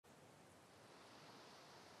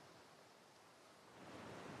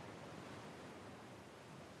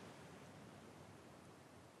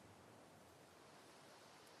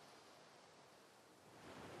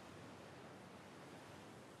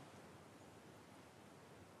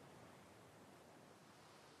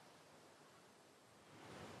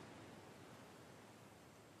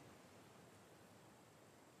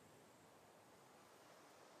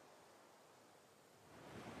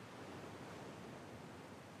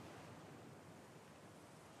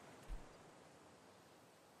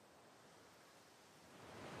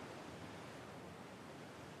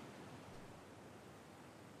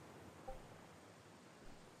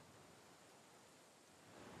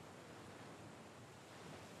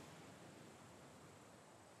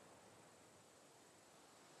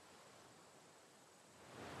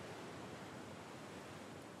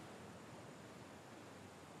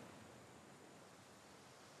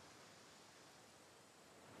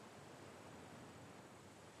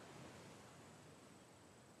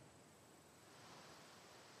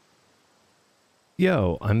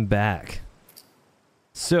Yo, I'm back.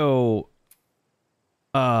 So,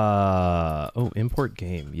 oh, import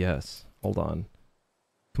game. Yes. Hold on.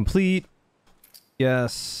 Complete.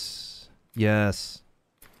 Yes. Yes.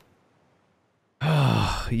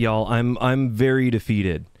 Y'all, I'm very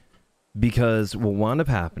defeated because what wound up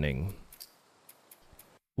happening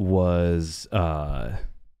was I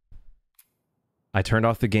turned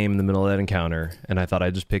off the game in the middle of that encounter and I thought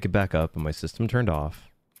I'd just pick it back up, and my system turned off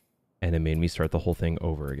and it made me start the whole thing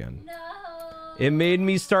over again. No. It made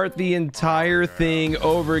me start the entire thing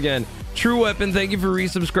over again. True Weapon, thank you for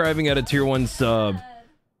resubscribing at a tier 1 sub.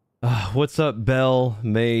 What's up, Belle,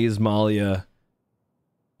 Maze, Malia?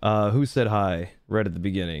 Who said hi right at the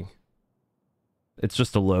beginning? It's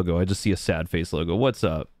just a logo. I just see a sad face logo. What's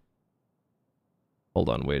up? Hold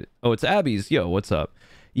on, wait. Oh, it's Abby's. Yo, what's up?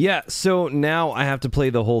 Yeah, so now I have to play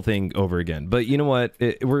the whole thing over again. But you know what?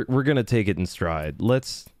 We're gonna take it in stride.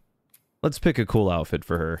 Let's pick a cool outfit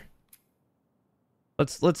for her.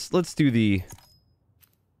 Let's do the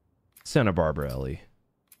Santa Barbara Ellie.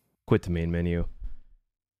 Quit the main menu.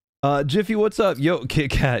 Jiffy, what's up? Yo,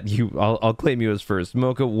 Kit Kat, I'll claim you as first.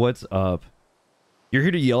 Mocha, what's up? You're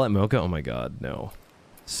here to yell at Mocha? Oh my god, no.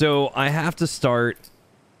 So I have to start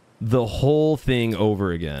the whole thing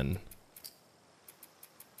over again.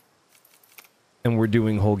 And we're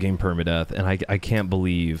doing whole game permadeath, and I can't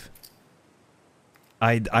believe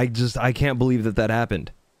I can't believe that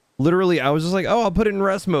happened. Literally, I was just like, oh, I'll put it in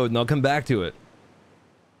rest mode and I'll come back to it.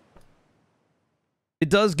 It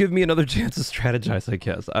does give me another chance to strategize, I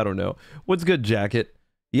guess. I don't know. What's good, Jacket?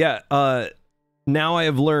 Yeah, now I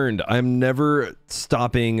have learned I'm never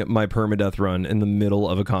stopping my permadeath run in the middle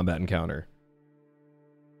of a combat encounter.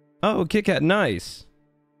 Oh, Kit Kat, nice.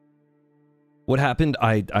 What happened?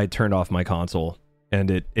 I turned off my console and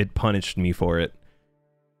it punished me for it.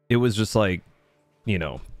 It was just like, you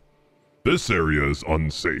know. This area is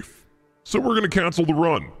unsafe, so we're gonna cancel the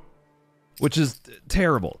run. Which is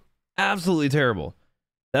terrible. Absolutely terrible.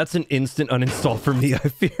 That's an instant uninstall for me, I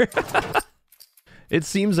fear. It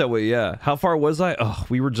seems that way, yeah. How far was I? Oh,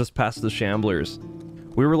 we were just past the Shamblers.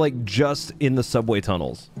 We were like just in the subway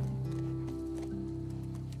tunnels.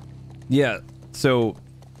 Yeah, so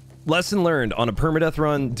lesson learned on a permadeath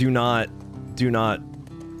run, do not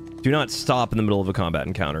stop in the middle of a combat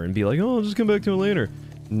encounter and be like, oh, I'll just come back to it later.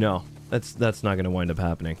 No, that's not gonna wind up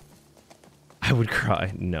happening. I would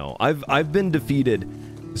cry. No. I've been defeated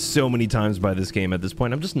so many times by this game at this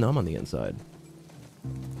point. I'm just numb on the inside.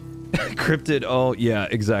 Cryptid, oh yeah,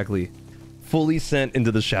 exactly. Fully sent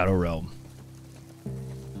into the Shadow Realm.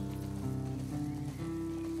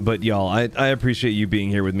 But y'all, I appreciate you being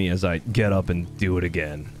here with me as I get up and do it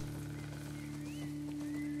again.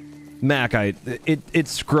 Mac, it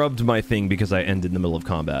scrubbed my thing because I ended in the middle of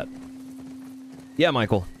combat. Yeah,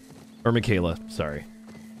 Michael. Or Michaela, sorry.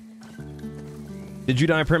 Did you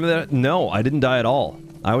die permanently? No, I didn't die at all.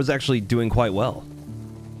 I was actually doing quite well.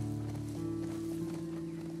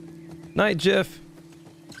 Night, Jiff.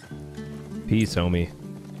 Peace, homie.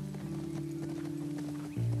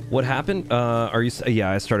 What happened? Are you... Yeah,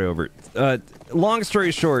 I started over. Long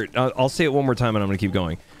story short, I'll say it one more time and I'm gonna keep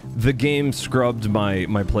going. The game scrubbed my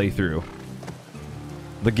playthrough.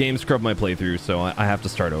 The game scrubbed my playthrough, so I have to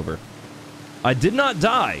start over. I did not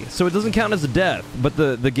die, so it doesn't count as a death, but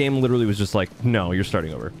the game literally was just like, no, you're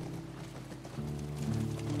starting over.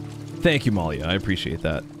 Thank you, Malia. I appreciate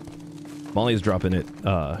that. Molly's dropping it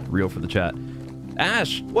real for the chat.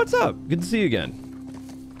 Ash, what's up? Good to see you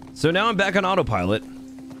again. So now I'm back on autopilot.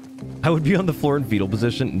 I would be on the floor in fetal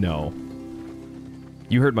position. No.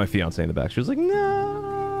 You heard my fiance in the back. She was like,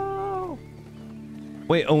 no.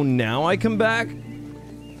 Wait, oh, now I come back?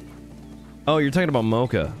 Oh, you're talking about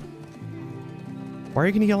Mocha. Why are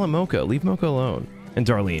you gonna yell at Mocha? Leave Mocha alone. And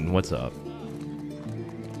Darlene, what's up?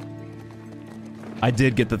 I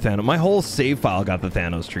did get the Thanos. My whole save file got the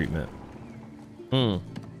Thanos treatment.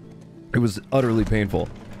 It was utterly painful.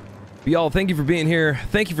 But y'all, thank you for being here.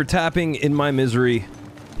 Thank you for tapping in my misery.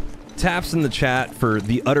 Taps in the chat for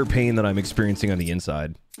the utter pain that I'm experiencing on the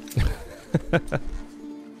inside.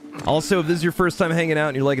 Also, if this is your first time hanging out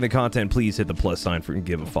and you're liking the content, please hit the plus sign and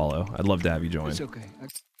give a follow. I'd love to have you join. It's okay.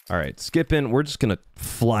 Alright, skip in. We're just gonna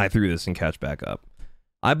fly through this and catch back up.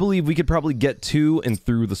 I believe we could probably get to and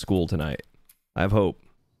through the school tonight. I have hope.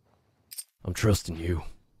 I'm trusting you.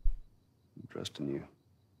 I'm trusting you.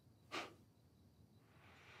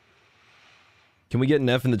 Can we get an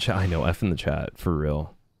F in the chat? I know, F in the chat, for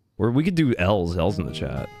real. Or we could do L's in the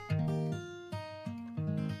chat.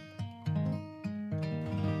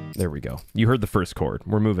 There we go. You heard the first chord.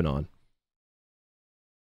 We're moving on.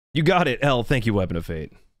 You got it, L. Thank you, Weapon of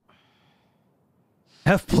Fate.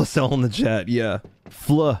 F+L in the chat, yeah.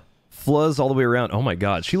 Fluz all the way around. Oh my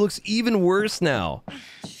god, she looks even worse now.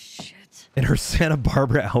 Shit. In her Santa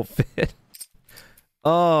Barbara outfit.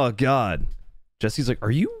 Oh god. Jesse's like, are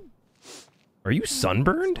you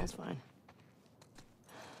sunburned? That's fine.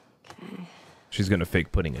 Okay. She's gonna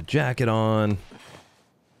fake putting a jacket on.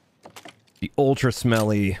 Be ultra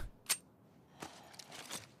smelly.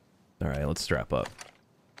 Alright, let's strap up.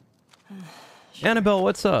 Annabelle,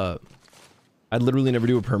 what's up? I'd literally never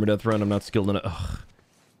do a permadeath run. I'm not skilled enough. Ugh.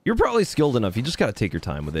 You're probably skilled enough. You just gotta take your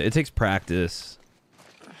time with it. It takes practice.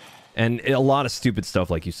 And a lot of stupid stuff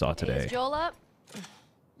like you saw today. Is Joel up?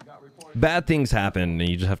 Bad things happen, and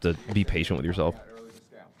you just have to be patient with yourself.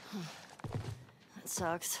 That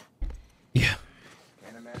sucks. Yeah.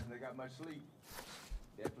 Can't imagine they got much sleep.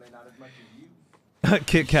 Definitely not as much as you.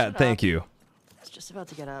 Kit Kat, thank you. I was just about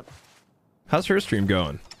to get up. How's her stream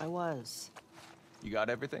going? I was. You got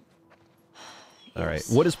everything? All right.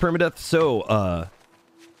 What is permadeath? So,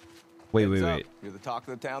 wait. You're the talk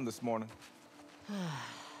of the town this morning.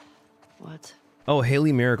 What? Oh,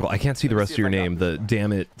 Haley Miracle. I can't see the rest of your name. The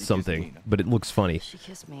damn it something, but it looks funny. She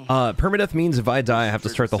kissed me. Permadeath means if I die, I have to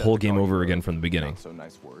start the whole game over again from the beginning. So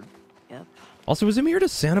nice word. Yep. Also, is Amir to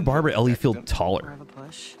Santa Barbara Ellie feel More taller? of a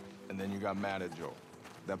push. And then you got mad at Joel.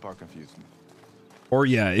 That part confused me. Or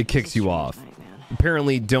yeah, it kicks you off. Night, man.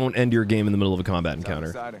 Apparently, don't end your game in the middle of a combat Sounds encounter.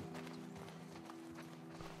 exciting.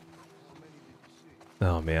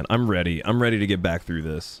 Oh man, I'm ready. I'm ready to get back through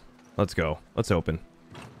this. Let's go. Let's open.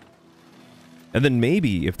 And then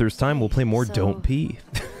maybe, if there's time, we'll play more So- Don't Pee.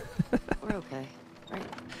 We're okay, right?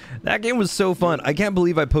 That game was so fun. I can't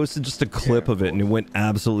believe I posted just a clip of it and it went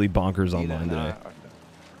absolutely bonkers online today.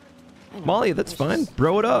 I know. Molly, that's It's fine. just-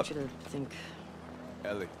 Throw it I up. want you to think.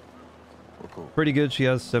 Ellie, we're cool. Pretty good. She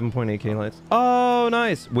has 7.8k likes. Oh,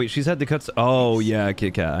 nice. Wait, she's had to cut. Oh, yeah,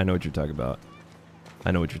 Kit Kat. I know what you're talking about.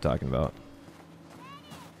 I know what you're talking about.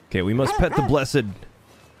 Okay, we must pet the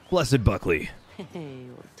blessed Buckley. Hey,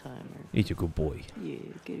 old timer. He's a good boy. Yeah,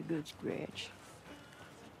 get a good scratch.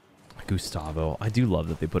 Gustavo. I do love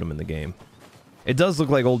that they put him in the game. It does look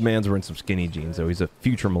like old man's wearing some skinny jeans, though. He's a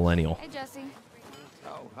future millennial. Hey, Jesse.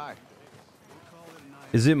 Oh, hi.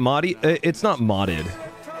 Is it modded? It's not modded.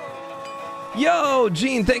 Yo,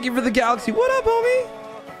 Gene, thank you for the galaxy. What up,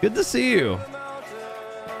 homie? Good to see you.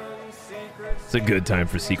 It's a good time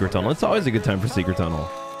for Secret Tunnel. It's always a good time for Secret Tunnel.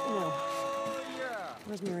 No.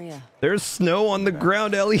 Where's Maria? There's snow on the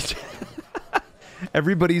ground, Ellie.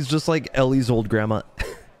 Everybody's just like Ellie's old grandma.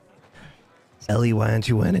 Ellie, why aren't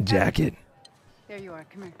you wearing a jacket? There you are.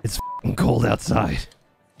 Come here. It's f***ing cold outside.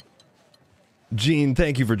 Gene,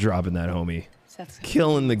 thank you for dropping that, homie.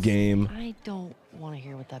 Killing the game. I don't want to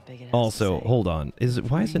hear what that bigot has Also, to say. hold on.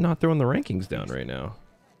 Why is it not throwing the rankings down right now?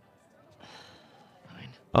 Fine.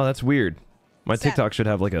 Oh, that's weird. My Sad. TikTok should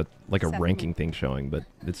have like a Sad. ranking thing showing, but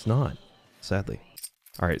it's not. Sadly.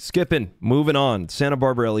 All right, skipping. Moving on. Santa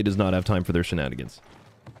Barbara Ellie does not have time for their shenanigans.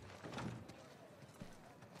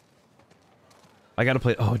 I gotta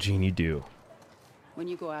play. Oh, Gene, you do. When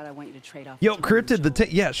you go out, I want you to trade off. Yo, with Tom and Cryptid. Joel.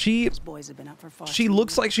 Yeah, she Those boys have been up for far she too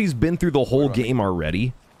looks long. like she's been through the whole game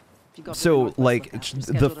already. If you go to the So, Northwest like, Lookout, the we're scheduled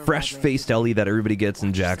to ride later fresh-faced today. Ellie that everybody gets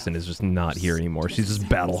in Jackson is just not here anymore. She's just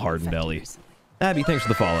battle-hardened Ellie. Abby, thanks for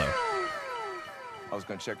the follow. I was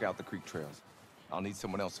gonna check out the creek trails. I'll need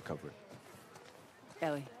someone else to cover it.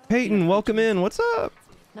 Ellie, Peyton, welcome in. What's up?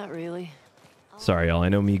 Not really. Sorry, y'all. I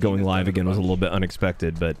know me going live again was a little bit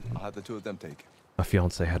unexpected, but I'll have the two of them take it. my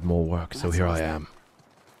fiance had more work, so here I am.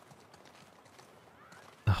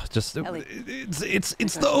 Just Ellie. it's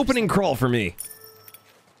the opening crawl for me.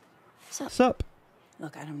 What's up, What's up?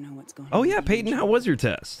 look, I don't know what's going on. Oh yeah, with you and Peyton, how Joel. was your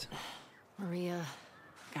test? Maria?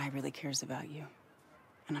 Guy really cares about you,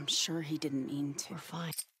 and I'm sure he didn't mean to. We're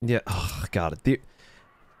fine. Yeah, oh, got it.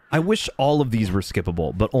 I wish all of these were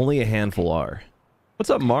skippable, but only a handful are. What's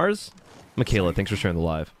up, Mars? Michaela, thanks for sharing the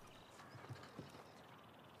live.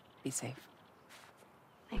 Be safe.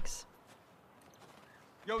 Thanks.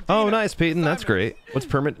 Oh, nice, Peyton. That's great. What's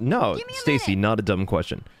permit? No, Stacy, not a dumb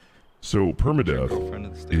question. So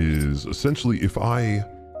permadeath is essentially if I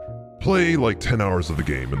play like 10 hours of the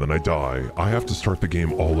game and then I die, I have to start the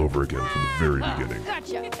game all over again from the very beginning.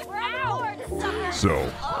 Gotcha.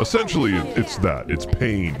 So essentially it's that. It's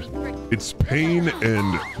pain. It's pain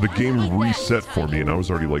and the game reset for me and I was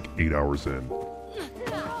already like 8 hours in.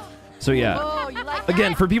 So yeah, Oh, you like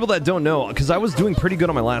again, for people that don't know, because I was doing pretty good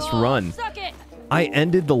on my last run, Suck it. I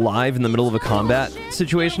ended the live in the middle of a combat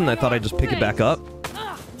situation. And I thought I'd just pick it back up.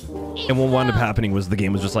 And what wound up happening was the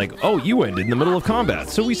game was just like, oh, you ended in the middle of combat.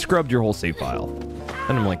 So we scrubbed your whole save file.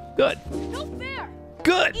 And I'm like, good. No fair.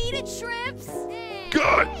 Good. Eat it, shrimps.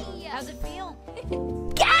 Good. How's it feel?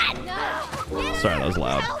 Sorry, that was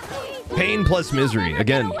loud. Pain plus misery.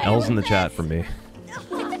 Again, L's in the chat from me.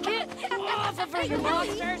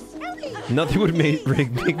 Nothing would make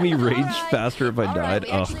me rage faster if I died. We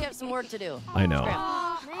actually have some work to do. I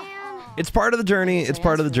know. It's part of the journey. It's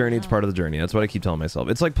part of the journey. It's part of the journey. That's what I keep telling myself.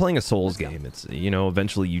 It's like playing a Souls game. It's, you know,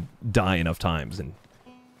 eventually you die enough times and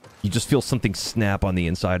you just feel something snap on the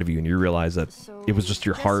inside of you and you realize that it was just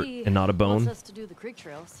your heart and not a bone. Wants us to do the creek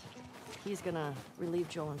trails. He's gonna relieve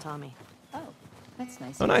Joel and Tommy. Oh, that's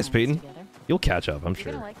nice. Oh, nice, Peyton. Together. You'll catch up, I'm You're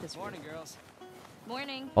sure. gonna like this. Morning, girls.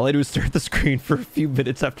 Morning. All I do is stare at the screen for a few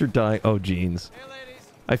minutes after dying. Oh, jeans. Hey, ladies.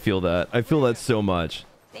 I feel that. I feel that so much.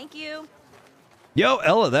 Thank you. Yo,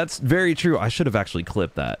 Ella, that's very true. I should have actually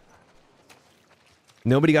clipped that.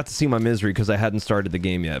 Nobody got to see my misery because I hadn't started the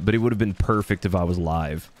game yet, but it would have been perfect if I was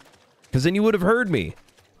live. Because then you would have heard me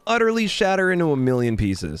utterly shatter into a million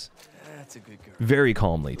pieces. That's a good girl. Very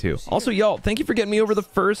calmly, too. Also, y'all, thank you for getting me over the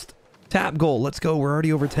first tap goal. Let's go. We're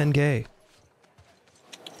already over 10K.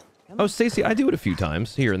 Oh, Stacy, I do it a few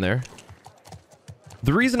times here and there.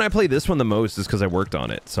 The reason I play this one the most is because I worked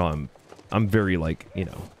on it. So I'm very, like, you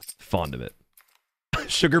know, fond of it.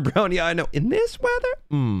 Sugar brown, yeah, I know. In this weather?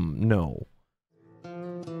 No.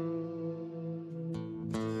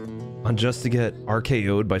 On just to get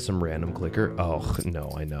RKO'd by some random clicker? Oh,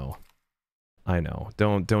 no, I know. I know.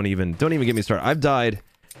 Don't even get me started. I've died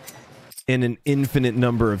in an infinite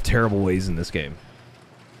number of terrible ways in this game.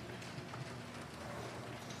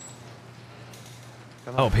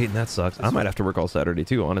 Oh, Peyton, that sucks. I might have to work all Saturday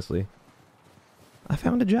too, honestly. I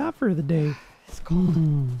found a job for the day. It's cold.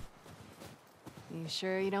 You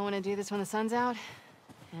sure you don't want to do this when the sun's out?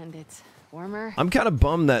 And it's warmer? I'm kind of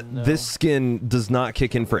bummed that this skin does not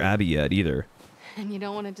kick in for Abby yet either. And you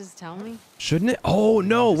don't want to just tell me? Shouldn't it? Oh,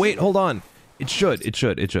 no. Wait, hold on. It should.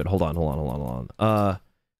 Hold on.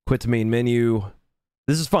 Quit to main menu.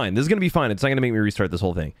 This is fine. This is going to be fine. It's not going to make me restart this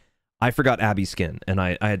whole thing. I forgot Abby's skin, and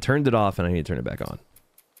I had turned it off, and I need to turn it back on.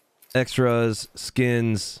 Extras,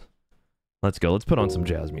 skins. Let's go. Let's put on some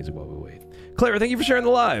jazz music while we wait. Claire, thank you for sharing the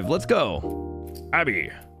live. Let's go. Abby.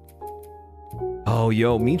 Oh,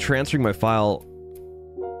 yo, me transferring my file.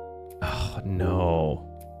 Oh, no.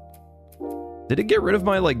 Did it get rid of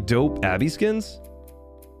my, like, dope Abby skins?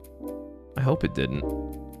 I hope it didn't.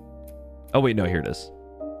 Oh, wait, no, here it is.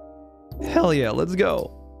 Hell yeah, let's go.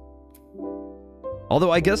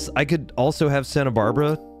 Although, I guess I could also have Santa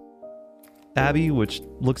Barbara Abby, which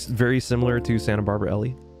looks very similar to Santa Barbara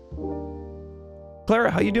Ellie.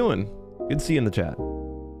 Clara, how you doing? Good to see you in the chat.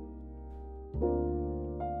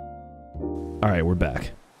 All right, we're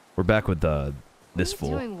back. We're back with this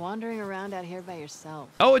fool. What are you doing wandering around out here by yourself?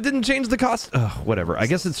 Oh, it didn't change the cost. Ugh, whatever. I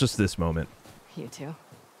guess it's just this moment. You too.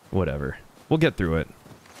 Whatever. We'll get through it.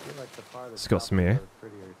 Excuse me.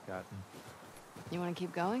 You want to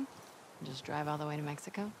keep going? Just drive all the way to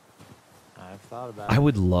Mexico? I've thought about I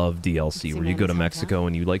would love DLC where you go to Mexico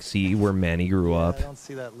and you like see where Manny grew up. I don't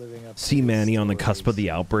see that living up. See Manny on the cusp of the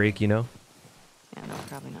outbreak, you know? Yeah, no,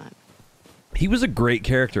 probably not. He was a great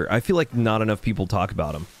character. I feel like not enough people talk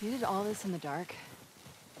about him. You did all this in the dark?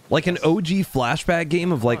 Like an OG flashback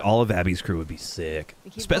game of like all of Abby's crew would be sick. We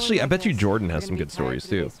keep Especially, going I like bet you this, Jordan we're has gonna some be good tired stories for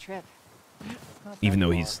too. today's trip. Even though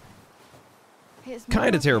he's Hey, is Mom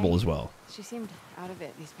kind of okay? terrible as well. She seemed out of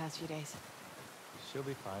it these past few days. She'll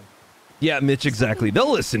be fine. Yeah, Mitch, exactly.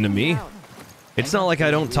 They'll listen to me. Out. It's not like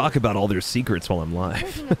I don't talk about all their secrets while I'm live.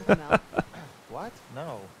 Closing up the mouth. What?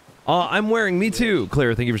 No. I'm wearing me too.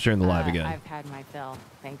 Claire, thank you for sharing the live again. I've had my fill.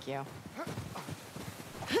 Thank you.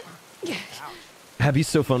 Abby's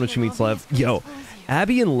so fun when she meets Lev. Yo,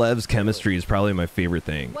 Abby and Lev's chemistry is probably my favorite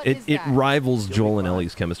thing. What It is it that? rivals Joel and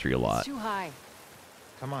Ellie's chemistry a It's lot. too high.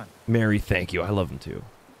 Come on. Mary, thank you. I love him too.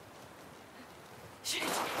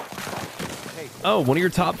 Hey, Oh, one of your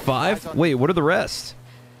top 5? Wait, what are the rest?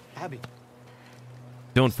 Abby.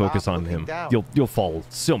 Don't Stop focus on looking him. down. You'll fall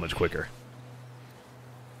so much quicker.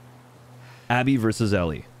 Abby versus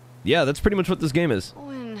Ellie. Yeah, that's pretty much what this game is.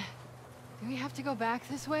 Owen, do we have to go back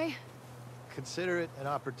this way? Consider it an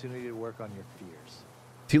opportunity to work on your fears.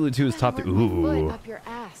 TLOU 2 is top 3. Work my foot Ooh. up your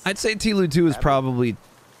ass. I'd say TLOU 2 is probably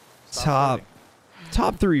Stop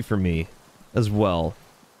top 3 for me as well.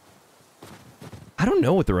 I don't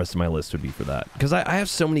know what the rest of my list would be for that. Because I have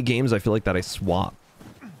so many games I feel like that I swap.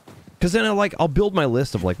 Because then I'll build my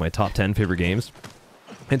list of like my top 10 favorite games.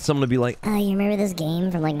 And someone will be like, Oh, you remember this game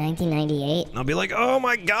from like 1998? and I'll be like, oh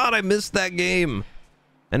my god, I missed that game.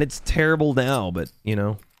 And it's terrible now, but you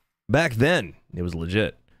know, back then it was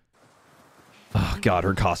legit. Oh god,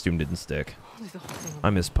 her costume didn't stick. I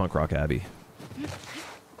miss punk rock Abby.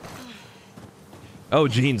 Oh,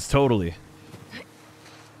 jeans, totally.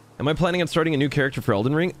 Am I planning on starting a new character for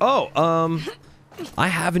Elden Ring? Oh, I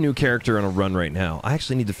have a new character on a run right now. I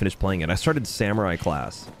actually need to finish playing it. I started Samurai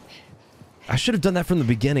class. I should have done that from the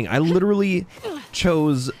beginning. I literally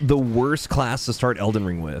chose the worst class to start Elden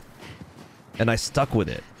Ring with. And I stuck with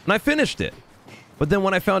it. And I finished it. But then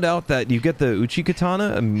when I found out that you get the Uchi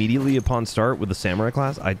Katana immediately upon start with the Samurai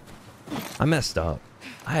class, I messed up.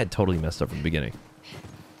 I had totally messed up from the beginning.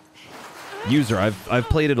 User, I've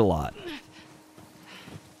played it a lot.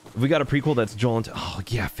 We got a prequel that's Joel and... Oh,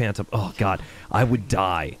 yeah, Phantom. Oh, God. I would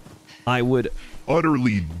die. I would...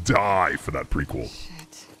 Utterly die for that prequel.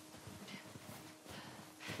 Shit.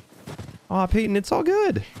 Aw, Peyton, it's all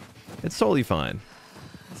good. It's totally fine.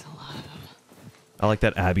 That's a lot of them. I like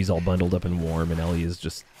that Abby's all bundled up and warm, and Ellie is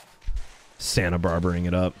just Santa Barbaraing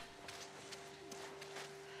it up.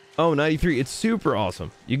 Oh, 93. It's super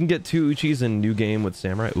awesome. You can get 2 Uchis in new game with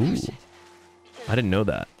Samurai. Ooh. I didn't know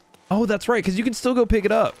that. Oh, that's right, because you can still go pick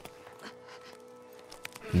it up.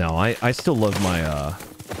 No, I still love my,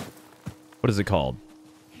 what is it called?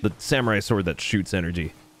 The samurai sword that shoots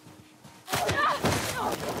energy.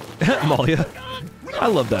 Malia. I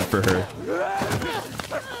love that for her.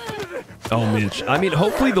 Oh, Mitch. I mean,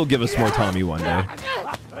 hopefully they'll give us more Tommy one day.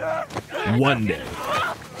 One day.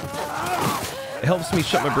 It helps me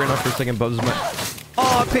shut my brain off for a second. Buzz my...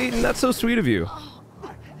 Aw, Peyton, that's so sweet of you.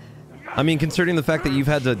 I mean, considering the fact that you've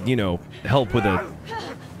had to, you know, help with a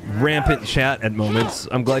rampant chat at moments,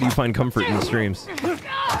 I'm glad you find comfort in the streams. There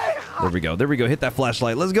we go. There we go. Hit that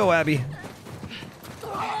flashlight. Let's go, Abby.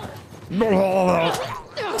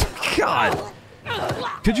 God.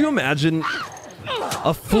 Could you imagine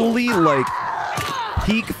a fully, like,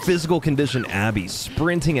 peak physical condition Abby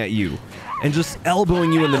sprinting at you and just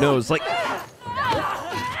elbowing you in the nose? Like,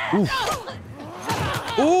 ooh.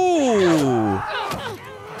 Ooh.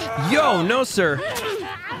 Yo, no, sir.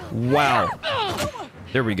 Wow.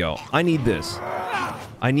 There we go. I need this.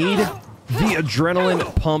 I need the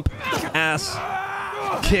adrenaline pump ass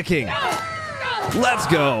kicking. Let's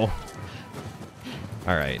go.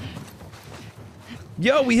 All right.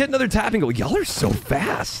 Yo, we hit another tapping goal. Y'all are so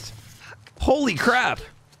fast. Holy crap.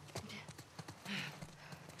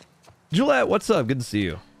 Juliet, what's up? Good to see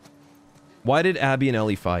you. Why did Abby and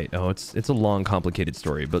Ellie fight? Oh, it's a long, complicated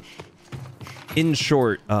story, but in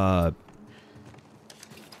short, Abby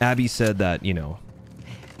said that, you know,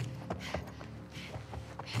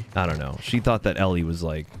 I don't know. She thought that Ellie was,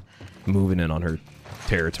 like, moving in on her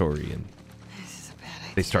territory, and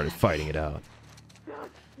they started fighting it out.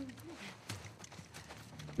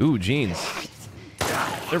 Ooh, jeans.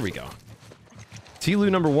 There we go. TLOU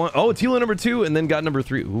number 1. Oh, TLOU number 2, and then got number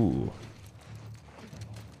 3. Ooh.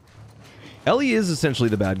 Ellie is essentially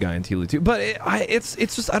the bad guy in TLOU 2, but it's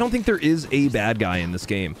just, I don't think there is a bad guy in this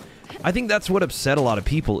game. I think that's what upset a lot of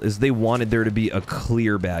people, is they wanted there to be a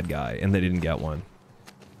clear bad guy, and they didn't get one.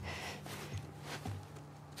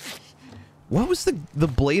 What was the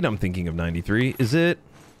blade I'm thinking of, 93? Is it...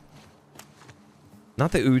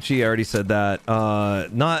 Not the Uchi, I already said that.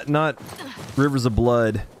 Not Rivers of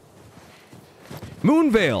Blood.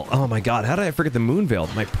 Moonveil! Oh my god, how did I forget the Moonveil?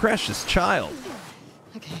 My precious child.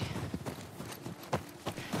 Okay.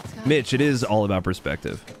 Mitch, it is all about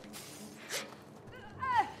perspective.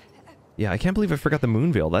 Yeah, I can't believe I forgot the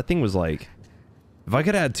Moonveil. That thing was like... If I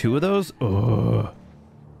could add 2 of those... Ugh.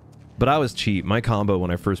 But I was cheap. My combo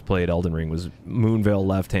when I first played Elden Ring was Moonveil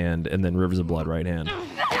left hand and then Rivers of Blood right hand.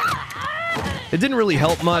 It didn't really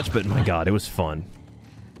help much, but my god, it was fun.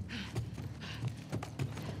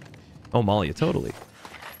 Oh, Malia, totally.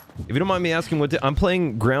 If you don't mind me asking what... I'm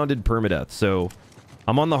playing Grounded Permadeath, so...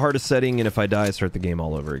 I'm on the hardest setting, and if I die, I start the game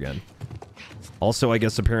all over again. Also, I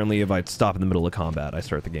guess apparently if I stop in the middle of combat, I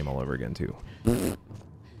start the game all over again, too.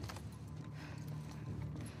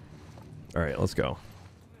 Alright, let's go.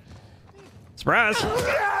 Surprise!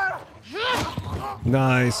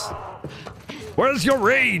 Nice. Where's your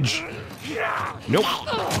rage? Nope.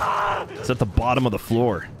 It's at the bottom of the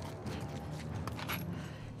floor.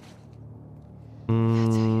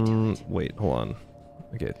 Wait, hold on.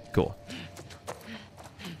 Okay, cool.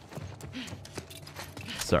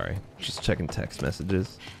 Sorry, just checking text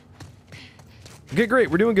messages. Okay, great.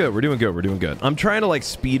 We're doing good. We're doing good. We're doing good. I'm trying to like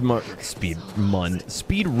speed run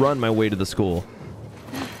my way to the school.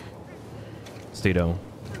 Stay low.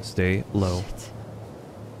 Stay low.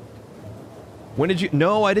 When did you...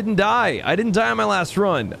 No, I didn't die. I didn't die on my last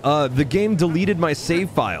run. The game deleted my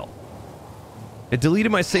save file. It deleted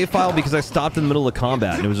my save file because I stopped in the middle of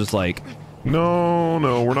combat, and it was just like... No,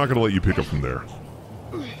 we're not going to let you pick up from there.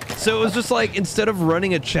 So it was just like, instead of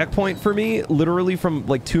running a checkpoint for me, literally from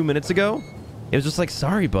like 2 minutes ago, it was just like,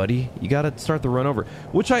 sorry, buddy, you gotta start the run over.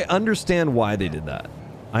 Which I understand why they did that.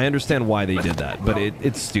 I understand why they did that, but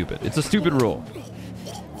it's stupid. It's a stupid rule.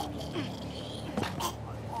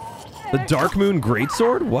 The Dark Moon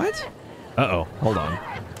Greatsword? What? Uh-oh. Hold on.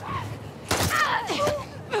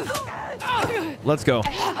 Let's go.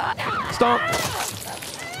 Stomp.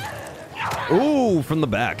 Ooh, from the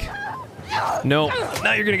back. No.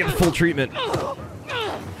 Now you're going to get the full treatment.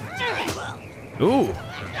 Ooh.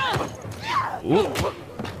 Ooh.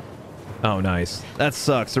 Oh, nice. That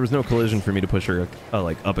sucks. There was no collision for me to push her,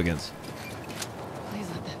 like, up against. Please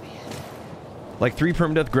let that be it. Like 3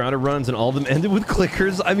 permadeath grounded runs and all of them ended with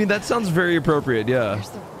clickers? I mean, that sounds very appropriate, yeah. Where's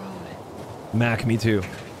the road? Mac, me too.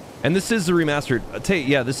 And this is the remastered. Tate,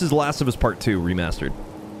 yeah, this is Last of Us Part 2 remastered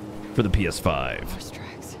for the PS5. Horse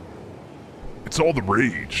tracks. It's all the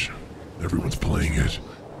rage. Everyone's playing it.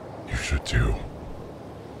 You should too.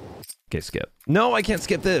 Okay, skip. No, I can't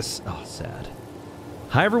skip this. Oh, sad.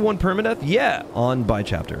 Hi, everyone, permadeath? Yeah, on by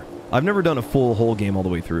chapter. I've never done a full whole game all the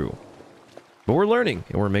way through. But we're learning,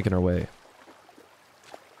 and we're making our way.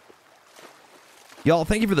 Y'all,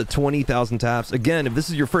 thank you for the 20,000 taps. Again, if this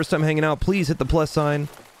is your first time hanging out, please hit the plus sign,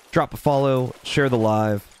 drop a follow, share the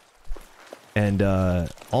live. And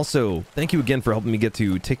also, thank you again for helping me get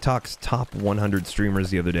to TikTok's top 100 streamers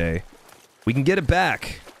the other day. We can get it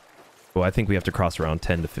back. Oh, I think we have to cross around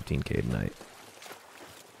 10 to 15K tonight.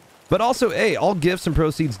 But also, hey, all gifts and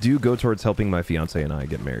proceeds do go towards helping my fiance and I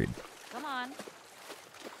get married. Come on.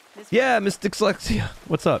 Yeah, Miss Dyslexia.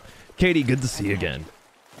 What's up? Katie, good to see you again.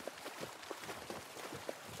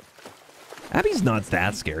 Abby's not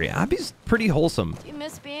that scary. Abby's pretty wholesome. Do you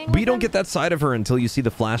miss being But with you don't him? get that side of her until you see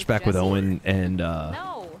the flashback with Jesse? Owen and,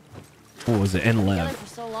 No. what was it? And Together Lev. for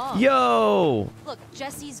so long. Yo! Look,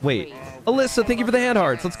 Jesse's Wait. great. Alyssa, thank you for the hand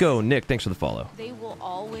hearts. Let's go. Nick, thanks for the follow. They will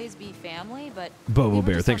always be family, but Bobo we were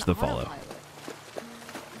Bear, just thanks on for the follow. autopilot.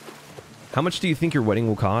 How much do you think your wedding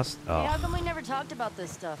will cost? Hey, how Oh, come we never talked about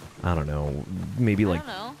this stuff? I don't know. Maybe I like don't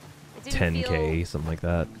know. It didn't 10K, something like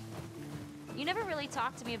that. You never really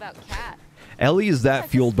talked to me about Kat. Ellie is that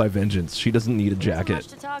fueled by vengeance. She doesn't need a There isn't jacket. much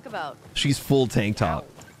to talk about. She's full tank top.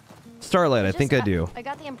 Starlight, I think I do. I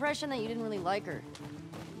got the impression that you didn't really like her.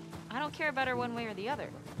 I don't care about her one way or the other.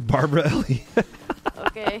 Barbara Ellie.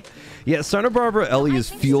 Okay. Yeah, Santa Barbara Ellie I is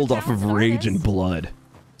think she's a fueled off of talented rage and artist. blood.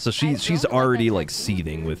 So she's really like already that like tattoo.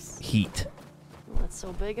 seething with heat. That's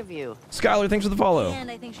so big of you. Skylar, thanks for the follow. And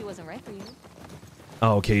I think she wasn't right for you.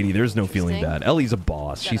 Oh, Katie, there's no feeling Interesting. bad. Ellie's a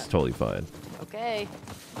boss. She's Gotta- totally fine. Okay.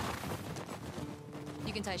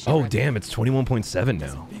 You can tie shit Oh, right damn, it's 21.7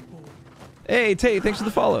 now. Hey, Tay, thanks for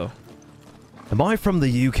the follow. Am I from the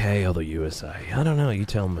UK or the USA? I don't know. You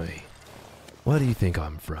tell me. Where do you think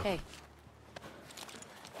I'm from? Hey.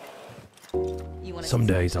 You wanna Some see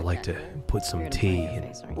days I something like to like put You're some gonna tea play your and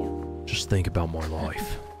face, aren't you? just think about my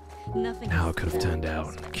life. that? Nothing How is it could have turned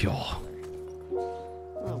out. God.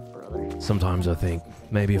 Oh, brother. Sometimes I think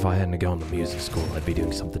maybe if I hadn't gone to music school, I'd be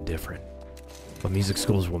doing something different. But music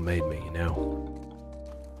school's what made me, you know?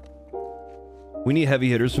 We need heavy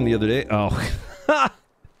hitters from the other day. Oh.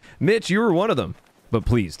 Mitch, you were one of them. But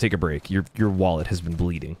please, take a break. Your wallet has been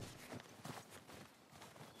bleeding.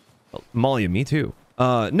 Malia, me too.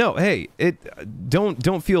 No, hey,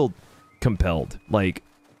 don't feel compelled. Like,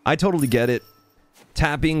 I totally get it.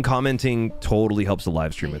 Tapping, commenting totally helps the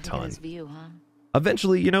live stream a Look at ton. this view, huh?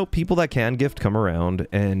 Eventually, you know, people that can gift come around,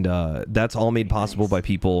 and that's all made possible by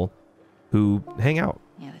people who hang out.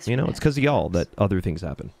 Yeah, this You know, really it's because of y'all that other things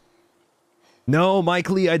happen. No, Mike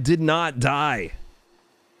Lee, I did not die.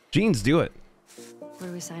 Jeans, do it. Where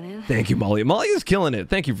do we sign in? Thank you, Molly. Molly is killing it.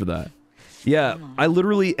 Thank you for that. Yeah, I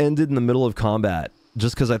literally ended in the middle of combat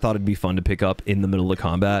just because I thought it'd be fun to pick up in the middle of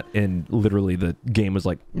combat, and literally the game was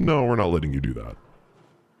like, No, we're not letting you do that.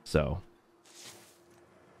 so.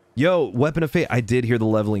 Yo, Weapon of Fate, I did hear the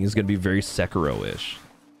leveling is going to be very Sekiro-ish.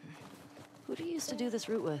 Who do you used to do this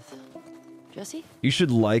route with? Jesse? You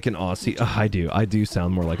should like an Aussie. I do. I do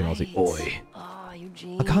sound more like an Aussie. Right. Oi. Oh,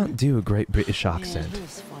 Eugene. I can't do a great British Man, accent. he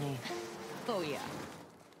was funny. Oh yeah.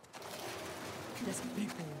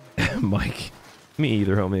 Mike. Me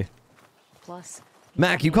either, homie. Plus,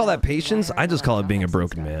 Mac, you call that patience? I just call it being a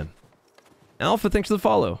broken man. Alpha, thanks for the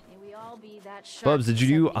follow. may we all be that sharp Bubs, did you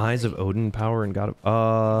do 73. Eyes of Odin power and God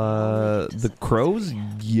of... the crows?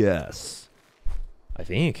 Yes. I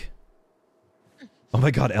think. Oh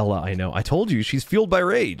my god, Ella, I know. I told you, she's fueled by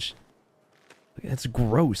rage. It's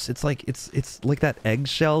gross. It's like that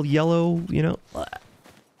eggshell yellow, you know?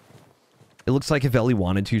 It looks like if Ellie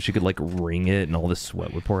wanted to, she could like wring it and all this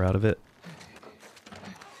sweat would pour out of it.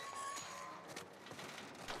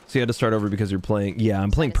 So you had to start over because you're playing... Yeah,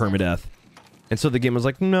 I'm playing Permadeath. And so the game was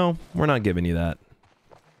like, no, we're not giving you that.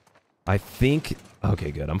 I think...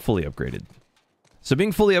 Okay, good. I'm fully upgraded. So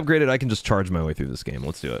being fully upgraded, I can just charge my way through this game.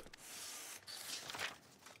 Let's do it.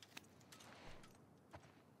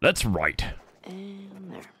 That's right.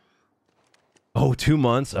 And there. Oh, 2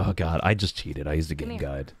 months? Oh, God. I just cheated. I used a game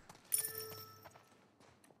guide.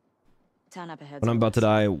 Town up ahead. When I'm about to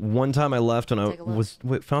die, one time I left when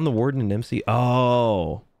I found the warden and MC.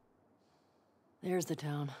 Oh. There's the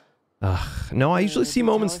town. No, I usually see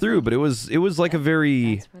moments through, but it was like a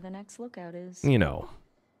very... That's where the next lookout is. You know...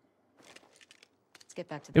 Let's get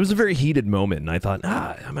back to It was a very heated moment, and I thought,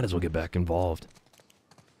 I might as well get back involved.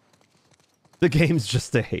 The game's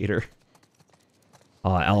just a hater.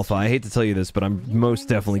 Alpha, I hate to tell you this, but I'm most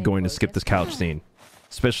definitely going to skip this couch scene.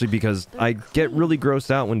 Especially because I get really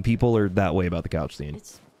grossed out when people are that way about the couch scene.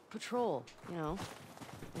 It's patrol, you know.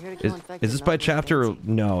 We're here to kill infected, Is this by not chapter? Or,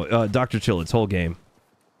 no, Dr. Chill, it's whole game.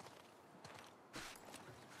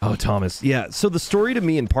 Oh, Thomas. Yeah, so the story to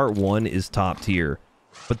me in part 1 is top tier.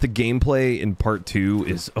 But the gameplay in part 2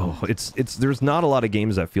 is, there's not a lot of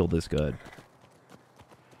games that feel this good.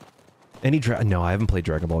 No, I haven't played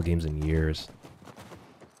Dragon Ball games in years.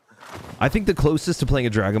 I think the closest to playing a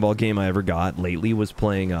Dragon Ball game I ever got lately was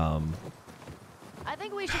playing, I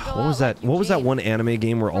think we should go what was that? What was that one anime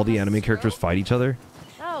game where all the anime characters fight each other?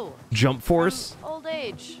 Oh. Jump Force? Old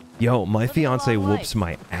age. Yo, my fiance whoops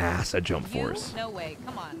my ass at Jump Force. No way,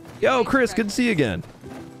 come on. Yo, Chris, good to see you again.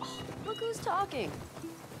 Look who's talking.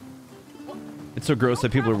 It's so gross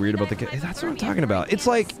that people are weird about the... That's what I'm talking about. It's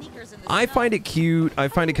like, I find it cute. I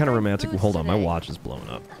find it kind of romantic. Hold on, my watch is blowing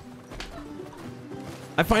up.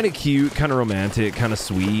 I find it cute, kind of romantic, kind of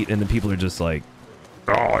sweet, and then people are just like,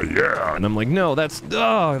 oh, yeah. And I'm like, no, that's...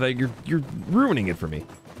 Oh, like, you're ruining it for me.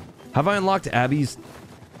 Have I unlocked Abby's...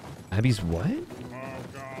 Abby's what?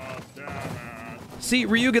 See,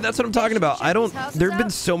 Ryuga, that's what I'm talking about. I don't... There have been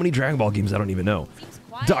so many Dragon Ball games I don't even know.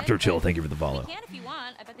 Dr. Chill, thank you for the follow. You can if you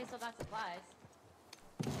want. I bet they still got supplies.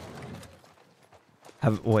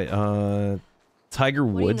 Wait, Tiger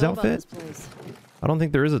Woods outfit? I don't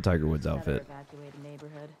think there is a Tiger Woods outfit.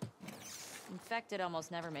 Infected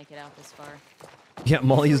almost never make it out this far. Yeah,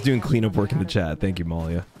 Molly is doing cleanup work in the chat. Thank you,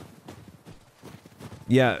 Molly.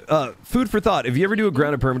 Yeah, food for thought. If you ever do a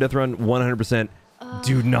grounded permadeath run, 100%,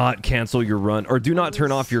 do not cancel your run, or do not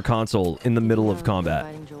turn off your console in the middle of combat.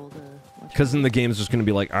 Because then the game's just going to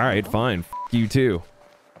be like, alright, fine, f you too.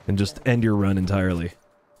 And just end your run entirely.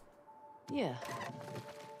 Yeah.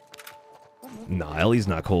 Nah, Ellie's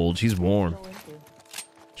not cold. She's warm.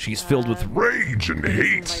 She's filled with rage and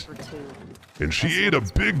hate. And she ate a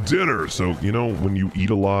big dinner, so, you know, when you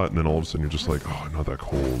eat a lot and then all of a sudden you're just like, oh, I'm not that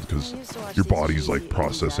cold, because your body's, like,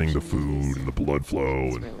 processing the food and the blood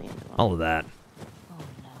flow and... all of that.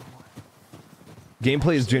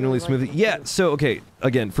 Gameplay is genuinely smooth. Yeah, so, okay,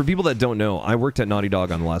 again, for people that don't know, I worked at Naughty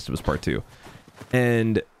Dog on The Last of Us Part 2.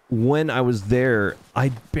 And when I was there, I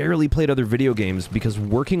barely played other video games because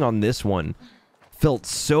working on this one felt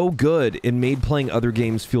so good, it made playing other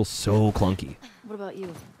games feel so clunky. What about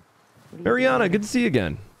you? Mariana, good to see you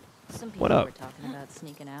again. What up? Were talking about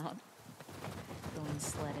sneaking out, going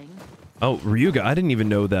sledding. Oh, Ryuga, I didn't even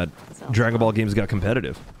know that Dragon Ball games got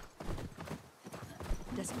competitive.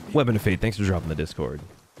 Weapon of Fate, thanks for dropping the Discord.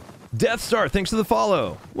 Death Star, thanks for the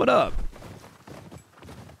follow. What up?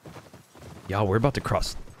 Y'all, we're about to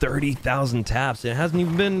cross 30,000 taps. It hasn't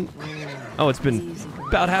even been... Oh, it's been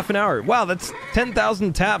about half an hour. Wow, that's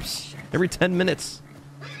 10,000 taps every 10 minutes.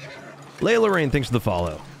 Layla Rain, thanks for the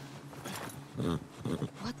follow. What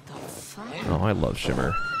the fuck? Oh, I love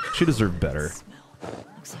Shimmer. She deserved better.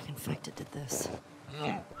 Looks like infected did this.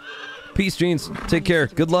 Peace, Jeans. Take care.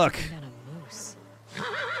 Good luck.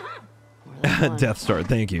 Death Star,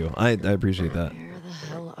 thank you. I appreciate that. Where the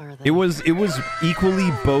hell are they? It was equally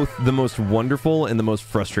both the most wonderful and the most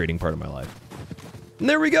frustrating part of my life. And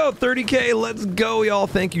there we go, 30K. Let's go, y'all.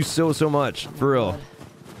 Thank you so much. For real.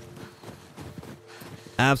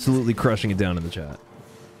 Absolutely crushing it down in the chat.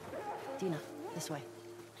 Dina, this way.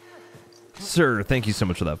 Sir, thank you so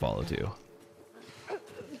much for that follow, too.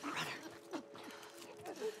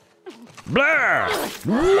 Blah!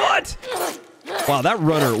 What? Wow, that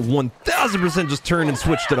runner 1000% just turned and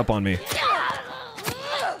switched it up on me.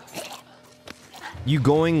 You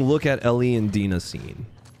going look at Ellie and Dina scene?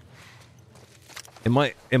 Am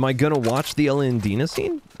I gonna watch the Ellie and Dina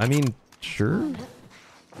scene? I mean, sure.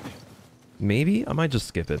 Maybe? I might just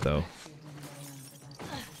skip it though.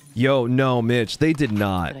 Yo, no, Mitch, they did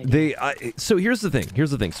not. So here's the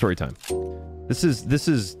thing, story time. This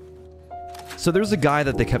is so there's a guy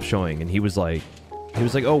that they kept showing and he was like,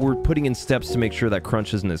 oh, we're putting in steps to make sure that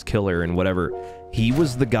Crunch isn't his killer and whatever. He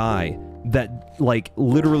was the guy that like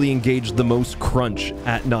literally engaged the most crunch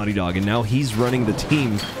at Naughty Dog, and now he's running the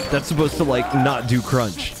team that's supposed to like not do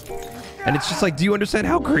crunch. And it's just like, do you understand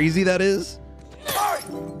how crazy that is?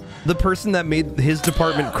 The person that made his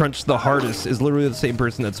department crunch the hardest is literally the same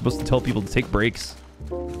person that's supposed to tell people to take breaks.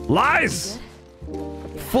 Lies!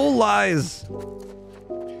 Full lies.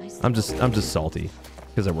 I'm just salty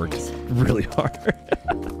because I worked really hard.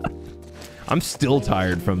 I'm still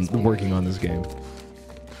tired from working on this game.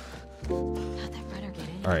 All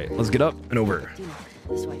right, let's get up and over.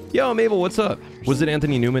 Yo, Mabel, what's up? Was it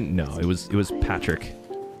Anthony Newman? No, it was Patrick.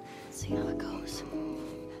 See how it goes.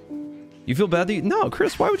 You feel bad that you... No,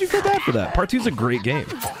 Chris, why would you feel bad for that? Part 2 is a great game.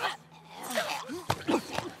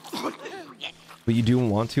 But you do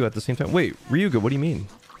want to at the same time. Wait, Ryuga, what do you mean?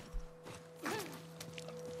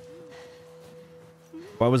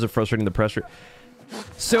 Why was it frustrating the pressure?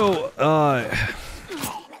 So,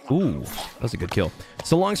 ooh, that was a good kill.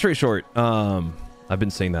 So long story short, I've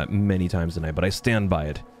been saying that many times tonight, but I stand by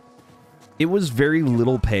it. It was very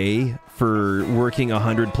little pay for working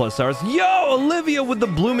 100+ hours. Yo, Olivia with the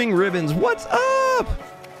blooming ribbons. What's up?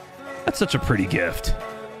 That's such a pretty gift.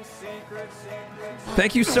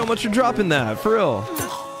 Thank you so much for dropping that, for real.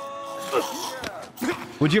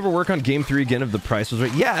 Would you ever work on Game 3 again if the price was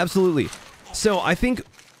right? Yeah, absolutely. So I think...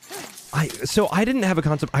 I didn't have a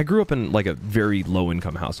concept. I grew up in like a very low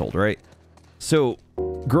income household, right? So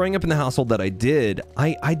growing up in the household that I did,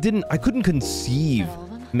 I couldn't conceive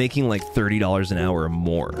making like $30 an hour or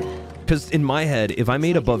more. Because in my head, if I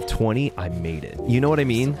made above 20, I made it. You know what I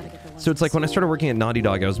mean? So it's like when I started working at Naughty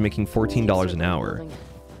Dog, I was making $14 an hour.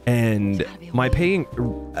 And my pay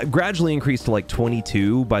gradually increased to like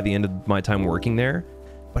 22 by the end of my time working there.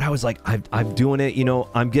 But I was like, I'm doing it, you know,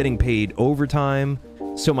 I'm getting paid overtime.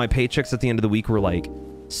 So my paychecks at the end of the week were like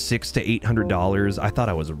 $600 to $800. I thought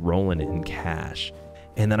I was rolling it in cash.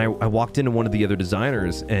 And then I walked into one of the other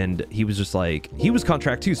designers and he was just like, he was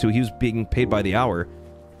contract too, so he was being paid by the hour.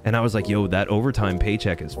 And I was like, yo, that overtime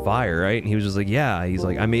paycheck is fire, right? And he was just like, yeah. He's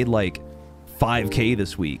like, I made like 5K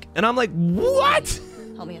this week. And I'm like, what?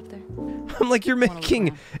 Help me up there. I'm like, you're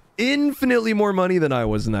making infinitely more money than I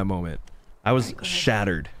was in that moment. I was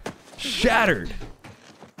shattered. Shattered.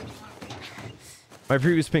 My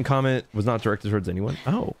previous pinned comment was not directed towards anyone.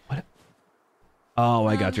 Oh, what? Oh,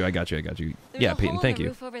 I got you. Yeah, Peyton, thank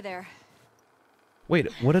you. Over there.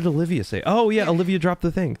 Wait, what did Olivia say? Oh, yeah, Olivia dropped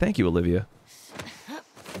the thing. Thank you, Olivia.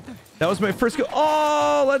 That was my first go.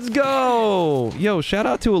 Oh, let's go. Yo, shout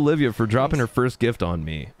out to Olivia for dropping her first gift on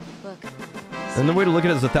me. Look. And the way to look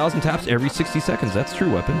at it is 1,000 taps every 60 seconds. That's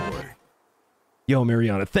true, weapon. Yo,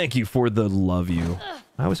 Mariana, thank you for the love you.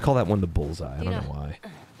 I always call that one the bullseye. I don't know why.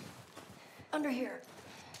 Under here.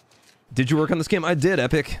 Did you work on this game? I did,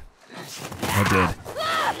 Epic. I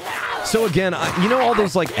did. So again, you know all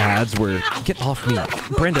those like ads where... Get off me.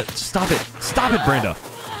 Brenda, stop it. Stop it, Brenda.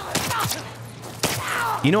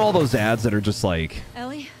 You know all those ads that are just like...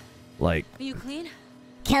 Ellie? Like... Are you clean?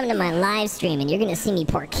 Come to my live stream and you're gonna see me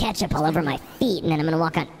pour ketchup all over my feet and then I'm gonna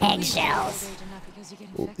walk on eggshells.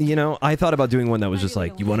 You know, I thought about doing one that was just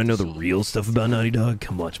like, you want to know the real stuff about Naughty Dog?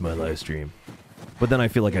 Come watch my live stream. But then I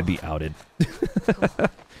feel like I'd be outed.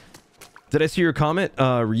 Did I see your comment?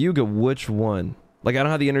 Ryuga, which one? Like, I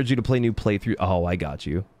don't have the energy to play new playthrough. Oh, I got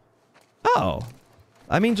you. Oh.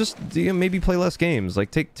 I mean, just maybe play less games.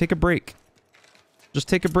 Like, take a break. Just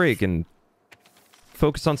take a break and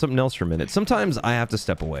focus on something else for a minute. Sometimes I have to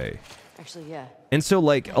step away. Actually, yeah. And so,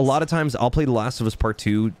 like, a lot of times I'll play The Last of Us Part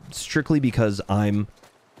 2 strictly because I'm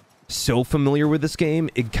so familiar with this game.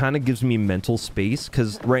 It kind of gives me mental space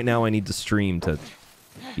because right now I need to stream to,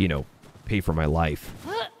 you know, pay for my life.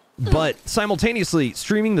 But simultaneously,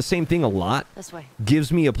 streaming the same thing a lot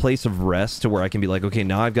gives me a place of rest to where I can be like, okay,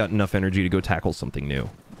 now I've got enough energy to go tackle something new.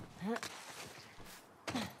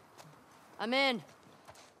 I'm in.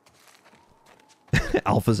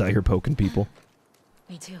 Alpha's out here poking people.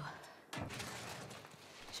 Me too.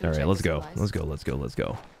 All right, let's go. Let's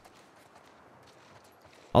go.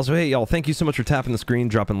 Also, hey, y'all, thank you so much for tapping the screen,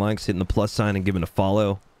 dropping likes, hitting the plus sign, and giving a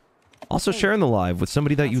follow. Also, sharing the live with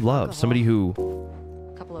somebody that you love, somebody who...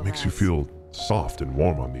 makes you feel soft and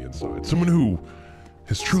warm on the inside. Someone who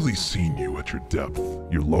has truly seen you at your depth,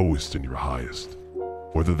 your lowest and your highest.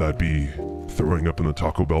 Whether that be throwing up in the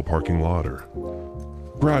Taco Bell parking lot or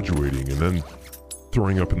graduating and then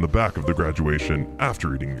throwing up in the back of the graduation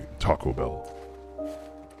after eating Taco Bell.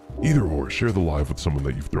 Either or, share the live with someone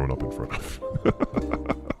that you've thrown up in front of.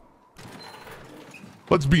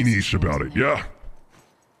 Let's be niche about it, yeah?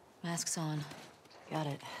 Masks on. Got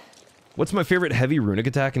it. What's my favorite heavy runic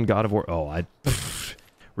attack in God of War? Oh,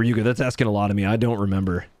 Ryuga, that's asking a lot of me. I don't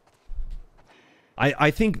remember.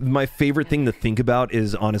 I think my favorite thing to think about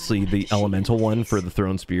is honestly the elemental one for the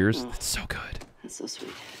thrown spears. It's so good. That's so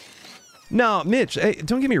sweet. No, Mitch, hey,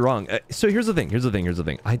 don't get me wrong. So here's the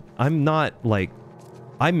thing. I'm not like,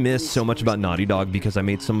 I miss so much about Naughty Dog because I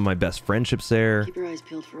made some of my best friendships there. Keep your eyes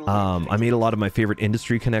peeled for all I made a lot of my favorite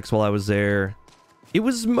industry connects while I was there. It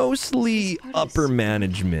was mostly upper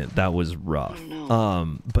management that was rough.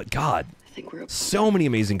 But God, so many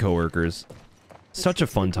amazing coworkers. Such a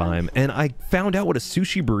fun time. And I found out what a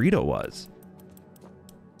sushi burrito was.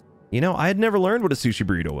 You know, I had never learned what a sushi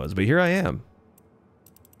burrito was, but here I am.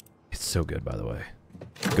 It's so good, by the way.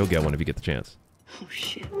 Go get one if you get the chance. Oh,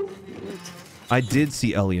 shit. I did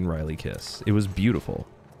see Ellie and Riley kiss. It was beautiful.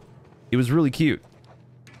 It was really cute.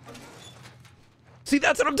 See,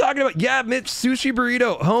 that's what I'm talking about. Yeah, Mitch, sushi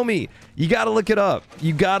burrito. Homie, you got to look it up.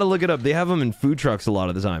 You got to look it up. They have them in food trucks a lot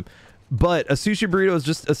of the time. But a sushi burrito is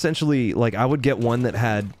just essentially, like, I would get one that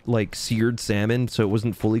had, like, seared salmon, so it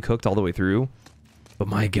wasn't fully cooked all the way through. But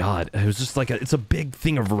my God, it was just like, it's a big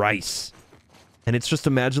thing of rice. And it's just,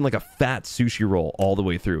 imagine, like, a fat sushi roll all the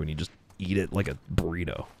way through, and you just eat it like a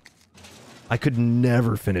burrito. I could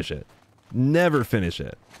never finish it. Never finish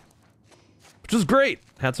it. Which was great.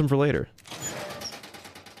 Had some for later.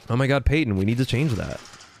 Oh my God, Peyton, we need to change that.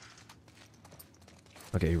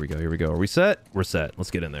 Okay, here we go, here we go. Are we set? We're set.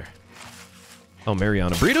 Let's get in there. Oh,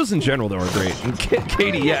 Mariana. Burritos in general, though, are great. And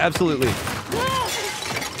Katie, yeah, absolutely.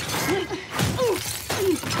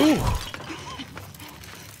 Ooh.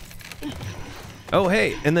 Oh,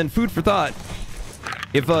 hey, and then food for thought.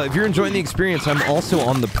 If you're enjoying the experience, I'm also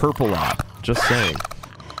on the Purple app. Just saying.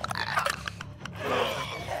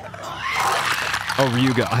 Oh,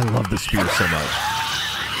 Ryuga, I love the spear so much.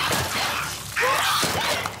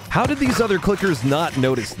 How did these other clickers not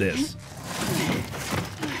notice this?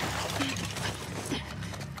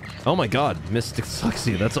 Oh my God, Mystic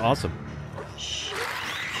Suxy, that's awesome.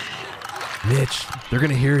 Mitch, they're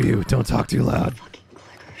gonna hear you. Don't talk too loud.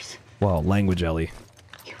 Wow, language, Ellie.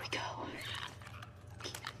 Here we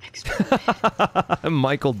go.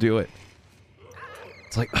 Michael, do it.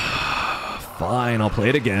 It's like, fine, I'll play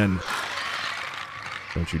it again.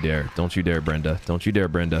 Don't you dare. Don't you dare, Brenda. Don't you dare,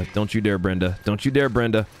 Brenda. Don't you dare, Brenda. Don't you dare,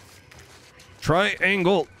 Brenda.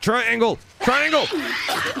 Triangle. Triangle. Triangle.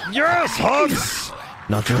 Yes, hugs.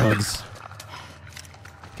 Not your hugs.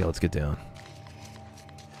 Okay, let's get down.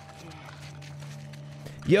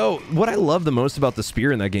 Yo, what I love the most about the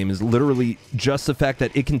spear in that game is literally just the fact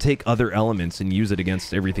that it can take other elements and use it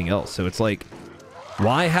against everything else. So it's like,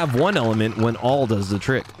 why have one element when all does the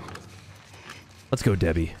trick? Let's go,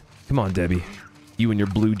 Debbie. Come on, Debbie. You and your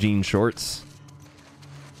blue jean shorts.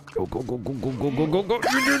 Go, go, go, go, go, go, go, go, go.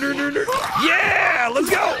 Yeah, let's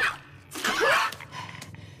go.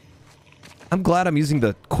 I'm glad I'm using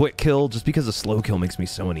the quick kill just because the slow kill makes me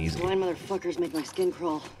so uneasy. Blind motherfuckers make my skin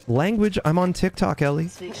crawl. Language, I'm on TikTok, Ellie.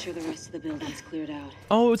 Let's make sure the rest of the building's cleared out.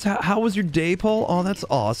 Oh, it's how was your day, Paul? Oh, that's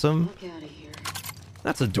awesome. Look out of here.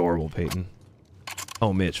 That's adorable, Peyton.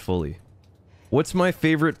 Oh, Mitch, fully. What's my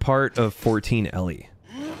favorite part of 14 Ellie?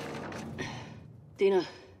 Dina.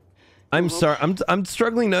 I'm sorry. I'm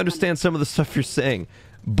struggling to understand some of the stuff you're saying.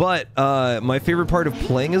 But my favorite part of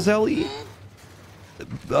playing as Ellie?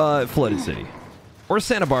 Flooded City. Or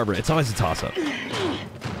Santa Barbara. It's always a toss-up.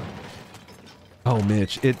 Oh,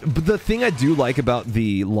 Mitch. But the thing I do like about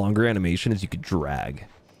the longer animation is you could drag.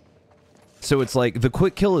 So it's like, the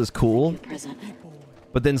quick kill is cool.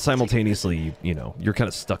 But then simultaneously, you know, you're kind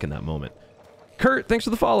of stuck in that moment. Kurt, thanks for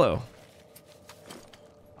the follow.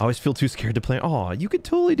 I always feel too scared to play. Aw, you could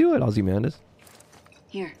totally do it, Ozymandias.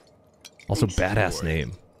 Here. Also, badass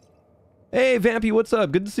name. Hey, Vampy, what's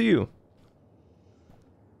up? Good to see you.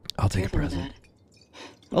 I'll take a present.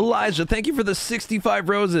 Elijah, thank you for the 65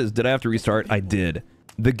 roses. Did I have to restart? I did.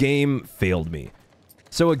 The game failed me.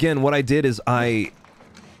 So again, what I did is I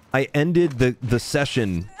ended the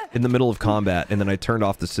session in the middle of combat, and then I turned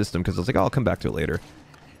off the system because I was like, oh, I'll come back to it later.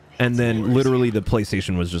 And then literally the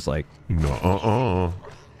PlayStation was just like, no,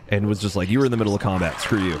 and was just like, you were in the middle of combat.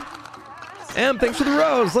 Screw you. Em, thanks for the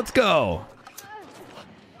rose. Let's go.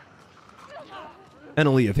 And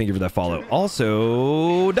Aaliyah, thank you for that follow.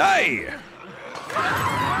 Also, die.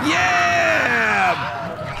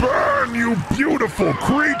 Yeah! Burn, you beautiful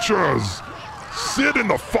creatures! Sit in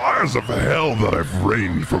the fires of hell that I've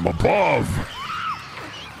rained from above.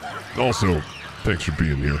 Also, thanks for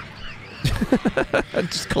being here.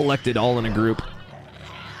 Just collected all in a group.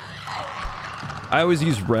 I always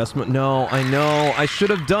use rest mode. No, I know. I should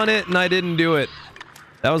have done it, and I didn't do it.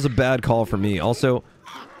 That was a bad call for me. Also,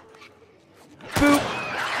 boop,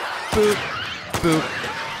 boop, boop,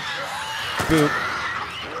 boop.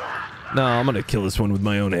 No, I'm gonna kill this one with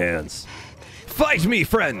my own hands. Fight me,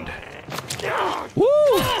 friend!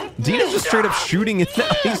 Woo! Dina's just straight up shooting in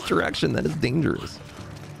Ellie's direction. That is dangerous.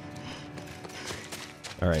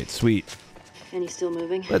 Alright, sweet. And he's still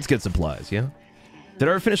moving? Let's get supplies, yeah? Did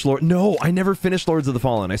I ever finish Lord? No, I never finished Lords of the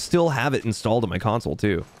Fallen. I still have it installed on my console,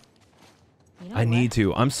 too. You know I need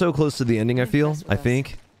to. I'm so close to the ending, I feel. I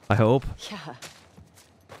think. I hope. Yeah.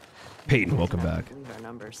 Peyton, welcome back. Our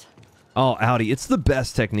numbers. Oh, Audi, it's the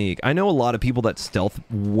best technique. I know a lot of people that stealth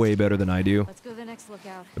way better than I do. Let's go to the next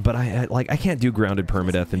lookout. But I can't do grounded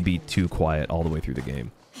permadeath and be too quiet all the way through the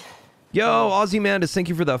game. Yo, Aussie Mandis, thank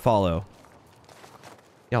you for that follow.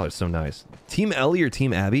 Y'all are so nice. Team Ellie or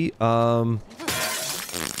Team Abby? I'm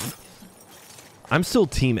still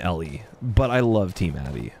Team Ellie, but I love Team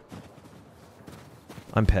Abby.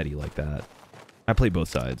 I'm petty like that. I play both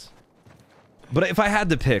sides. But if I had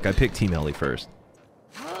to pick, I'd pick Team Ellie first.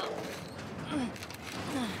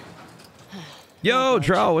 Yo,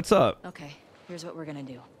 Drow, what's up? Okay, here's what we're gonna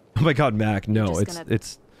do. Oh my god, Mac, no,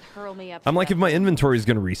 it's Hurl me up. I'm like, if my inventory is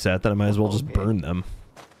gonna reset, then I might as well just burn them.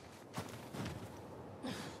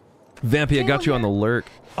 Vampy, I got you on the lurk.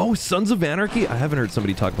 Oh, Sons of Anarchy? I haven't heard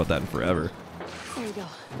somebody talk about that in forever. There you go.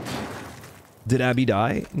 Did Abby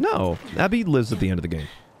die? No, Abby lives at the end of the game.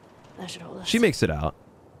 That should hold us. She makes it out.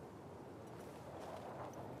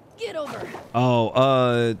 Get over.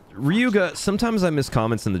 Oh, Ryuga, sometimes I miss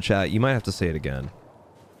comments in the chat. You might have to say it again.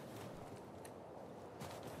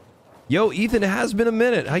 Yo, Ethan, it has been a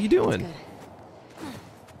minute. How you doing?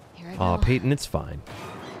 Aw, Peyton, it's fine.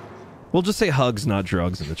 We'll just say hugs, not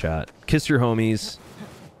drugs in the chat. Kiss your homies.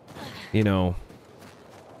 You know,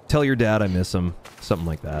 tell your dad I miss him. Something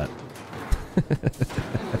like that.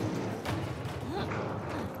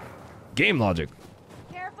 Game logic.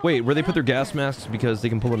 Wait, where they put their gas masks because they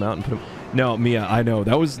can pull them out and put them... No, Mia, I know.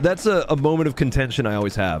 That's a moment of contention I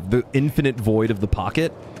always have. The infinite void of the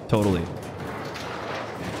pocket. Totally.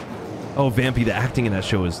 Oh, Vampy, the acting in that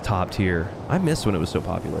show is top tier. I missed when it was so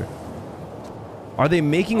popular. Are they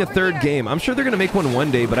making a third game? I'm sure they're going to make one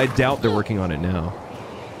day, but I doubt they're working on it now.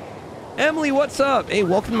 Emily, what's up? Hey,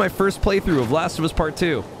 welcome to my first playthrough of Last of Us Part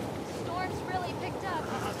 2. Storm's really picked up.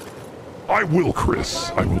 I will, Chris.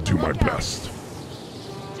 I will do my best.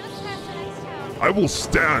 I will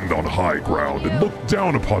stand on high ground and look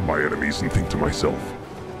down upon my enemies and think to myself,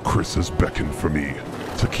 Chris has beckoned for me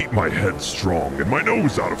to keep my head strong and my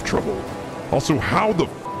nose out of trouble. Also, how the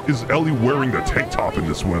f is Ellie wearing a tank top in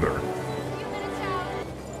this weather?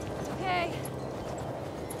 Okay.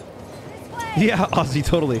 Yeah, Ozzy,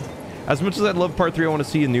 totally. As much as I love Part 3, I want to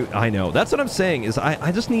see a new... I know. That's what I'm saying, is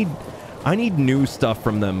I just need... I need new stuff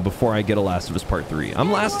from them before I get a Last of Us Part 3.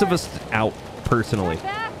 I'm Last of Us out, personally.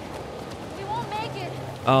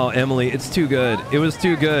 Oh, Emily, it's too good. It was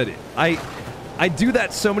too good. I do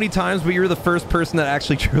that so many times, but you're the first person that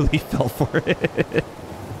actually truly fell for it.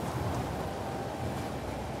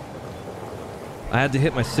 I had to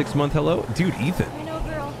hit my 6-month hello. Dude, Ethan. I know,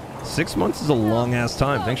 girl. 6 months is a long-ass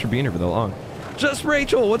time. Thanks for being here for that long. Just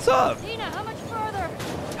Rachel, what's up? Dina, how much further?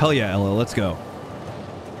 Hell yeah, Ella, let's go.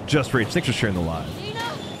 Just Rachel, thanks for sharing the live. Dina?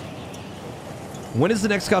 When is the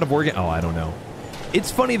next God of War game? Oh, I don't know.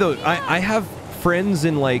 It's funny, though. I have friends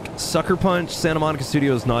in, like, Sucker Punch, Santa Monica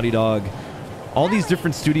Studios, Naughty Dog, all these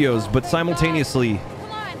different studios, but simultaneously,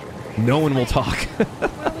 no one will talk. Where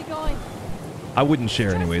are we going? I wouldn't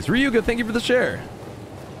share anyways. Ryuga, thank you for the share.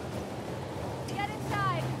 Get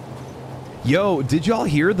inside. Yo, did y'all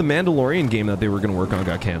hear the Mandalorian game that they were going to work on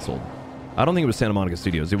got canceled? I don't think it was Santa Monica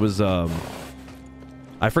Studios. It was,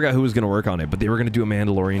 I forgot who was going to work on it, but they were going to do a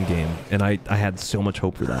Mandalorian game, and I had so much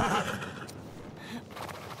hope for that.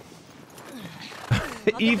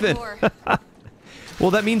 Ethan. Well,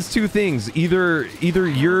 that means two things. Either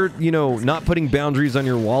you're, you know, not putting boundaries on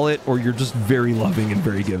your wallet, or you're just very loving and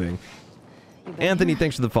very giving. Anthony,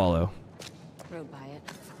 thanks for the follow. Rode by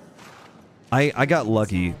it. I got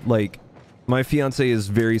lucky. Like, my fiance is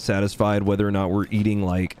very satisfied whether or not we're eating,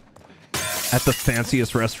 like, at the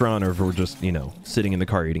fanciest restaurant or if we're just, you know, sitting in the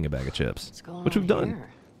car eating a bag of chips. Which we've done. Here?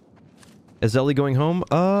 Is Ellie going home?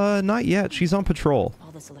 Not yet. She's on patrol.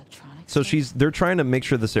 All this electronics. So they're trying to make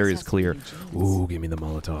sure this area is clear. Ooh, give me the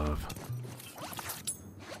Molotov.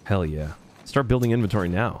 Hell yeah. Start building inventory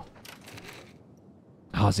now.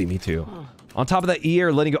 Oh, see, me too. On top of that, EA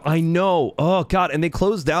letting go. I know. Oh, God. And they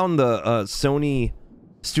closed down the Sony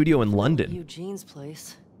studio in London. Eugene's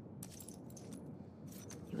place.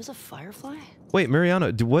 He was a firefly? Wait,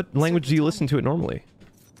 Mariana, what language do you listen to it normally?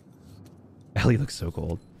 Ellie looks so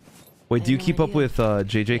cold. Wait, do you keep up with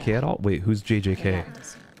JJK at all? Wait, who's JJK?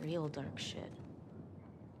 Real dark shit.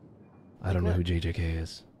 I don't know who JJK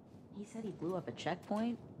is. He said he blew up a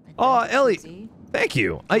checkpoint, Oh, Ellie, thank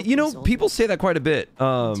you. You know, people say that quite a bit.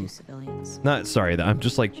 Not sorry, I'm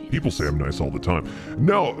just like People say I'm nice all the time.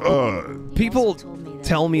 No, people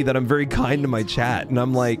tell me that I'm very kind to my chat, and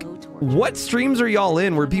I'm like, what streams are y'all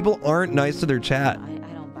in where people aren't nice to their chat?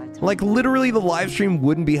 Like literally, the live stream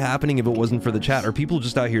wouldn't be happening if it wasn't for the chat. Are people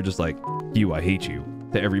just out here just like, you, I hate you,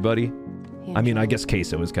 to everybody? I mean, I guess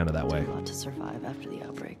Queso is kind of that way. To survive after the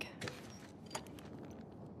outbreak.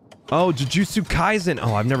 Oh, Jujutsu Kaisen.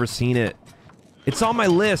 Oh, I've never seen it. It's on my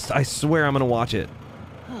list. I swear I'm gonna watch it.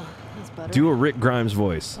 That's better. Do a Rick Grimes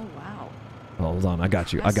voice. Oh wow. Oh, hold on, I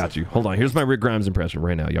got you. I got you. Hold on. Here's my Rick Grimes impression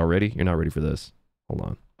right now. Y'all ready? You're not ready for this. Hold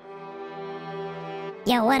on.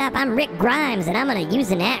 Yo, what up? I'm Rick Grimes, and I'm gonna use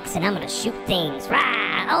an axe, and I'm gonna shoot things.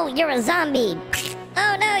 Rah! Oh, you're a zombie.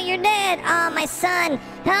 Oh no, you're dead. Oh, my son.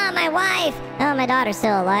 Oh, my wife. Oh, my daughter's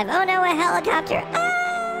still alive. Oh no, a helicopter. Ah!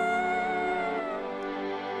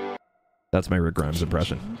 That's my Rick Grimes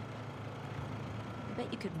impression. I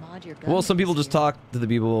bet you could mod your gun. Well, some people just talk to the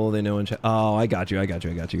people they know in chat. Oh, I got you. I got you.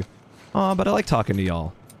 I got you. Oh, but I like talking to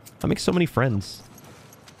y'all. I make so many friends.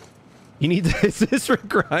 You need to... Is this Rick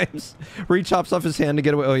Grimes? Where he chops off his hand to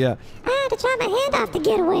get away? Oh, yeah. I had to chop my hand off to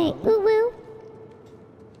get away. Woo woo.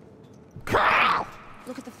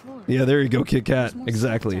 Look at the floor. Yeah, there you go, Kit Kat. There's more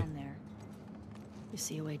Exactly. stuff down there. You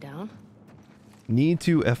see a way down? Need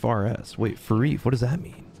to FRS. Wait, Farif, what does that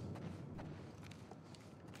mean?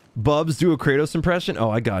 Bubs, do a Kratos impression?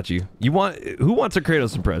 Oh, I got you. You want... Who wants a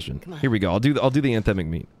Kratos impression? Here we go. I'll do the anthemic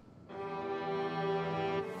meat.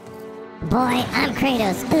 Boy, I'm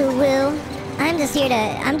Kratos. Ooh woo. I'm just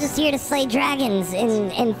here to slay dragons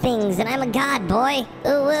and things, and I'm a god, boy.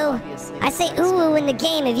 Ooh woo. I say ooh woo in the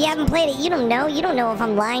game. If you haven't played it, you don't know. You don't know if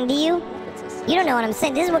I'm lying to you. You don't know what I'm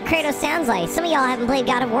saying. This is what Kratos sounds like. Some of y'all haven't played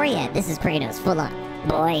God of War yet. This is Kratos, full on.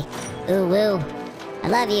 Boy. Ooh woo. I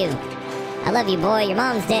love you. I love you, boy. Your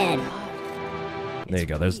mom's dead. There you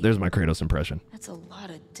go. There's my Kratos impression. That's a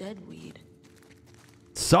lot of dead weed.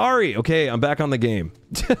 Sorry. Okay, I'm back on the game.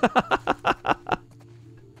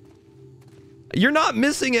 You're not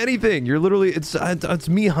missing anything. You're literally... It's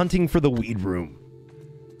me hunting for the weed room.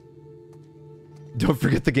 Don't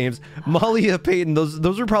forget the games. Malia, Peyton,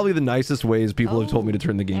 those are probably the nicest ways people have told me to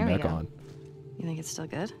turn the game back on. You think it's still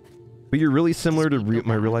good? But you're really similar to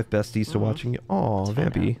my real-life besties to watching you. Aw,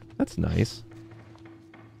 Vampy. That's nice.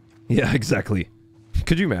 Yeah, exactly.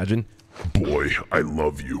 Could you imagine? Boy, I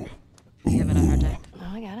love you. You having a hard time?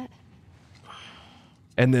 Oh, I got it.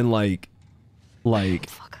 And then like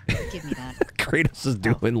Give me that. Kratos is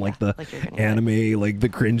doing like the like you're gonna anime, like the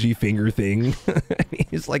cringy finger thing.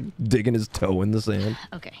 He's like digging his toe in the sand.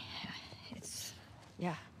 Okay. It's...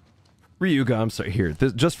 Yeah. Ryuga, I'm sorry. Here,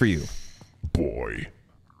 just for you. Boy.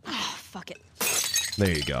 Oh, fuck it.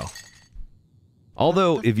 There you go.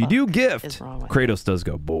 Although, if you do gift, is wrong with Kratos does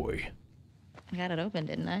go, boy. I got it open,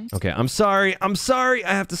 didn't I? Okay, I'm sorry. I'm sorry.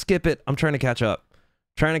 I have to skip it. I'm trying to catch up.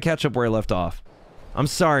 Trying to catch up where I left off. I'm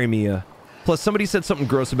sorry, Mia. Plus, somebody said something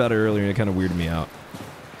gross about it earlier, and it kind of weirded me out.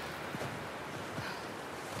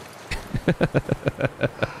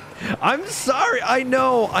 I'm sorry. I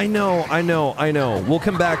know. We'll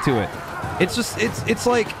come back to it. It's just, it's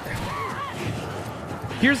like...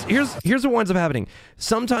 Here's what winds up happening.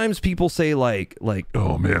 Sometimes people say like,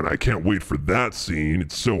 Oh man, I can't wait for that scene.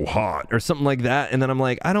 It's so hot. or something like that, and then I'm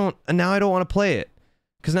like, I don't want to play it.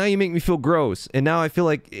 Because now you make me feel gross. And now I feel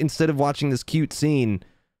like instead of watching this cute scene,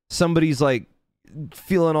 somebody's like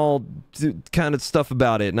feeling all kind of stuff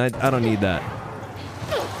about it. And I don't need that.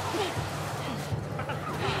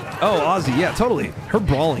 Oh, Ozzy. Yeah, totally. Her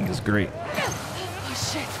brawling is great.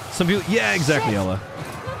 Oh, shit. Some people... Yeah, exactly, Ella.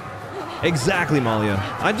 Exactly, Malia.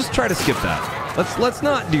 I just try to skip that. Let's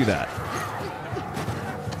not do that.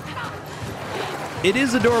 It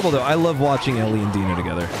is adorable, though. I love watching Ellie and Dina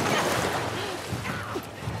together.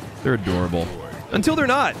 They're adorable. Until they're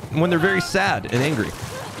not, when they're very sad and angry.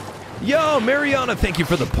 Yo, Mariana, thank you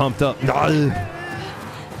for the pumped up.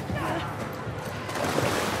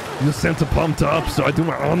 You sent a pumped up, so I do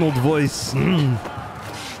my Arnold voice. I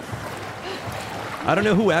don't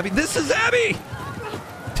know who Abby... This is Abby!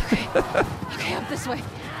 Okay, up this way.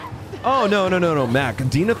 Oh, no, Mac.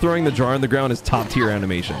 Dina throwing the jar on the ground is top tier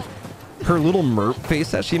animation. Her little merp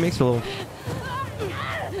face that she makes, her little...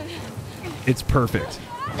 It's perfect.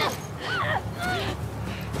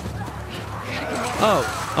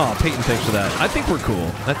 Oh, Peyton, thanks for that. I think we're cool.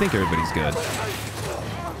 I think everybody's good.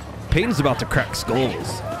 Peyton's about to crack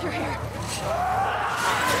skulls.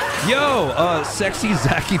 Yo, sexy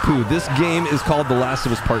Zaki Poo. This game is called The Last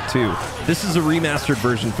of Us Part 2. This is a remastered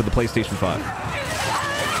version for the PlayStation 5.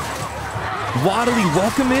 Waddly,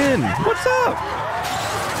 welcome in. What's up?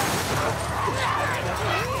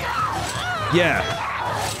 Yeah.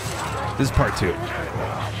 This is part 2.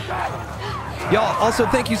 Y'all, also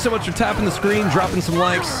thank you so much for tapping the screen, dropping some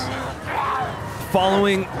likes,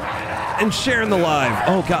 following, and sharing the live.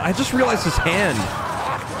 Oh god, I just realized his hand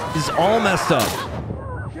is all messed up.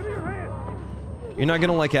 You're not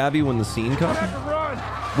gonna like Abby when the scene comes?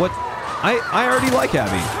 What? I already like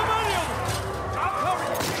Abby.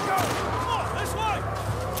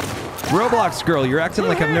 Roblox girl, you're acting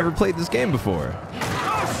like I've never played this game before.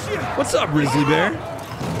 What's up, Grizzly Bear?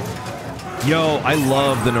 Yo, I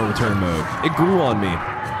love the no return mode. It grew on me.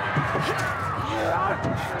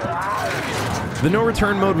 The no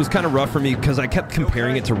return mode was kind of rough for me because I kept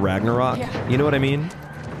comparing it to Ragnarok. You know what I mean?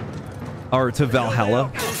 Or to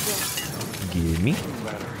Valhalla. Give me.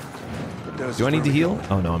 Do I need to heal?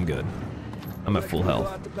 Oh no, I'm good. I'm at full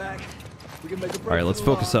health. Alright, let's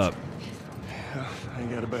focus up. I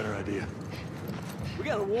got a better idea. We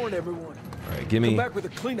gotta warn everyone. Alright, give me.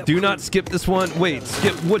 Do not skip this one. Wait,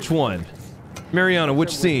 skip which one? Mariana,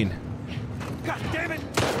 which scene? God damn it!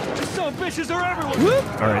 These son of bitches are everywhere!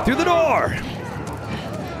 Alright, through the door!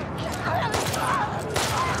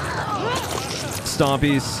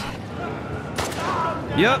 Stompies.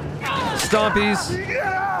 Yep. Stompies.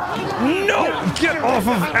 No! Get off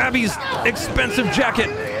of Abby's expensive jacket!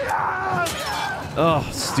 Oh,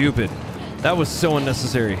 stupid. That was so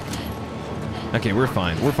unnecessary. Okay, we're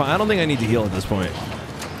fine. We're fine. I don't think I need to heal at this point.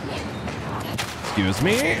 Excuse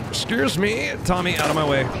me. Excuse me. Tommy, out of my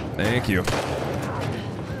way. Thank you.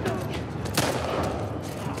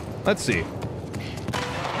 Let's see.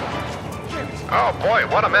 Oh boy,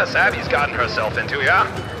 what a mess Abby's gotten herself into, yeah?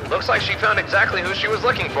 Looks like she found exactly who she was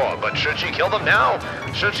looking for, but should she kill them now?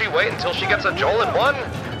 Should she wait until she gets a Joel in one?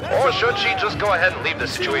 Or should she just go ahead and leave the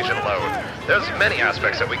situation alone? There's many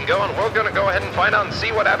aspects that we can go, and we're gonna go ahead and find out and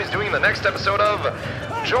see what Abby's doing in the next episode of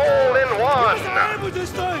Joel in One.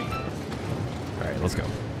 Alright, let's go.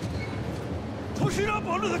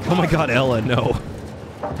 Oh my god, Ella, no.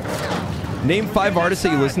 Name 5 artists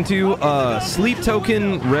that you listen to. Sleep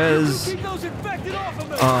Token, Rez,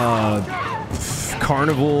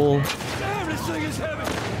 Carnival,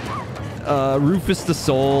 Rufus the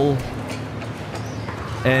Soul,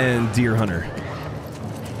 and Deer Hunter.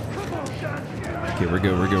 Okay, we're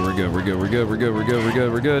good, we're good, we're good, we're good, we're good, we're good, we're good, we're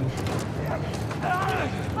good, we're good.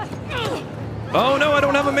 Oh no, I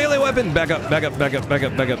don't have a melee weapon! Back up, back up, back up, back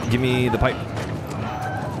up, back up. Give me the pipe.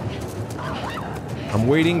 I'm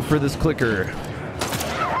waiting for this clicker.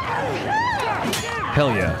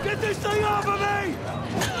 Hell yeah. Get this thing off of me!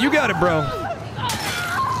 You got it, bro.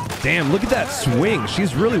 Damn, look at that swing.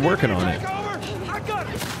 She's really working on it.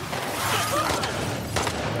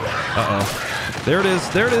 Uh-oh. There it is.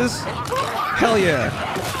 There it is. Hell yeah.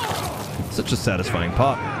 Such a satisfying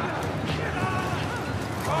pop.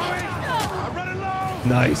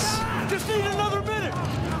 Nice. Just need another minute.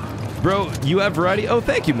 Bro, you have variety? Oh,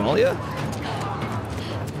 thank you, Malia.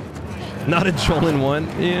 Not a Joel in one.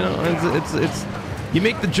 You know, it's you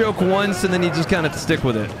make the joke once and then you just kind of stick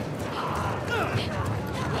with it.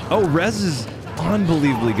 Oh, Rez is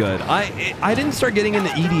unbelievably good. I didn't start getting into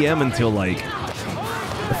EDM until like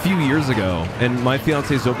a few years ago, and my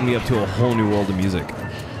fiance's opened me up to a whole new world of music.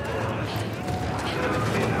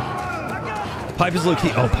 Pipe is low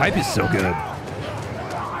key. Oh, Pipe is so good.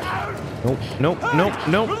 Nope, nope, nope,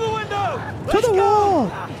 nope. To the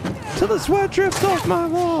wall! Till the sweat drips off my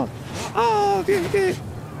wall. Oh, yeah.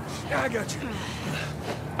 I got you.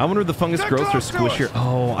 I wonder if the fungus grows or squishier.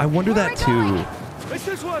 Oh, I wonder that too. It's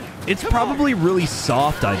this one. It's probably really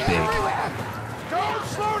soft, I think. Don't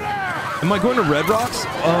slow down. Am I going to Red Rocks?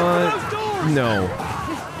 No.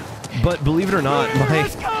 But believe it or not,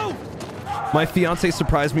 my fiance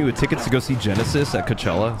surprised me with tickets to go see Genesis at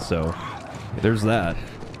Coachella, so there's that.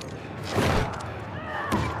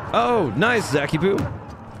 Oh, nice, Zacky Poo.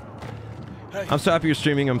 I'm so happy you're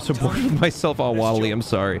streaming. I'm so bored with myself all waddly. I'm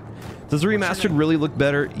sorry. Does the remastered really look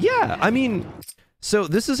better? Yeah, I mean, so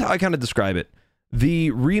this is how I kind of describe it.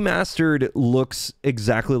 The remastered looks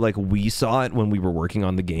exactly like we saw it when we were working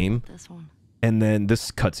on the game. This one. And then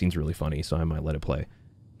this cutscene's really funny, so I might let it play.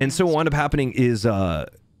 And so what wound up happening is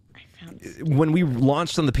when we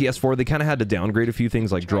launched on the PS4, they kind of had to downgrade a few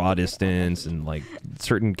things like draw distance and like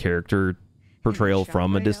certain character portrayal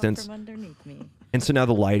from a distance. And so now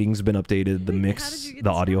the lighting's been updated, the mix, the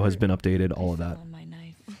audio has been updated, all of that.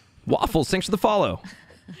 Waffles, thanks for the follow.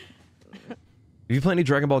 If you play any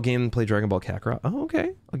Dragon Ball game, play Dragon Ball Kakarot. Oh,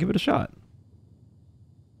 okay. I'll give it a shot.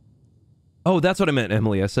 Oh, that's what I meant,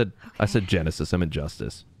 Emily. I said Genesis. I meant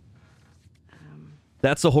Justice.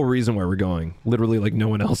 That's the whole reason why we're going. Literally, like no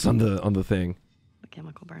one else on the thing. The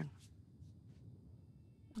chemical burn.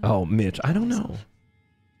 Oh, Mitch, I don't know.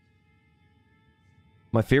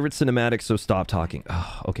 My favorite cinematic, so stop talking.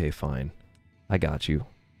 Oh, okay, fine. I got you.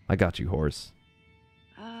 I got you, horse.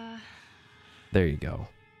 There you go.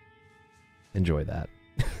 Enjoy that.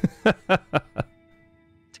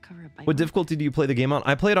 What difficulty do you play the game on?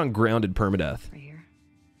 I play it on grounded permadeath. Right here.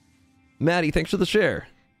 Maddie, thanks for the share.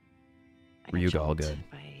 Ryuga, all good.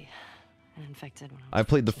 I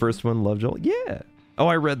played the first one, Love Joel. Yeah. Oh,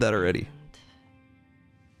 I read that already.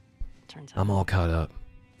 I'm all caught up.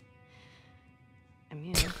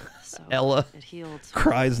 Ella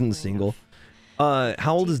cries in single.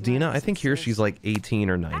 How old is Dina? I think here she's like 18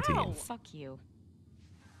 or 19. Ow, fuck you.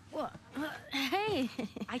 What? Hey,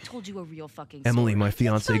 I told you a real fucking Emily, story. my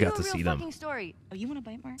fiance, got to see them. Story. Oh, you want to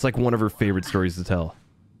bite more? It's like one of her favorite stories to tell.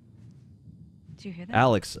 Did you hear that?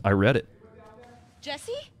 Alex, I read it.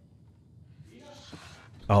 Jesse?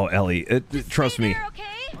 Oh, Ellie, trust me. Okay?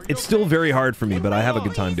 It's still very hard for me, but I have a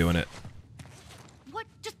good time doing it. What?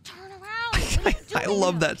 Just turn around. I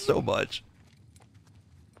love that so much.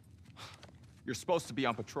 You're supposed to be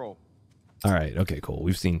on patrol. All right, okay, cool.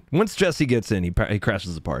 We've seen... Once Jesse gets in, he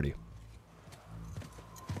crashes the party.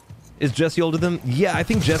 Is Jesse older than... Yeah, I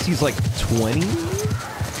think Jesse's like 20?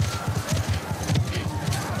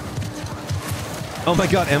 Oh my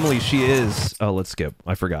god, Emily, she is... Oh, let's skip.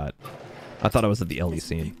 I forgot. I thought I was at the Ellie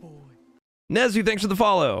scene. Nezu, thanks for the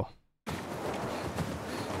follow.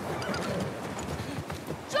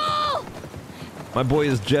 Joel! My boy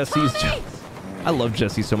is Jesse's... I love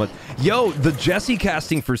Jesse so much. Yo, the Jesse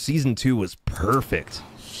casting for season 2 was perfect.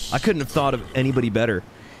 I couldn't have thought of anybody better.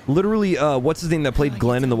 Literally, what's his name that played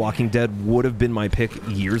Glenn in The Walking Dead would have been my pick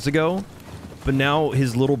years ago. But now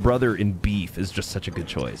his little brother in Beef is just such a good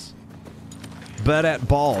choice. But at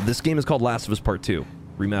Ball, this game is called Last of Us Part 2.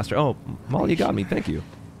 Remaster. Oh, Molly, you got me. Thank you.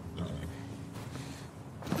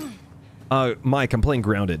 Mike, I'm playing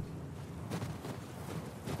Grounded.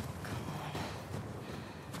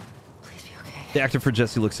 The actor for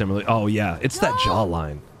Jesse looks similar. Oh, yeah. It's that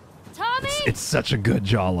jawline. Tommy! It's such a good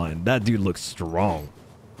jawline. That dude looks strong.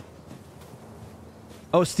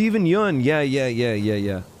 Oh, Steven Yeun.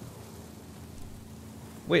 Yeah.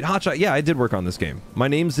 Wait, Hotshot. Yeah, I did work on this game. My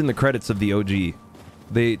name's in the credits of the OG.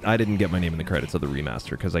 I didn't get my name in the credits of the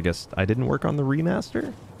remaster because I guess I didn't work on the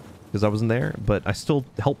remaster because I wasn't there, but I still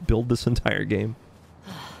helped build this entire game.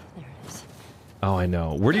 There it is. Oh, I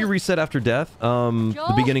know. Where do you reset after death?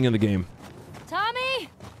 The beginning of the game. Tommy!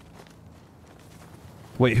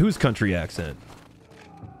 Wait, whose country accent?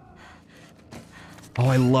 Oh,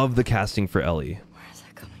 I love the casting for Ellie. Where is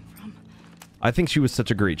that coming from? I think she was such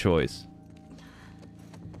a great choice.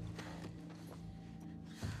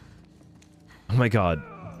 Oh my god.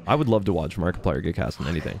 I would love to watch Markiplier get cast in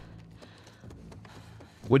anything.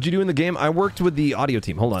 What'd you do in the game? I worked with the audio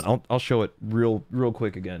team. Hold on, I'll show it real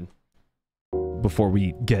quick again. Before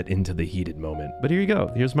we get into the heated moment. But here you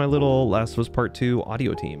go. Here's my little Last of Us Part 2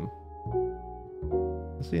 audio team.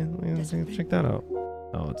 Let's see. Let's check that out.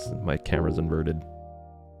 Oh, my camera's inverted.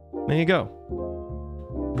 There you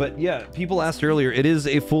go. But yeah, people asked earlier, it is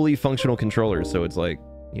a fully functional controller, so it's like,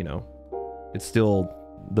 you know, it's still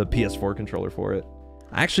the PS4 controller for it.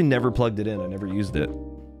 I actually never plugged it in. I never used it.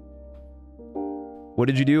 What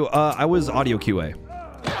did you do? I was audio QA.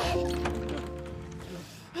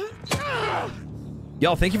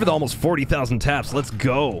 Y'all, thank you for the almost 40,000 taps. Let's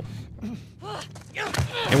go.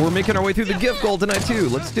 And we're making our way through the gift goal tonight, too.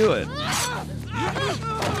 Let's do it. Get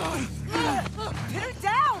her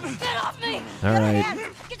down! Get off me! All right.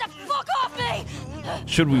 Get the fuck off me!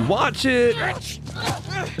 Should we watch it?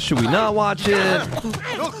 Should we not watch it? Look,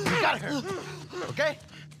 you got her. Okay?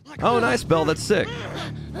 Oh, nice, Belle. That's sick.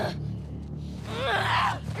 You're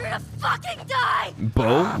gonna fucking die!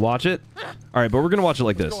 Bo, watch it. All right, but we're going to watch it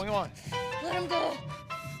like this. What's going on? Let him go!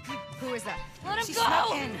 Who is that? Let him She go!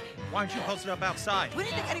 snuck in. Why aren't you posted up outside? We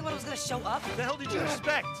didn't think anyone was gonna show up. What the hell did you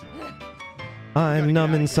expect? I'm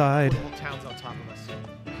numb inside. The whole town's on top of us.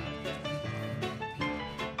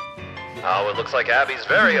 Oh, it looks like Abby's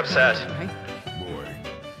very upset. Boy.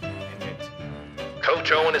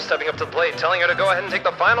 Coach Owen is stepping up to the plate, telling her to go ahead and take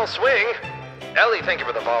the final swing. Ellie, thank you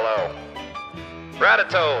for the follow.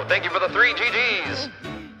 Radito, thank you for the 3 GGs.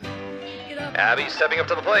 Abby's stepping up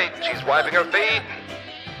to the plate. She's wiping her feet.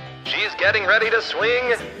 She's getting ready to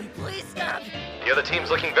swing. Please stop! The other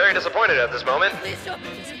team's looking very disappointed at this moment. Please stop!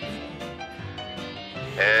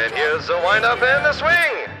 And here's the windup and the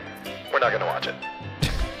swing. We're not going to watch it.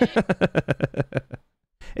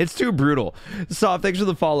 It's too brutal. Soft, thanks for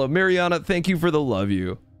the follow. Mariana, thank you for the love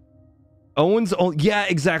you. Yeah,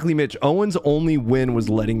 exactly, Mitch. Owen's only win was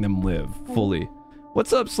letting them live fully.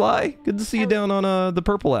 What's up, Sly? Good to see you down on the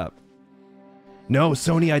Purple app. No,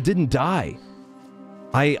 Sony, I didn't die.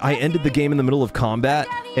 I ended the game in the middle of combat,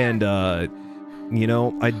 and you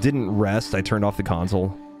know, I didn't rest. I turned off the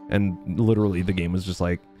console, and literally the game was just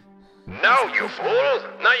like, No, you fool!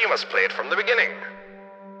 Now you must play it from the beginning.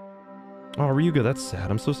 oh, Ryuga, that's sad.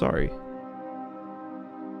 I'm so sorry.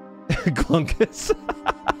 Glunkus.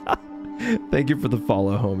 Thank you for the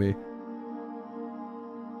follow, homie.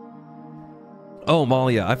 Oh,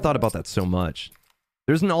 Malia, I've thought about that so much.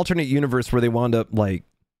 There's an alternate universe where they wound up, like,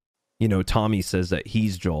 you know, Tommy says that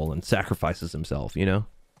he's Joel and sacrifices himself, you know?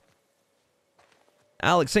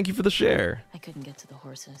 Alex, thank you for the share. I couldn't get to the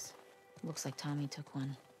horses. Looks like Tommy took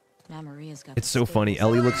one. Now Maria's got. It's so funny.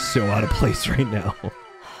 Ellie looks so out of place right now.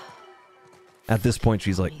 At this point,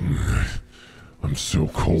 she's like, I'm so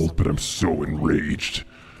cold, but I'm so enraged.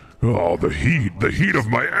 Oh, the heat of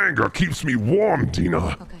my anger keeps me warm,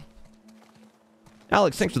 Tina. Okay.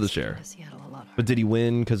 Alex, thanks for the share. But did he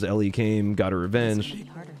win because Ellie came, got her revenge,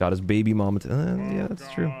 got his baby mama? Yeah, that's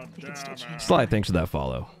true. Sly, thanks for that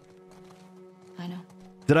follow. I know.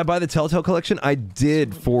 Did I buy the Telltale collection? I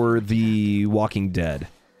did for The Walking Dead.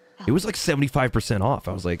 It was like 75% off.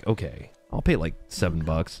 I was like, okay, I'll pay like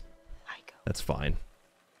 $7. That's fine.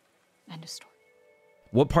 End of story.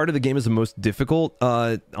 What part of the game is the most difficult?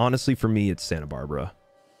 Honestly, for me, it's Santa Barbara.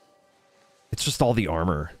 It's just all the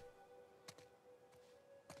armor.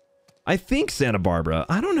 I think Santa Barbara.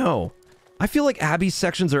 I don't know. I feel like Abby's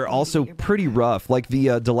sections are also pretty rough. Like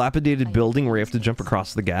the dilapidated building where you have to jump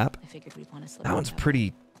across the gap. That one's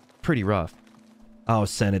pretty rough. Oh,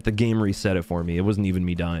 Senate. The game reset it for me. It wasn't even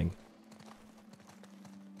me dying.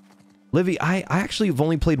 Livy, I actually have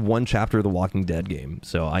only played one chapter of the Walking Dead game,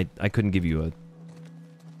 so I couldn't give you a,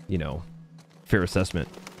 you know, fair assessment.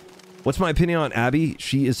 What's my opinion on Abby?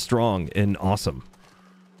 She is strong and awesome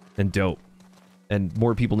and dope, and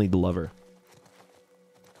more people need to love her.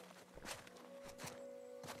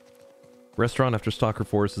 Restaurant after Stalker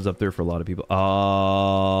Forest is up there for a lot of people.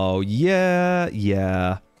 Oh, yeah,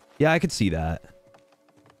 I could see that.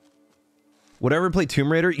 Would I ever play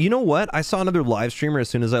Tomb Raider? You know what? I saw another live streamer as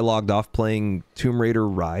soon as I logged off playing Tomb Raider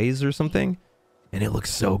Rise or something, and it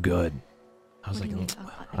looks so good. I was like,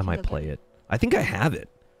 I might play it. I think I have it.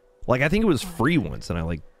 Like, I think it was free once, and I,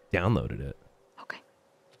 like, downloaded it. Okay.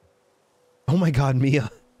 Oh my god,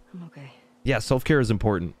 Mia. I'm okay. Yeah, self-care is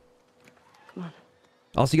important. Come on.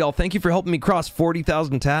 Also, y'all, thank you for helping me cross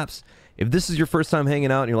 40,000 taps. If this is your first time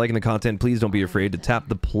hanging out and you're liking the content, please don't be afraid to tap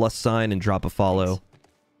the plus sign and drop a follow.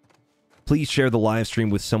 Please share the live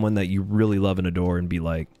stream with someone that you really love and adore and be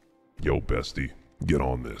like, yo, bestie, get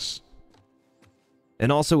on this.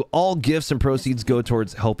 And also, all gifts and proceeds go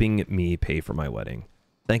towards helping me pay for my wedding.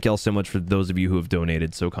 Thank y'all so much for those of you who have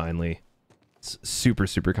donated so kindly. It's super,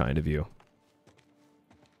 super kind of you.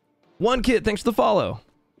 One Kid, thanks for the follow.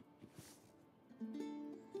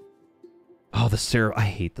 Oh, I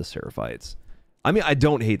hate the Seraphites. I mean, I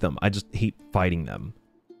don't hate them. I just hate fighting them.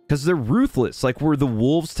 Because they're ruthless. Like, where the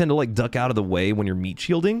wolves tend to, like, duck out of the way when you're meat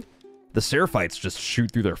shielding, the Seraphites just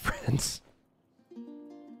shoot through their friends.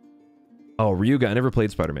 Oh, Ryuga, I never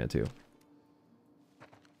played Spider-Man 2.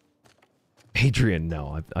 Adrian,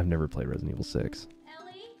 no, I've never played Resident Evil 6.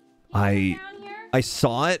 I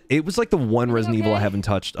saw it. It was like the one Resident Evil I haven't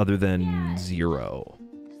touched other than 0.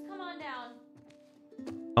 Just come on down.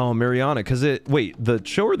 Oh, Mariana, because wait, the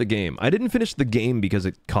show or the game? I didn't finish the game because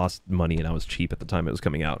it cost money and I was cheap at the time it was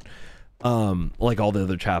coming out. Like all the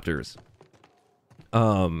other chapters.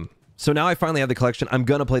 So now I finally have the collection. I'm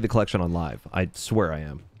gonna play the collection on live. I swear I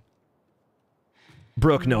am.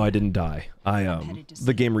 Brooke, no, I didn't die.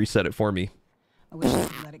 The game reset it for me. I wish I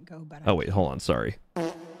could let it go, but oh wait, hold on, sorry.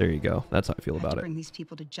 There you go. That's how I feel about it. Bring these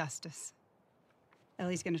people to justice.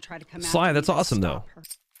 Ellie's gonna try to come out. Sly, that's awesome though.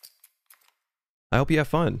 I hope you have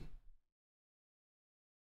fun.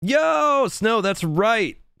 Yo, Snow, that's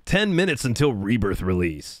right. 10 minutes until Rebirth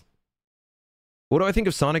release. What do I think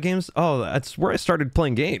of Sonic games? Oh, that's where I started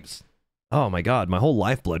playing games. Oh my god, my whole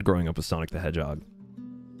lifeblood growing up was Sonic the Hedgehog.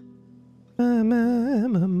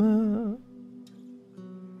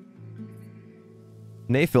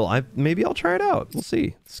 Nayphil, maybe I'll try it out. We'll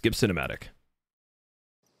see. Skip cinematic.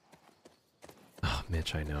 Oh,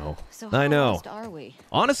 Mitch, I know. So I know. how are we?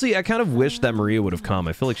 Honestly, I kind of wish that Maria would have come.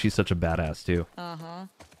 I feel like she's such a badass, too. Uh-huh.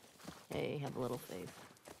 Hey, have a little faith.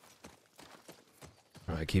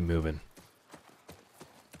 Alright, keep moving.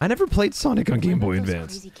 I never played Sonic on Game Boy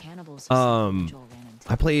Advance.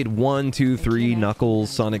 I played 1, 2, 3, Knuckles,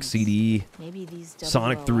 Sonic CD,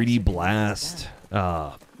 Sonic 3D Blast.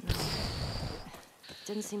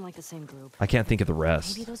 Didn't seem like the same group. I can't think of the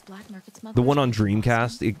rest. Maybe those black market smugglers. The one on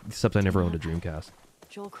Dreamcast, except I never owned a Dreamcast.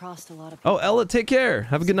 Joel crossed a lot of oh, Ella, take care.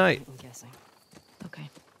 Have a good night. I'm guessing. Okay.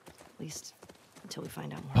 At least until we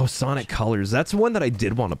find out more. Oh, Sonic Colors. That's one that I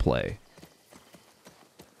did want to play.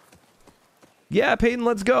 Yeah, Peyton,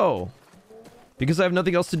 let's go. Because I have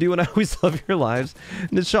nothing else to do and I always love your lives.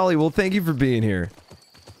 Nishali, well, thank you for being here.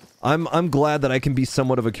 I'm glad that I can be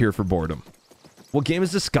somewhat of a cure for boredom. What game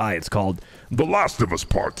is this guy? It's called The Last of Us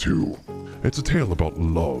Part 2. It's a tale about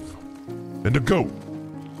love and a goat.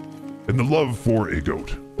 And the love for a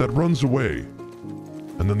goat that runs away.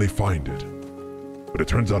 And then they find it. But it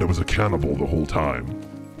turns out it was a cannibal the whole time.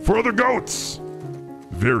 For other goats!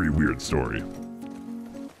 Very weird story.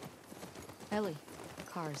 Ellie,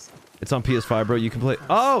 cars. It's on PS5, bro. You can play.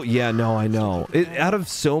 Oh, yeah, no, I know. Out of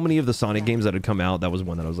so many of the Sonic games that had come out, that was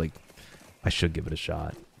one that I was like, I should give it a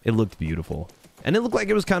shot. It looked beautiful. And it looked like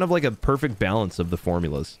it was kind of like a perfect balance of the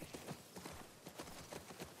formulas.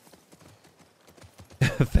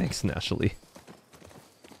 Thanks, Nashali.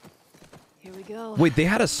 Here we go. Wait, they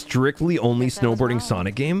had a strictly only snowboarding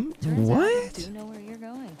Sonic game? What? Do know where you're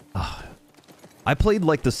going. I played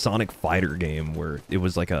like the Sonic Fighter game where it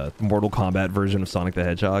was like a Mortal Kombat version of Sonic the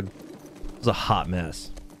Hedgehog. It was a hot mess.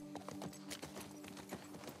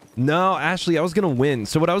 No, Ashley, I was going to win.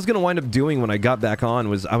 So what I was going to wind up doing when I got back on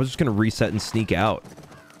was I was just going to reset and sneak out.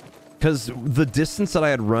 Because the distance that I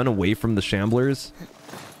had run away from the Shamblers,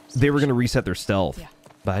 they were going to reset their stealth. Yeah.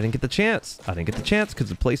 But I didn't get the chance. I didn't get the chance because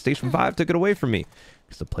the PlayStation 5 took it away from me.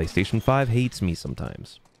 Because the PlayStation 5 hates me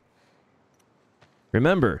sometimes.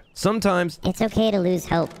 Remember, sometimes... It's okay to lose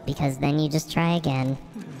hope, because then you just try again.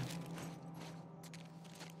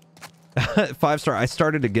 5-star, I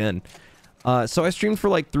started again. So I streamed for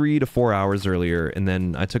like 3 to 4 hours earlier, and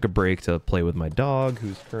then I took a break to play with my dog,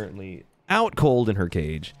 who's currently out cold in her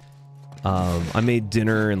cage. I made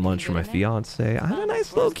dinner and lunch for my fiance. I had a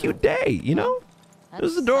nice little cute day, you know? It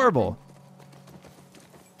was adorable.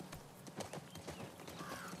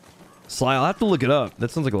 Sly, I'll have to look it up. That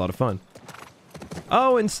sounds like a lot of fun.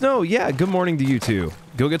 Oh, and Snow, yeah, good morning to you too.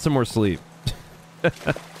 Go get some more sleep.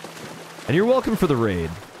 And you're welcome for the raid.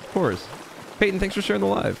 Of course. Peyton, thanks for sharing the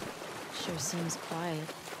live. Sure seems quiet.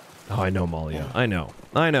 Oh, I know, Malia. I know.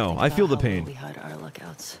 I feel the pain. We hide our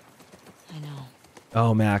lookouts. I know.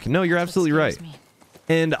 Oh, Mac. No, you're absolutely right.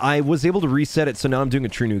 And I was able to reset it, so now I'm doing a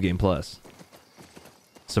True New Game Plus.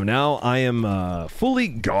 So now I am fully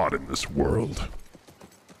God in this world.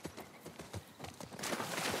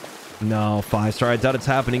 No, 5-star. I doubt it's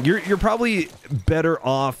happening. You're probably better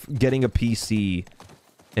off getting a PC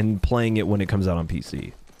and playing it when it comes out on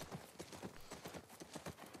PC.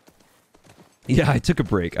 Yeah, I took a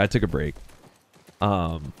break. I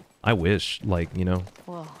wish, like, you know.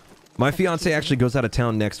 Whoa. My fiance actually goes out of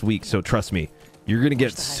town next week, so trust me, you're gonna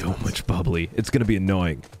get so much bubbly. It's gonna be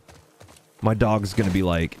annoying. My dog's gonna be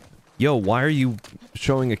like, yo, why are you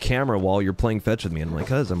showing a camera while you're playing fetch with me? And I'm like,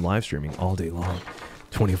 cuz I'm live streaming all day long.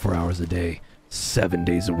 24 hours a day, 7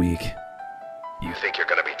 days a week. You think you're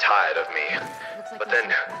gonna be tired of me, but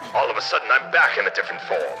then all of a sudden I'm back in a different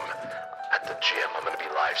form. At the gym, I'm gonna be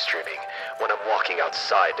live streaming. When I'm walking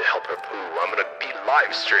outside to help her poo, I'm gonna be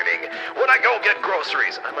live streaming. When I go get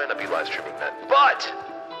groceries, I might not be live streaming then, but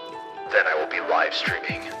then I will be live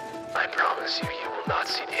streaming. I promise you, you will not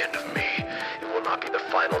see the end of me. It will not be the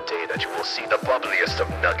final day that you will see the bubbliest of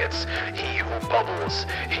nuggets. He who bubbles,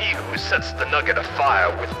 he who sets the nugget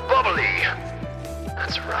afire with bubbly.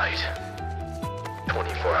 That's right.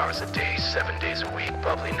 24 hours a day, 7 days a week,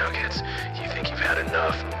 bubbly nuggets. You think you've had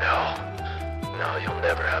enough? No. No, you'll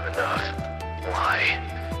never have enough. Why?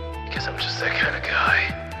 Because I'm just that kind of guy.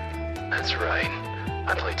 That's right.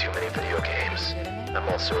 I play too many video games. I'm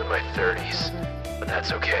also in my 30s. But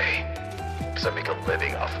that's okay, because I make a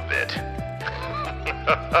living off of it.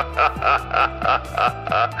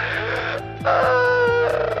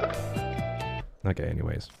 Okay,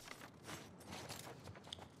 anyways.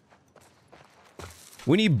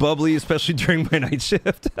 We need bubbly, especially during my night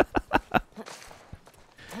shift.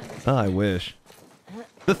 Oh, I wish.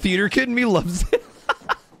 The theater kid in me loves it.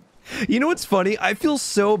 You know what's funny? I feel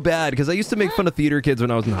so bad, because I used to make fun of theater kids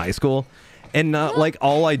when I was in high school. And not like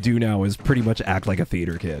all I do now is pretty much act like a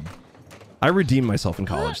theater kid. I redeemed myself in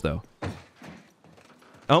college, though.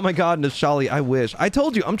 Oh my god, Nishali, I wish. I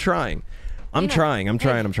told you, I'm trying. I'm trying.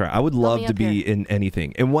 I would love to be in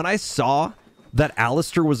anything. And when I saw that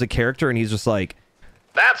Alistair was a character and he's just like...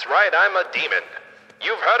 That's right, I'm a demon.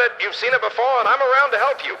 You've heard it, you've seen it before, and I'm around to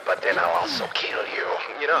help you. But then I'll also kill you,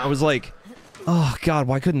 you know? I was like, oh god,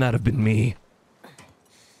 why couldn't that have been me?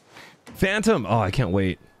 Phantom! Oh, I can't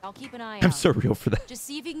wait. I'll keep an eye out. I'm so real for that. Just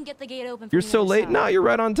see if you can get the gate open. You're so late? Nah, you're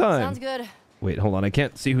right on time. Sounds good. Wait, hold on. I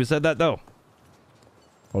can't see who said that, though.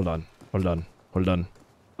 Hold on.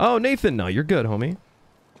 Oh, Nathan. No, you're good, homie.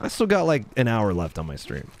 I still got like an hour left on my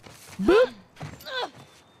stream. Boop.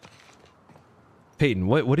 Peyton,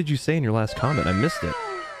 what did you say in your last comment? I missed it.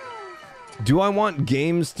 Do I want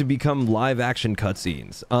games to become live action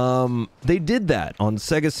cutscenes? They did that on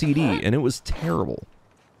Sega CD, and it was terrible.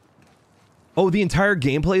 Oh, the entire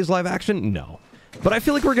gameplay is live action? No. But I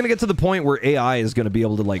feel like we're going to get to the point where AI is going to be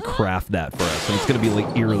able to, like, craft that for us, and it's going to be,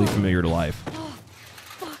 like, eerily familiar to life.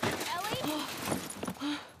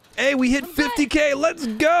 Hey, we hit 50K! Let's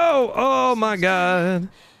go! Oh, my God.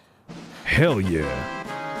 Hell yeah.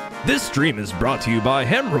 This stream is brought to you by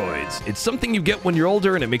hemorrhoids. It's something you get when you're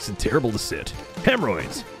older and it makes it terrible to sit.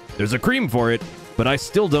 Hemorrhoids. There's a cream for it, but I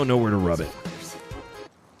still don't know where to rub it.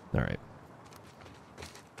 All right.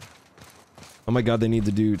 Oh my God, they need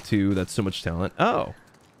to do too. That's so much talent. Oh,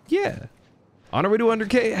 yeah. On our way to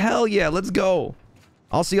 100K? Hell yeah, let's go.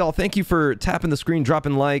 I'll see y'all. Thank you for tapping the screen,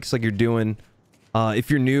 dropping likes like you're doing.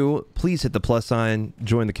 If you're new, please hit the plus sign,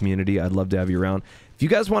 join the community. I'd love to have you around. If you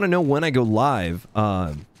guys want to know when I go live,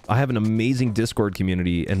 I have an amazing Discord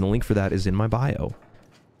community, and the link for that is in my bio.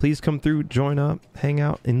 Please come through, join up, hang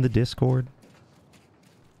out in the Discord.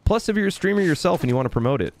 Plus, if you're a streamer yourself and you want to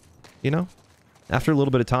promote it, you know, after a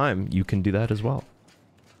little bit of time, you can do that as well.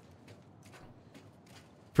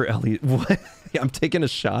 For Ellie, what? I'm taking a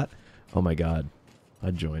shot. Oh my God,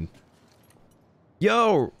 I'd join.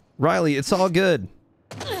 Yo, Riley, it's all good.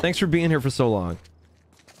 Thanks for being here for so long.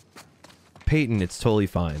 Peyton, it's totally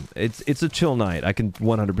fine. It's a chill night. I can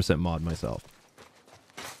 100% mod myself.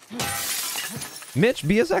 Mitch,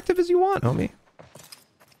 be as active as you want, homie.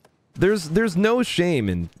 There's no shame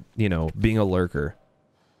in, you know, being a lurker.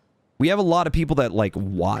 We have a lot of people that like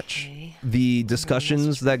watch the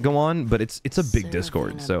discussions that go on, but it's a big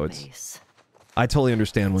Discord, so it's I totally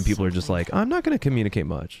understand when people are just like, I'm not going to communicate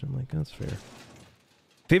much. I'm like, that's fair.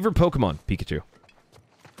 Favorite Pokemon? Pikachu.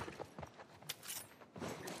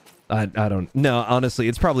 I don't... No, honestly,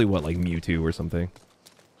 it's probably, what, like Mewtwo or something.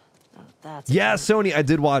 Oh, yeah, Sony, I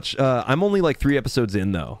did watch... I'm only, like, 3 episodes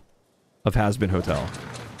in, though, of Has Been Hotel.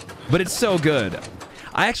 But it's so good.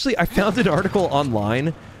 I found an article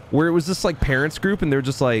online where it was this, like, parents group, and they're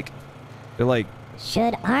just like... They're like...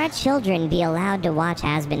 Should our children be allowed to watch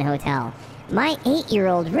Has Been Hotel? My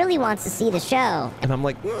 8-year-old really wants to see the show. And I'm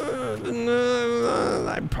like...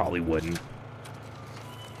 I probably wouldn't.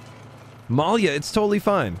 Malia, it's totally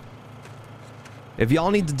fine. If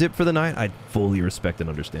y'all need to dip for the night, I'd fully respect and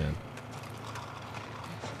understand.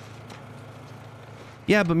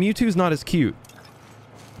 Yeah, but Mewtwo's not as cute.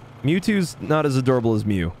 Mewtwo's not as adorable as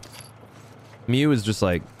Mew. Mew is just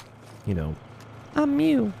like, you know, I'm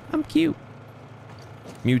Mew. I'm cute.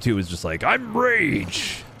 Mewtwo is just like, I'm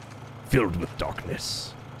rage, filled with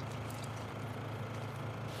darkness.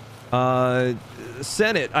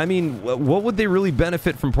 Senate, I mean, what would they really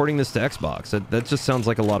benefit from porting this to Xbox? That just sounds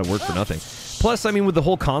like a lot of work for nothing. Plus, I mean, with the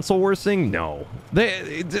whole console wars thing, no.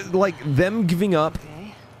 Like, them giving up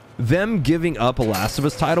a Last of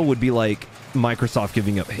Us title would be like Microsoft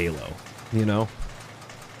giving up Halo, you know?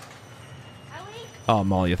 Oh,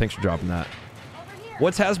 Malia, thanks for dropping that.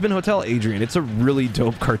 What's Has Been Hotel? Adrian, it's a really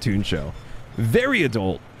dope cartoon show. Very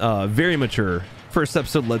adult, very mature. First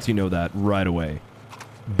episode lets you know that right away.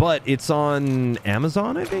 But it's on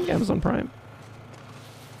Amazon, I think? Amazon Prime?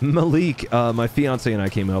 Malik, my fiance and I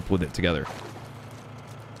came up with it together.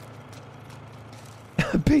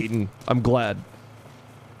 Peyton, I'm glad.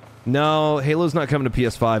 No, Halo's not coming to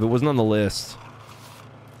PS5. It wasn't on the list.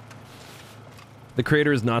 The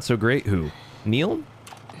creator is not so great. Who? Neil?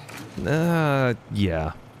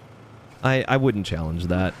 Yeah. I wouldn't challenge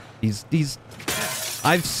that.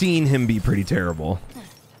 I've seen him be pretty terrible.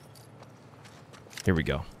 Here we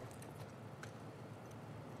go.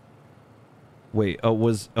 Wait,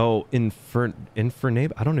 Infernape?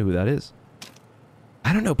 I don't know who that is.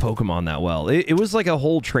 I don't know Pokemon that well. It was like a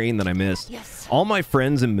whole train that I missed. Yes. All my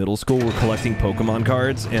friends in middle school were collecting Pokemon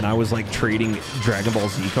cards, and I was like trading Dragon Ball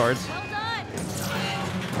Z cards. Well done.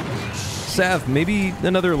 Sav, maybe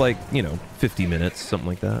another, like, you know, 50 minutes, something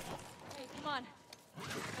like that. Hey, come on.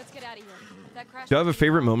 Let's get out of here. That crash. Do I have a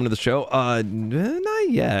favorite moment of the show? Not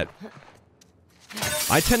yet.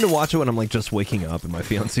 I tend to watch it when I'm like just waking up and my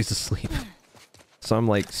fiance's asleep. So I'm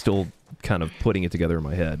like still kind of putting it together in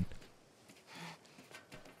my head.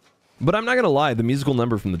 But I'm not gonna lie, the musical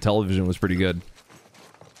number from the television was pretty good.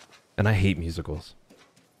 And I hate musicals.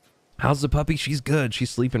 How's the puppy? She's good. She's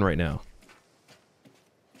sleeping right now.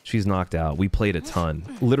 She's knocked out. We played a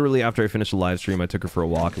ton. Literally after I finished the live stream, I took her for a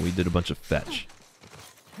walk and we did a bunch of fetch.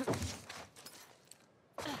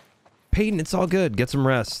 Peyton, it's all good. Get some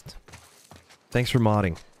rest. Thanks for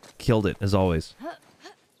modding. Killed it, as always.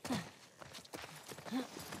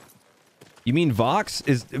 You mean Vox?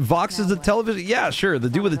 Vox is a television? Yeah, sure. The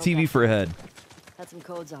dude with the TV for a head. Had some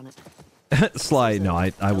codes on it. Sly, no,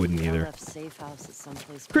 I wouldn't either.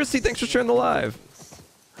 Christy, thanks for sharing the live.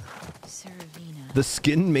 The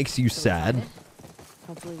skin makes you sad.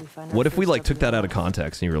 What if we like took that out of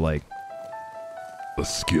context and you were like, the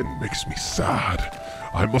skin makes me sad.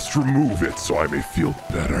 I must remove it so I may feel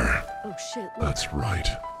better. Oh shit. That's right.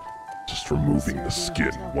 Just removing the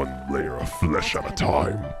skin, one layer of flesh at a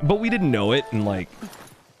time. but we didn't know it, and like,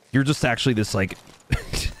 you're just actually this like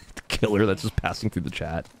killer that's just passing through the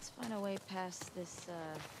chat. Let's find a way past this,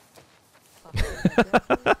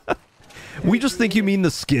 We just think you mean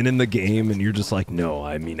the skin in the game, and you're just like, no,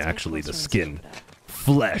 I mean actually the skin.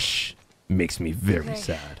 Flesh makes me very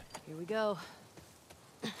sad. Here we go.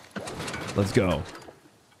 Let's go.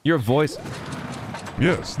 Your voice.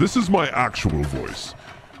 Yes, this is my actual voice.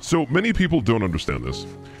 So many people don't understand this,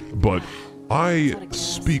 but I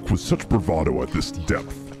speak with such bravado at this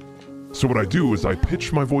depth. So what I do is I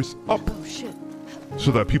pitch my voice up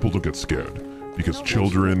so that people don't get scared. Because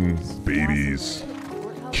children, babies,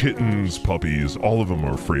 kittens, puppies, all of them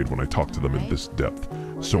are afraid when I talk to them in this depth.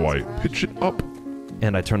 So I pitch it up.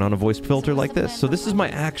 And I turn on a voice filter like this. So this is my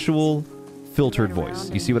actual filtered voice.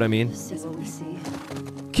 You see what I mean?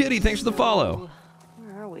 Kitty, thanks for the follow.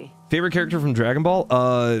 Where are we? Favorite character from Dragon Ball?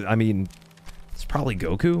 I mean, it's probably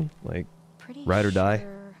Goku. Like, ride or die.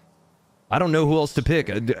 I don't know who else to pick.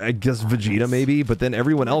 I guess Vegeta maybe, but then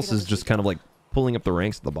everyone else is just kind of like pulling up the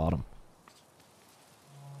ranks at the bottom.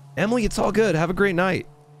 Emily, it's all good. Have a great night.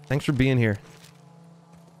 Thanks for being here.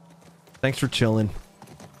 Thanks for chilling.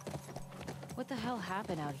 What the hell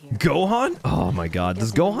happened out here? Gohan? Oh my god.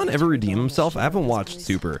 Does Gohan ever redeem himself? I haven't watched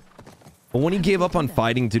Super. But when he gave up on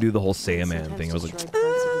fighting to do the whole Saiyaman thing, I was like,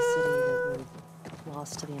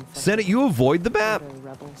 Senate, you avoid the BAP?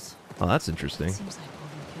 Oh, that's interesting.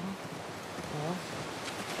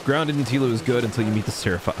 Grounded in TLOU is good until you meet the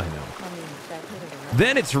Seraphites. I know.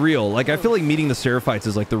 Then it's real. Like, I feel like meeting the Seraphites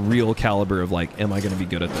is like the real caliber of like, am I going to be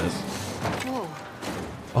good at this?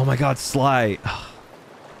 Oh my god, Sly.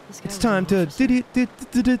 It's time to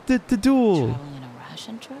duel.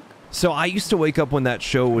 So I used to wake up when that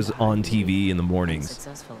show was on TV in the mornings.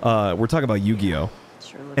 We're talking about Yu-Gi-Oh!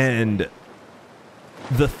 And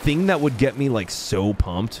the thing that would get me like so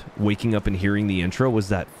pumped waking up and hearing the intro was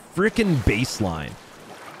that frickin' bass line.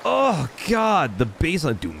 Oh god, the bass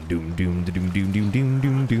line. Doom doom doom doom doom doom doom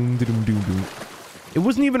doom doom doom doom doom. It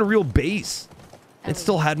wasn't even a real bass. It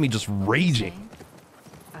still had me just raging.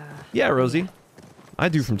 Yeah, Rosie. I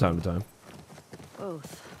do from time to time.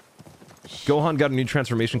 Both. Gohan got a new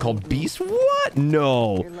transformation called Beast? What?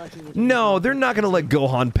 No. No, they're not going to let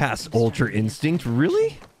Gohan pass Ultra Instinct.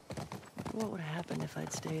 Really? What would have happened if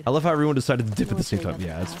I'd stayed? I love how everyone decided to dip at the same time.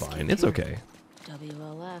 Yeah, it's fine. It's okay.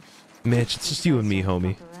 WLF. Mitch, it's just you and me,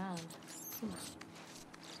 homie.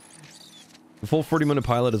 The full 40-minute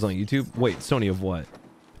pilot is on YouTube. Wait, Sony of what?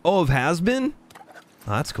 Oh, of Has-Been?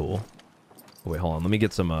 Oh, that's cool. Wait, hold on. Let me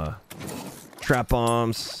get some trap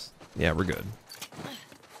bombs. Yeah, we're good.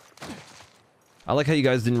 I like how you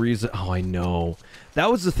guys didn't reuse it. Oh, I know.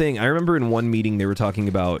 That was the thing. I remember in one meeting they were talking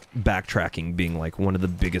about backtracking being like one of the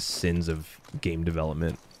biggest sins of game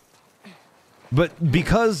development. But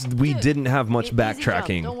because we didn't have much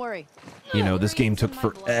backtracking, Don't worry. you know, this game took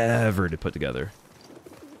forever to put together.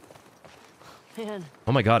 Man.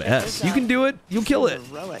 Oh my god, S. You can do it. You'll kill it.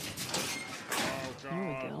 Relic.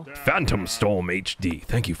 There we go. Phantom Storm HD.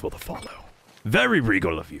 Thank you for the follow. Very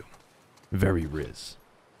regal of you. Very Riz.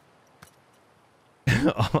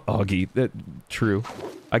 Augie. True.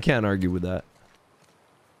 I can't argue with that.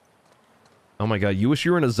 Oh my god, you wish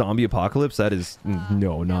you were in a zombie apocalypse? That is...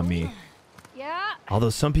 No, not me. Yeah.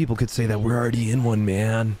 Although some people could say that we're already in one,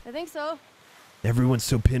 man. I think so. Everyone's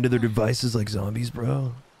so pinned to their devices like zombies,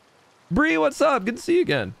 bro. Bree, what's up? Good to see you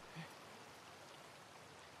again.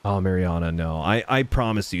 Oh, Mariana, no. I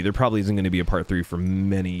promise you, there probably isn't going to be a part 3 for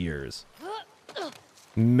many years.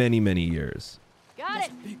 Many, many years.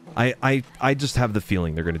 Got it. I just have the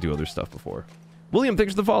feeling they're going to do other stuff before. William,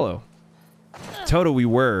 thanks for the follow. Toto, we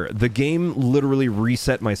were. The game literally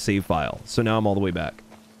reset my save file, so now I'm all the way back.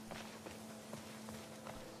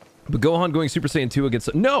 But Gohan going Super Saiyan 2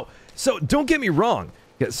 against... No! So, don't get me wrong.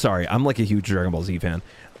 Sorry, I'm like a huge Dragon Ball Z fan.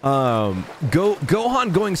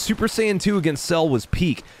 Gohan going Super Saiyan 2 against Cell was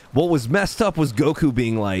peak. What was messed up was Goku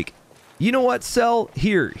being like, you know what, Cell?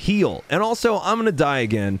 Here, heal. And also, I'm gonna die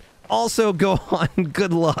again. Also, Gohan,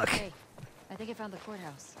 good luck. Hey, I think I found the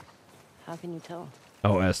courthouse. How can you tell?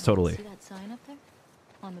 Oh, S, totally. See that sign up there?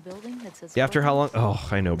 On the building that says... After how long? Oh,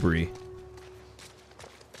 I know, Bree.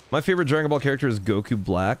 My favorite Dragon Ball character is Goku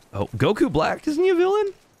Black. Oh, Goku Black? Isn't he a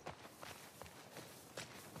villain?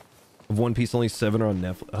 Of One Piece, only 7 are on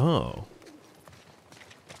Netflix. Oh.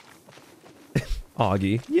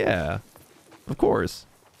 Augie. Yeah, of course.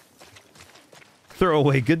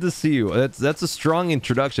 Throwaway, good to see you. That's a strong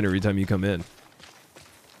introduction every time you come in.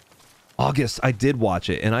 August, I did watch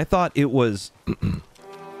it, and I thought it was...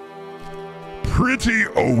 pretty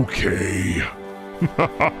okay.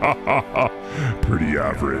 Pretty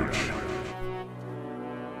average.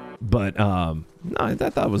 But, no, I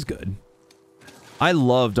thought it was good. I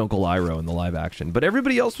loved Uncle Iroh in the live action, but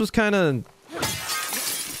everybody else was kind of...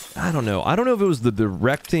 I don't know. I don't know if it was the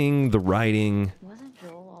directing, the writing... Wasn't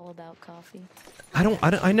Joel all about coffee?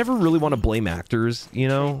 I never really want to blame actors, you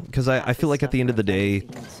know? Because I feel like at the end of the day...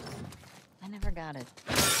 I never got it.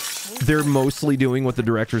 They're mostly doing what the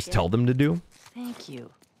directors tell them to do. Thank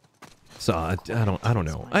you. So I don't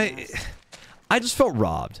know. I just felt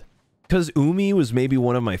robbed because Umi was maybe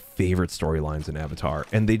one of my favorite storylines in Avatar,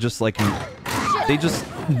 and they just like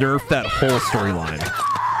nerfed that whole storyline.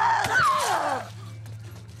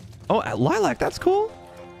 Oh, Lilac, that's cool.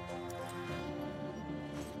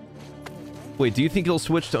 Wait, do you think it'll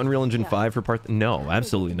switch to Unreal Engine 5 for part? No,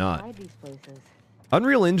 absolutely not.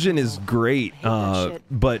 Unreal Engine is great,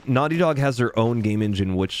 but Naughty Dog has their own game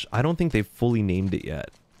engine, which I don't think they've fully named it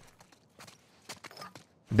yet.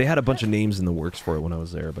 They had a bunch of names in the works for it when I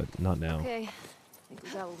was there, but not now. Okay, I think we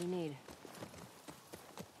got what we need.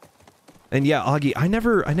 And yeah, Augie, I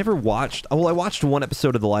never watched... Well, I watched one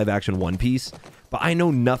episode of the live-action One Piece, but I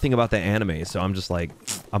know nothing about the anime, so I'm just like,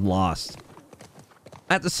 I'm lost.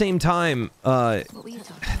 At the same time, it's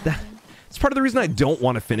part of the reason I don't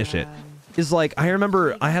want to finish it. Is like, I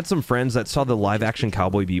remember I had some friends that saw the live-action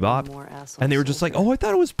Cowboy Bebop, and they were just like, oh, I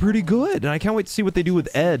thought it was pretty good, and I can't wait to see what they do with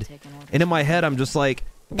Ed. And in my head, I'm just like...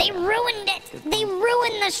 They ruined it! They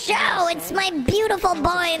ruined the show! It's my beautiful boy,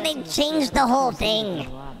 and they changed the whole thing.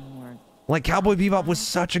 Like, Cowboy Bebop was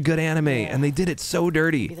such a good anime, and they did it so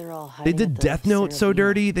dirty. They did Death Note so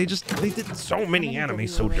dirty. They did so many anime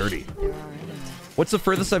so dirty. What's the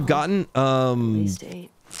furthest I've gotten?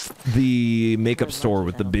 The makeup store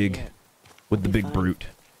with the big brute.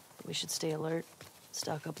 We should stay alert.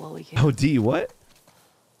 Stock up while we can. Oh, D, what?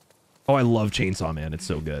 Oh, I love Chainsaw Man. It's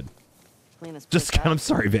so good. Just, I'm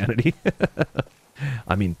sorry, Vanity.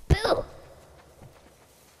 I mean, boo.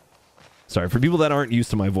 Sorry, for people that aren't used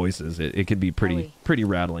to my voices, it could be pretty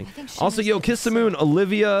rattling. Also, yo, Kiss the Moon,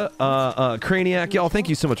 Olivia, Craniac, y'all, thank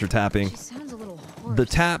you so much for tapping. The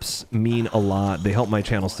taps mean a lot. They help my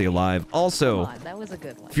channel stay alive. Also,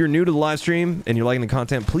 if you're new to the live stream and you're liking the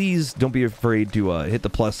content, please don't be afraid to hit the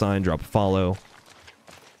plus sign, drop a follow,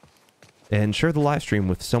 and share the live stream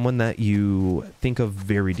with someone that you think of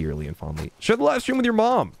very dearly and fondly. Share the live stream with your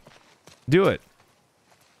mom. Do it.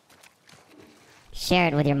 Share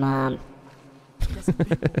it with your mom.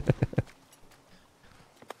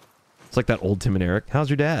 It's like that old Tim and Eric. How's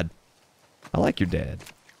your dad? I like your dad.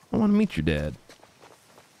 I want to meet your dad.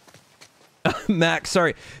 Max,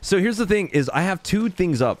 sorry. So here's the thing is I have two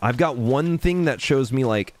things up. I've got one thing that shows me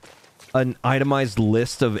like an itemized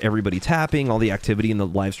list of everybody tapping, all the activity in the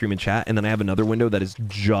live stream and chat, and then I have another window that is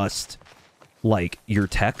just like your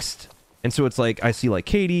text. And so it's like I see like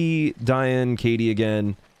Katie, Diane, Katie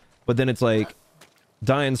again, but then it's like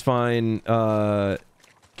Diane's fine,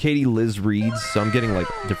 Katie, Liz reads, so I'm getting like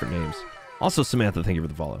different names. Also Samantha, thank you for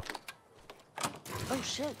the follow. Oh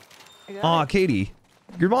shit. Aw, Katie.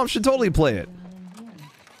 Your mom should totally play it.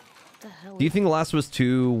 Do you think The Last of Us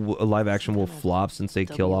 2 live action will flop since they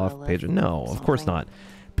kill off Pedro? No, of course not.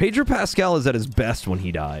 Pedro Pascal is at his best when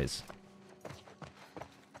he dies.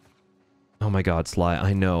 Oh my god, Sly,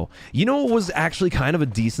 I know. You know what was actually kind of a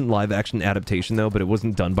decent live action adaptation though, but it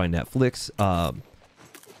wasn't done by Netflix?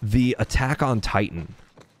 The Attack on Titan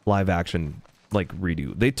live action like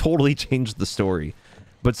redo. They totally changed the story.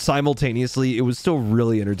 But simultaneously, it was still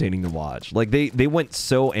really entertaining to watch. Like, they went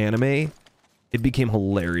so anime, it became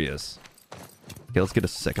hilarious. Okay, let's get a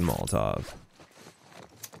second Molotov.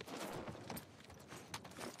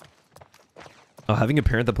 Oh, having a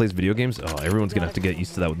parent that plays video games? Oh, everyone's gonna have to get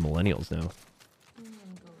used to that with millennials now.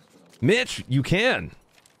 Mitch, you can!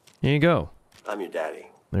 Here you go. I'm your daddy.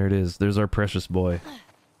 There it is. There's our precious boy.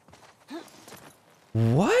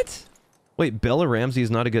 What? Wait, Bella Ramsey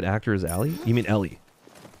is not a good actor as Ellie? You mean Ellie?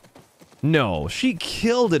 No, she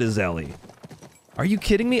killed it as Ellie. Are you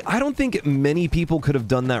kidding me? I don't think many people could have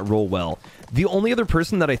done that role well. The only other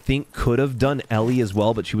person that I think could have done Ellie as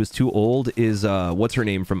well, but she was too old, is, what's her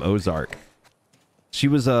name from Ozark? She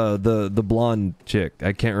was, the blonde chick.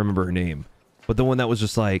 I can't remember her name. But the one that was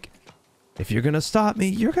just like, if you're gonna stop me,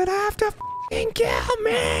 you're gonna have to f***ing kill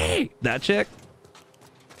me! That chick?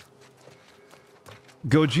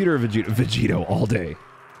 Gogeta or Vegito? Vegito, all day.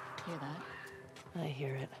 Hear that? I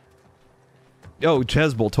hear it. Oh,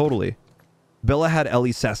 Chesbol, totally. Bella had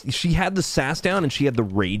Ellie's sass. She had the sass down and she had the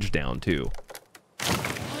rage down too.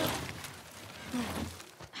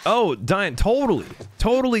 Oh, Diane, totally.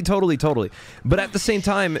 But at the same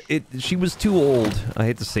time, she was too old. I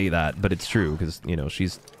hate to say that, but it's true because, you know,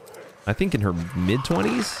 she's, I think, in her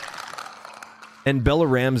mid-20s. And Bella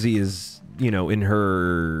Ramsey is, you know, in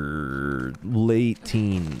her late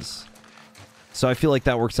teens. So I feel like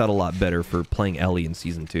that works out a lot better for playing Ellie in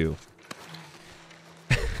Season 2.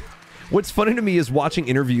 What's funny to me is watching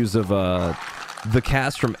interviews of the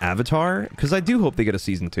cast from Avatar, because I do hope they get a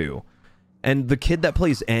Season 2. And the kid that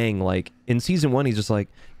plays Aang, like, in Season 1, he's just like,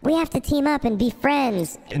 we have to team up and be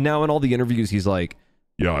friends. And now in all the interviews, he's like,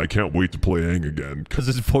 yeah, I can't wait to play Aang again. Because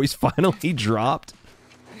his voice finally dropped.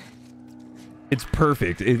 It's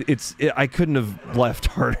perfect. I couldn't have laughed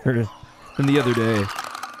harder than the other day.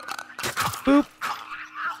 Boop.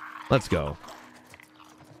 Let's go.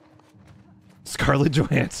 Scarlett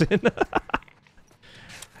Johansson.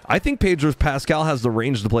 I think Pedro Pascal has the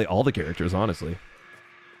range to play all the characters, honestly.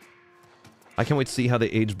 I can't wait to see how they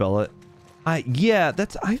age Bella. Yeah,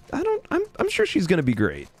 that's I'm sure she's gonna be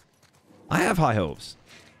great. I have high hopes.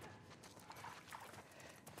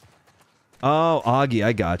 Oh, Augie,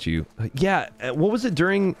 I got you. Yeah, what was it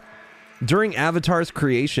during Avatar's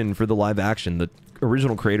creation for the live action? The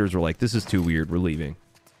original creators were like, "This is too weird. We're leaving."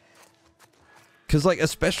 Because, like,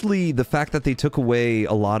 especially the fact that they took away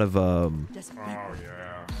a lot of Oh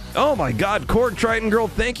yeah. Oh my God, Korg Triton Girl,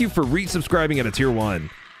 thank you for resubscribing at a tier 1.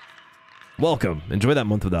 Welcome. Enjoy that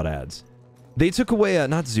month without ads. They took away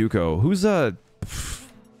not Zuko. Who's not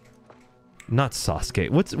Sasuke.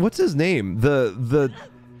 What's his name? The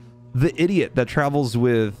idiot that travels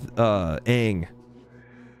with Aang.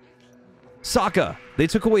 Sokka. They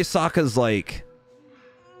took away Sokka's, like,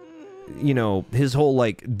 you know, his whole,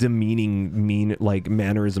 like, demeaning, mean, like,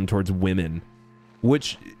 mannerism towards women,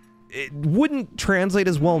 which it wouldn't translate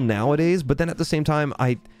as well nowadays. But then at the same time,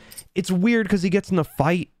 it's weird because he gets in a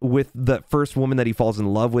fight with the first woman that he falls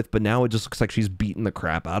in love with, but now it just looks like she's beating the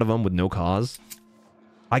crap out of him with no cause.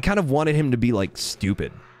 I kind of wanted him to be, like,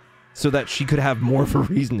 stupid so that she could have more of a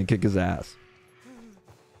reason to kick his ass.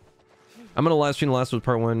 I'm gonna live stream the last was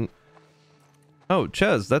part 1. Oh,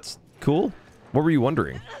 Ches, that's cool. What were you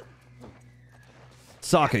wondering?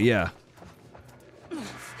 Sokka, yeah.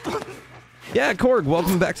 Yeah, Korg,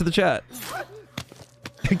 welcome back to the chat.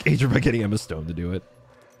 Adrian by getting Emma Stone to do it.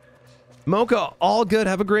 Mocha, all good.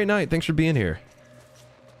 Have a great night. Thanks for being here.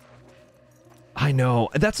 I know.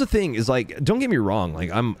 That's the thing is, like, don't get me wrong.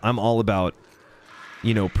 Like, I'm all about,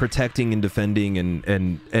 you know, protecting and defending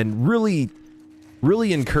and really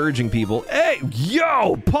encouraging people. Hey,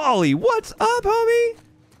 yo, Polly, what's up, homie?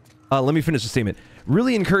 Let me finish the statement.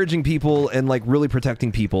 Really encouraging people and, like, really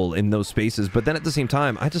protecting people in those spaces. But then at the same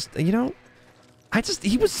time,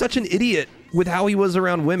 he was such an idiot with how he was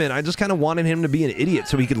around women. I just kind of wanted him to be an idiot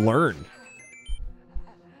so he could learn.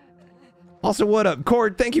 Also, what up?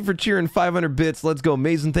 Cord, thank you for cheering 500 bits. Let's go.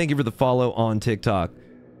 Mason, thank you for the follow on TikTok.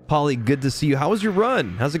 Polly, good to see you. How was your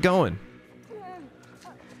run? How's it going?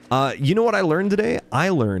 You know what I learned today? I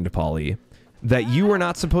learned, Polly, that you are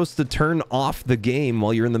not supposed to turn off the game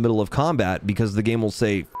while you're in the middle of combat because the game will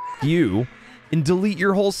say, F you, and delete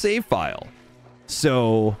your whole save file.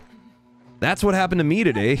 So that's what happened to me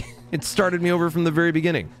today. It started me over from the very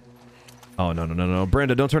beginning. Oh, no.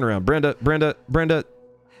 Brenda, don't turn around. Brenda,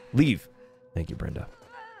 leave. Thank you, Brenda.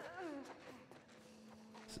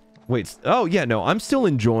 Wait. Oh, yeah, no. I'm still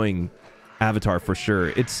enjoying Avatar for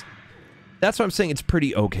sure. That's what I'm saying. It's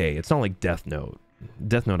pretty okay. It's not like Death Note.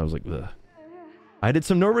 Death Note, I was like, ugh. I did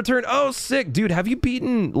some no return. Oh, sick. Dude, have you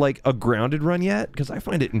beaten, like, a grounded run yet? Because I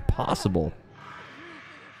find it impossible.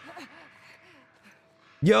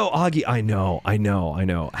 Yo, Augie, I know.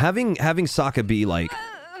 Having Sokka be, like,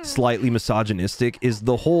 slightly misogynistic is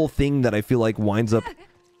the whole thing that I feel like winds up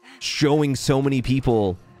showing so many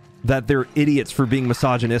people that they're idiots for being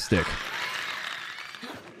misogynistic.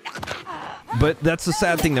 But that's the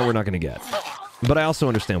sad thing that we're not going to get. But I also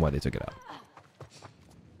understand why they took it out.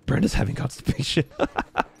 Brenda's having constipation.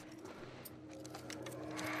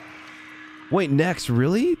 Wait, next,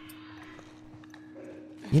 really?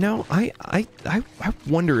 You know, I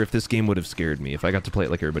wonder if this game would have scared me if I got to play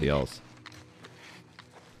it like everybody else.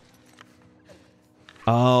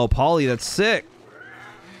 Oh, Polly, that's sick.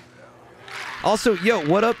 Also, yo,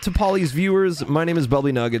 what up to Polly's viewers? My name is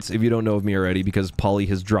Bubbly Nuggets, if you don't know of me already, because Polly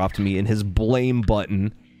has dropped me in his blame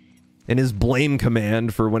button, in his blame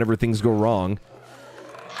command for whenever things go wrong.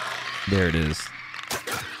 There it is.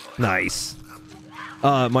 Nice.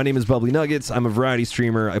 My name is Bubbly Nuggets. I'm a variety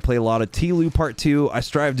streamer. I play a lot of TLOU Part 2. I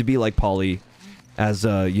strive to be like Polly as,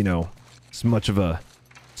 you know, as much of a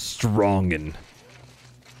strong and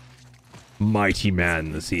mighty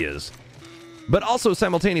man as he is. But also,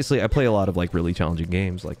 simultaneously, I play a lot of, like, really challenging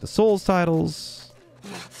games, like the Souls titles,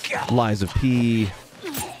 Lies of P,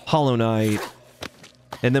 Hollow Knight,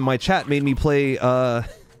 and then my chat made me play, a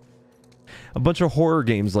bunch of horror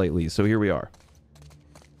games lately, so here we are.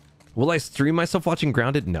 Will I stream myself watching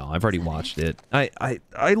Grounded? No, I've already watched it. I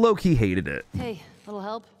low-key hated it. Hey, little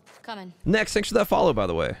help? Coming. Next, thanks for that follow, by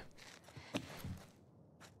the way.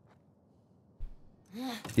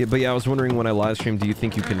 Yeah, but yeah, I was wondering when I live stream, do you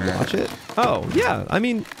think you can watch it? Oh, yeah, I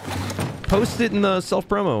mean, post it in the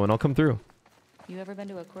self-promo and I'll come through. You ever been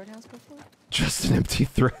to a courthouse before? Just an empty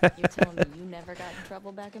threat. You're telling me you never got in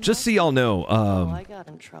trouble back in Just so y'all know, I got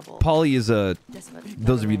in trouble. Paulie is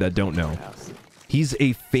those of you that don't know, he's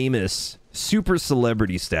a famous, super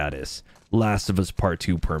celebrity status Last of Us Part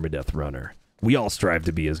 2 permadeath runner. We all strive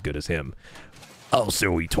to be as good as him.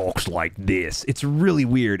 Also, he talks like this. It's really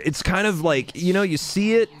weird. It's kind of like, you know, you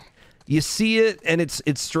see it, and it's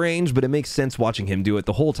strange, but it makes sense watching him do it.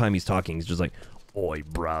 The whole time he's talking, he's just like, "Oi,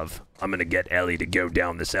 bruv, I'm gonna get Ellie to go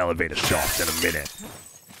down this elevator shaft in a minute."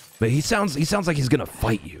 But he sounds like he's gonna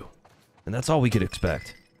fight you, and that's all we could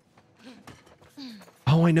expect.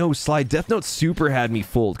 Oh, I know, Sly. Death Note super had me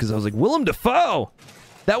fooled because I was like, Willem Dafoe.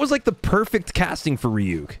 That was like the perfect casting for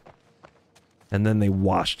Ryuk, and then they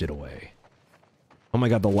washed it away. Oh my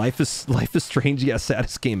god, the Life is Strange, yeah,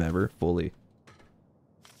 saddest game ever, fully.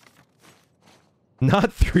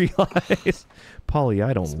 Not 3 lies. Polly,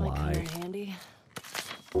 I don't lie.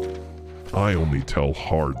 I only tell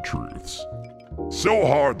hard truths. So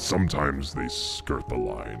hard sometimes they skirt the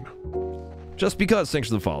line. Just because, thanks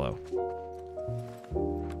for the follow.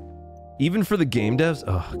 Even for the game devs?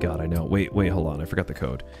 Oh god, I know. Wait, hold on, I forgot the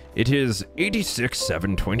code. It is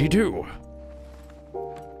 86722.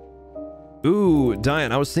 Ooh,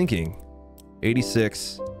 Diane, I was thinking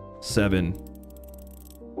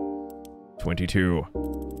 86722.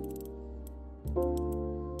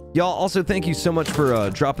 Y'all, also thank you so much for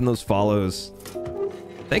dropping those follows.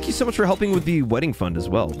 Thank you so much for helping with the wedding fund as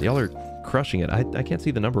well. Y'all are crushing it. I can't see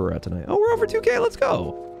the number we're at tonight. Oh, we're over 2K. Let's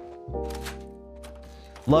go.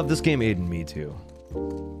 Love this game, Aiden. Me too.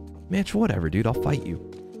 Mitch, whatever, dude. I'll fight you.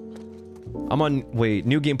 I'm on, wait,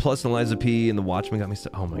 New Game Plus and Liza P and the Watchmen got me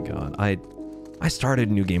oh my god. I started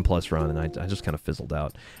a New Game Plus run and I just kind of fizzled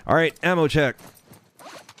out. All right, ammo check.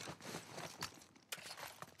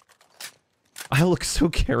 I look so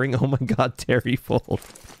caring. Oh my god, Terry Fold.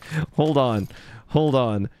 Hold on.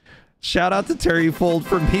 Shout out to Terry Fold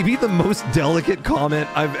for maybe the most delicate comment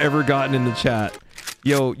I've ever gotten in the chat.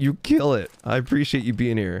 Yo, you kill it. I appreciate you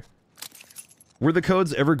being here. Were the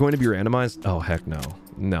codes ever going to be randomized? Oh, heck no.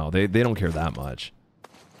 No, they don't care that much.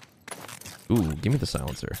 Ooh, give me the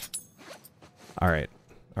silencer. Alright.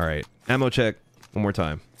 Ammo check. One more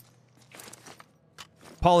time.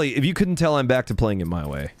 Polly, if you couldn't tell, I'm back to playing it my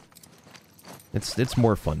way. It's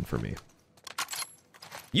more fun for me.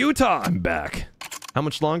 Utah, I'm back. How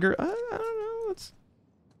much longer? I don't know.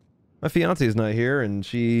 My fiance's not here, and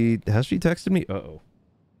she texted me?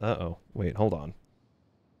 Uh-oh. Wait, hold on.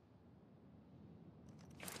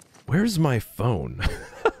 Where's my phone?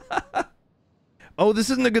 Oh, this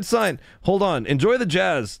isn't a good sign. Hold on. Enjoy the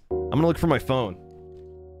jazz. I'm gonna look for my phone.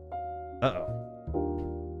 Uh-oh.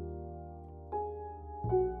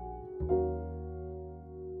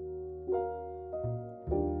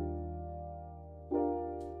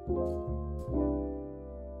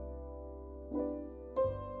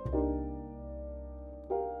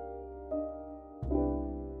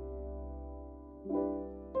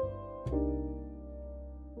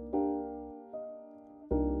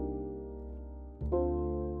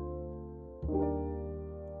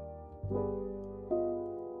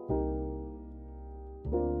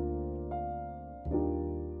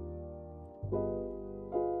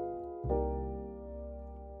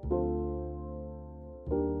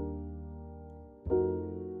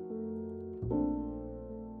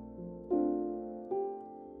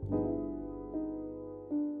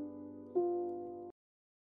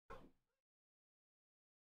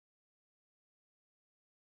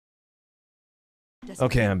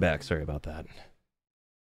 Okay, I'm back. Sorry about that.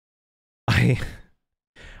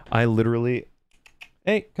 I literally...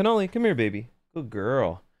 Hey, Cannoli, come here, baby. Good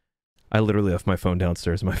girl. I literally left my phone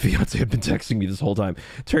downstairs. My fiance had been texting me this whole time.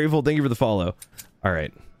 Terry Volt, thank you for the follow. All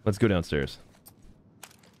right, let's go downstairs.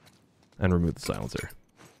 And remove the silencer.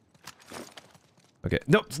 Okay.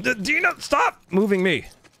 No, Dina, stop moving me.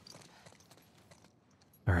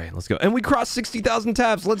 All right, let's go. And we crossed 60,000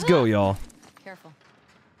 tabs. Let's go, y'all. Careful.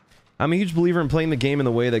 I'm a huge believer in playing the game in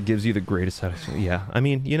the way that gives you the greatest satisfaction. Yeah, I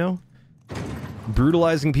mean, you know,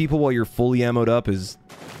 brutalizing people while you're fully ammoed up is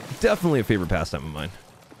definitely a favorite pastime of mine.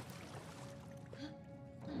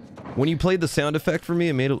 When you played the sound effect for me,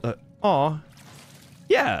 it made a... aw.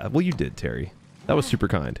 Yeah, well, you did, Terry. That was super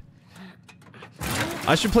kind.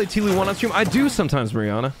 I should play TLOU 1 on stream. I do sometimes,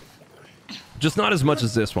 Mariana. Just not as much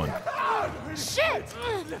as this one. Shit!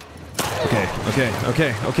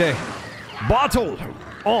 Okay. Bottled,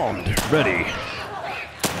 armed, ready.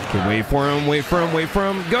 Okay, wait for him.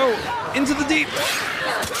 Go into the deep.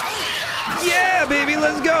 Yeah, baby,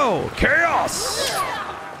 let's go. Chaos.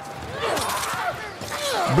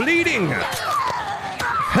 Bleeding.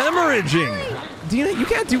 Hemorrhaging. Dina, you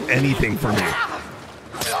can't do anything for me.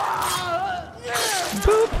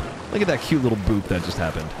 Boop. Look at that cute little boop that just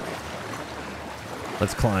happened.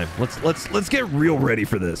 Let's climb. Let's get real ready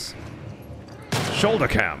for this. Shoulder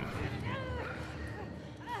cam.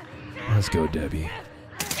 Let's go, Debbie.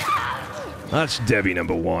 That's Debbie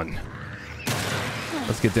number 1.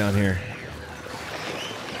 Let's get down here.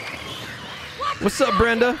 What's up,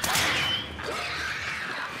 Brenda?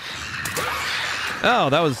 Oh,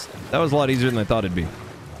 that was a lot easier than I thought it'd be.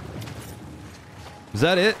 Is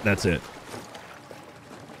that it? That's it.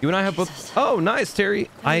 You and I have both. Oh, nice, Terry.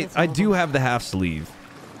 I do have the half sleeve.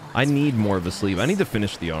 I need more of a sleeve. I need to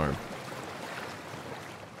finish the arm.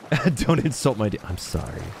 Don't insult my... I'm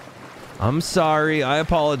sorry. I'm sorry. I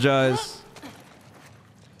apologize.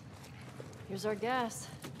 Here's our gas.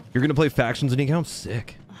 You're gonna play factions, Nico? I'm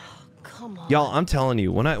sick. Oh, come on. Y'all, I'm telling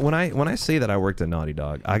you, when I say that I worked at Naughty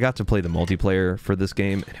Dog, I got to play the multiplayer for this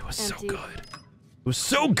game, and it was so good. It was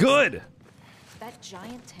so good. That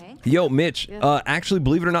giant tank? Yo, Mitch. Actually,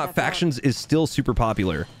 believe it or not, factions is still super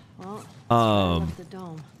popular. Well, the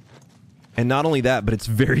dome. And not only that, but it's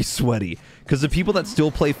very sweaty. Because the people that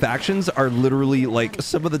still play factions are literally, like,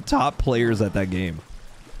 some of the top players at that game.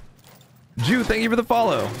 Jew, thank you for the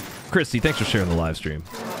follow. Christy, thanks for sharing the live stream.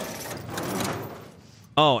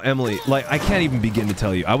 Oh, Emily, like, I can't even begin to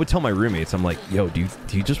tell you. I would tell my roommates, I'm like, yo, do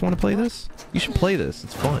you just want to play this? You should play this.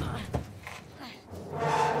 It's fun.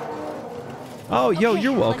 Oh, yo,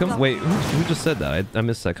 you're welcome. Wait, who just said that? I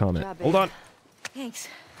missed that comment. Hold on. Thanks.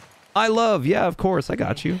 I love. Yeah, of course. I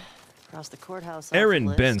got you. Across the courthouse.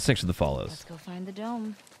 Aaron, Ben, thanks for the follows. Let's go find the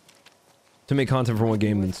dome. To make content for one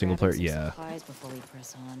game than single player, yeah.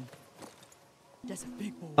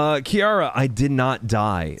 Kiara, I did not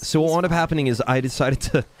die. So what wound up happening is I decided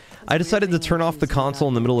to turn off the console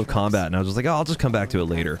in the middle of combat, and I was just like, oh, I'll just come back to it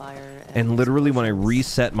later. And literally when I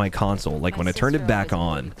reset my console, like when I turned it back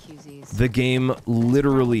on, the game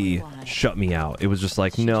literally shut me out. It was just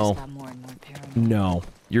like, no,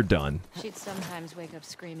 you're done. She'd sometimes wake up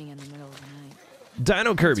screaming in the middle of the night.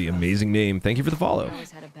 Dino Kirby, amazing name. Thank you for the follow.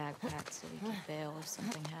 Always had a backpack so we could bail if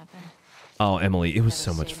something happened. Oh, Emily, it was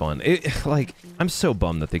so much fun. Like, I'm so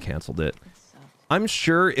bummed that they canceled it. I'm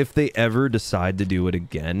sure if they ever decide to do it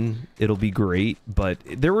again, it'll be great, but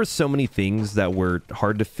there were so many things that were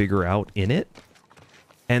hard to figure out in it,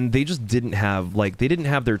 and they just didn't have, like, they didn't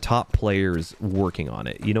have their top players working on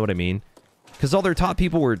it, you know what I mean? Because all their top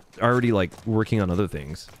people were already, like, working on other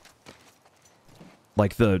things.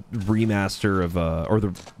 Like the remaster of, or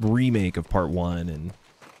the remake of Part 1, and,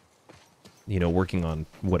 you know, working on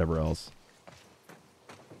whatever else.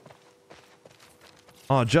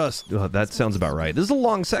 Oh, that sounds about right. This is a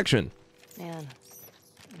long section. Man,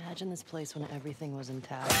 imagine this place when everything was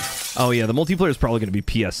intact. Oh yeah, the multiplayer is probably going to be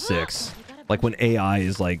PS6. Like when AI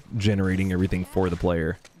is like generating everything for the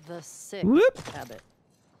player. The sick habit.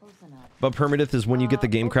 But Permadeath is when you get the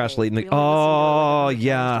game crash late in the... Oh,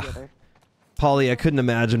 yeah. Polly, I couldn't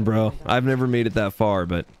imagine, bro. I've never made it that far,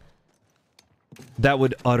 but... that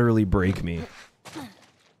would utterly break me.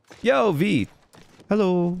 Yo, V.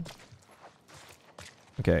 Hello.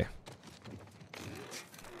 Okay.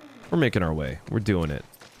 We're making our way. We're doing it.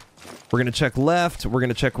 We're going to check left, we're going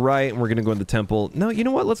to check right, and we're going to go in the temple. No, you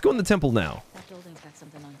know what? Let's go in the temple now.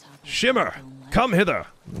 Shimmer, come hither.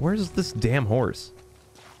 Where's this damn horse?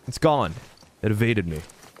 It's gone. It evaded me.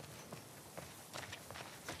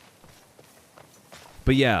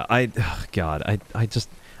 But yeah, God,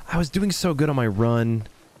 I was doing so good on my run.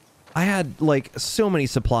 I had, like, so many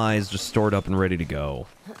supplies just stored up and ready to go.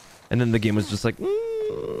 And then the game was just like, f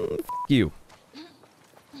you.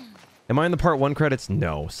 Am I in the Part 1 credits?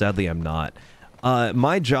 No, sadly I'm not.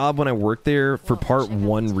 My job when I worked there for Part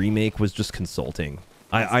 1 remake was just consulting.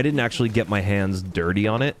 I didn't actually get my hands dirty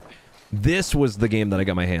on it. This was the game that I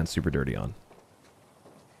got my hands super dirty on.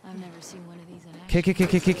 I've never seen one of these in action.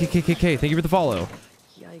 KKKKKKKK, thank you for the follow.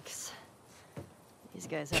 Yikes. These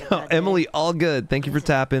guys had a bad Emily, all good. Thank you for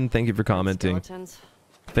tapping. Thank you for commenting.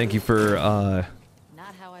 Thank you for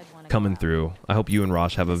coming through. I hope you and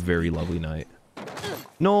Rosh have a very lovely night.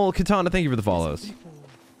 Noel, Katana, thank you for the follows.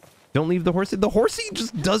 Don't leave the horsey. The horsey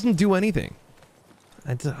just doesn't do anything.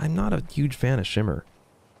 I'm not a huge fan of Shimmer.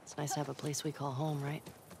 It's nice to have a place we call home, right?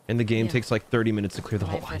 And the game takes like 30 minutes to clear the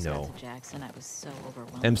whole. I know. Got to Jackson, I was so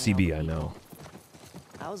overwhelmed MCB, I know.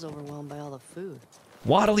 I was overwhelmed by all the food.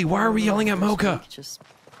 Waddly, why are we yelling at Mocha? Just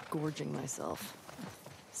gorging myself.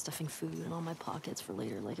 Stuffing food in all my pockets for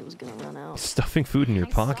later like it was gonna run out. Stuffing food in your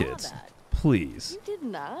pockets? Please. You did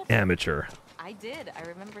not. Amateur. I did. I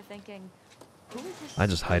remember thinking, who is this? I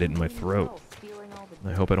just hide it in my throat.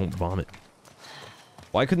 I hope I don't vomit.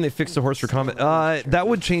 Why couldn't they fix the horse for combat? That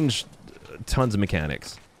would change tons of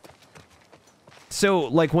mechanics. So,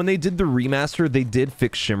 like, when they did the remaster, they did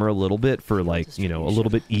fix Shimmer a little bit for, like, you know, a little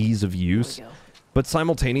bit ease of use. But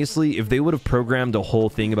simultaneously, if they would have programmed a whole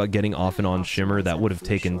thing about getting off and on Shimmer, that would have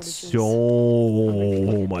taken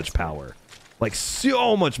so much power. Like,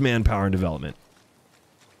 so much manpower and development.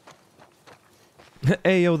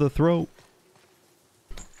 Ayo, the throat.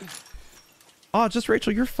 Oh, just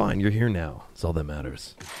Rachel, you're fine. You're here now. That's all that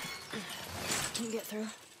matters. Can you get through?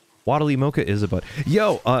 Waddly, Mocha is a butt.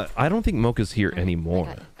 Yo, I don't think Mocha's here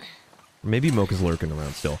anymore. Maybe Mocha's lurking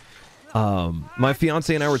around still. My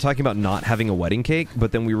fiance and I were talking about not having a wedding cake,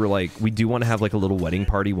 but then we were like, we do want to have like a little wedding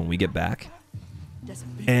party when we get back.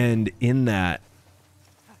 And in that...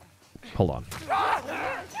 Hold on.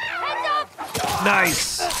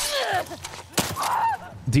 Nice!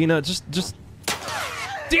 Dina, just...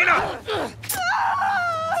 Dina!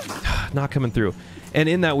 Not coming through. And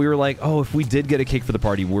in that, we were like, oh, if we did get a cake for the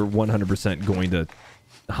party, we're 100% going to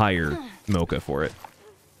hire Mocha for it.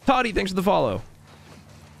 Toddy, thanks for the follow.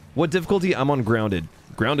 What difficulty? I'm on Grounded.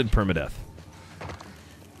 Grounded Permadeath.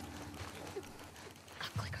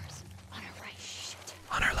 Clickers. On our right. Shit.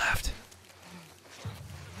 On our left.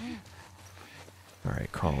 All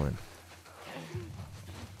right, Colin.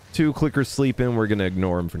 2 clickers sleeping. We're going to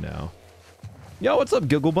ignore him for now. Yo, what's up,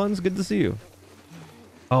 Giggle Buns? Good to see you.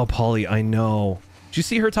 Oh, Polly, I know. Did you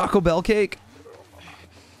see her Taco Bell cake?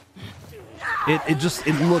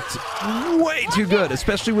 It looked way too good,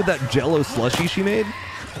 especially with that Jello slushie she made.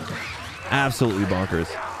 Absolutely bonkers.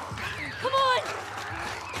 Come on!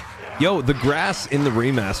 Yo, the grass in the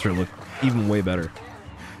remaster looked even way better.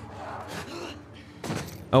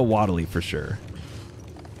 Oh, Waddly for sure.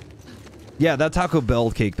 Yeah, that Taco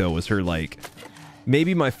Bell cake though was her like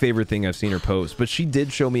maybe my favorite thing I've seen her post. But she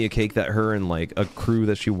did show me a cake that her and like a crew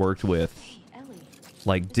that she worked with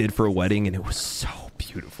like did for a wedding, and it was so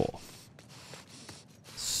beautiful.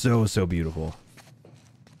 So beautiful.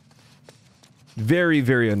 Very,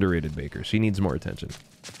 very underrated baker. She needs more attention.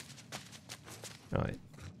 All right.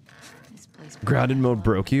 Grounded mode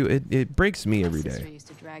broke you? It breaks me every day.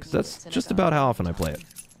 Because that's just about how often I play it.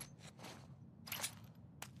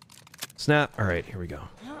 Snap. All right, here we go.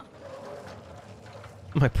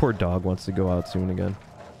 My poor dog wants to go out soon again.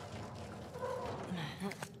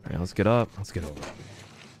 All right, let's get up. Let's get over.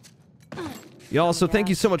 Y'all, so thank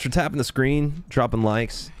you so much for tapping the screen, dropping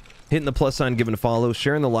likes, hitting the plus sign, giving a follow,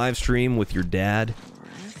 sharing the live stream with your dad,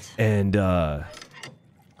 and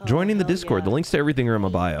joining the Discord. The links to everything are in my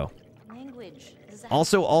bio.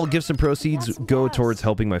 Also, all gifts and proceeds go towards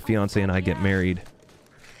helping my fiance and I get married.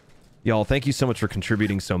 Y'all, thank you so much for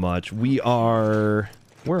contributing so much. We are...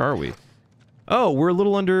 Where are we? Oh, we're a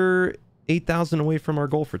little under 8,000 away from our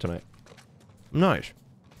goal for tonight. Nice.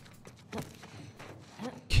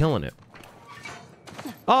 Killing it.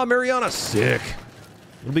 Oh, Mariana, sick.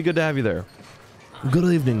 It'll be good to have you there. Good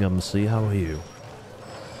evening, MC. How are you?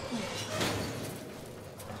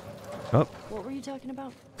 Oh. What were you talking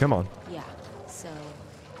about? Come on. Yeah, so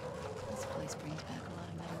this place brings back a lot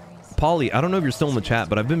of memories. Polly, I don't know if you're still in the chat,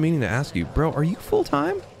 but I've been meaning to ask you, bro, are you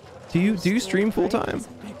full-time? Do you stream full-time?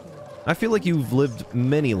 I feel like you've lived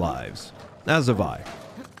many lives, as have I.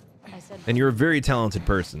 And you're a very talented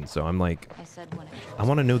person, so I'm like, I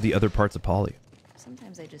want to know the other parts of Polly.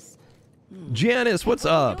 Sometimes I just... Janice, what's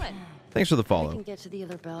up? Thanks for the follow. I can get to the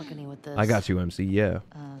other balcony with this. I got you, MC, yeah.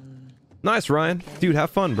 Nice, Ryan. Okay. Dude,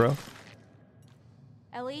 have fun, bro.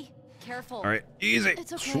 Ellie, careful. All right, easy.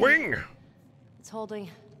 It's okay. Swing. It's holding.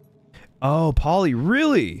 Oh, Polly,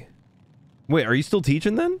 really? Wait, are you still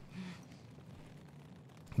teaching then?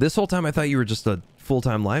 This whole time I thought you were just a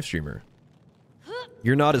full-time live streamer.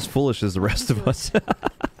 You're not as foolish as the rest of us.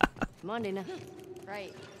 Come on, Dina.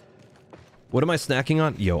 Right. What am I snacking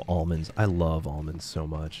on? Yo, almonds. I love almonds so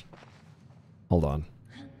much. Hold on.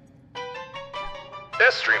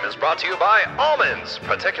 This stream is brought to you by almonds,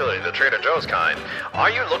 particularly the Trader Joe's kind. Are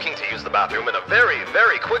you looking to use the bathroom in a very,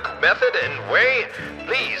 very quick method and way?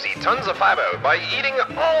 Please eat tons of fiber by eating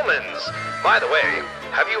almonds. By the way,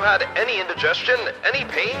 have you had any indigestion, any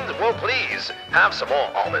pain? Well, please have some more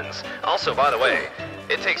almonds. Also, by the way,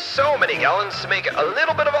 It takes so many gallons to make a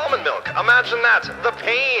little bit of almond milk. Imagine that, the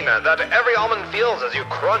pain that every almond feels as you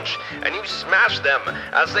crunch and you smash them,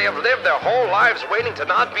 as they have lived their whole lives waiting to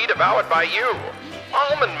not be devoured by you.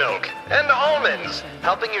 Almond milk and almonds,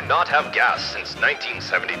 helping you not have gas since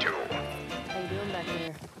 1972. How you doing back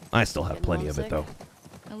there? I still have plenty of it, though.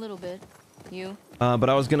 A little bit. You? But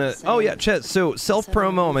I was gonna... Oh, yeah, Chet. So,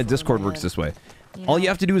 self-promo on my Discord works this way. All you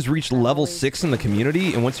have to do is reach level 6 in the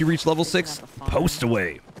community, and once you reach level 6, post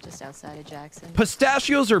away. Just outside of Jackson.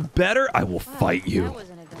 Pistachios are better? I will fight you.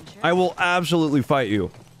 I will absolutely fight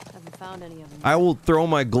you. Haven't found any of them. I will throw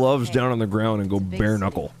my gloves down on the ground and go bare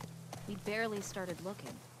knuckle. We barely started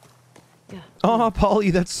looking. Yeah. Oh,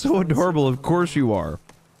 Polly, that's so adorable. Of course you are.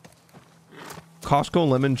 Costco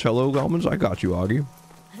limoncello almonds? I got you, Augie.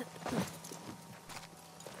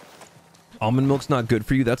 Almond milk's not good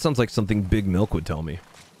for you? That sounds like something Big Milk would tell me.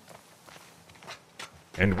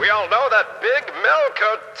 And we all know that Big Milk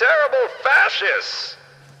are terrible fascists.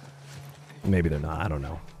 Maybe they're not. I don't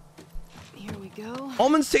know. Here we go.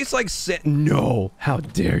 Almonds taste like no. How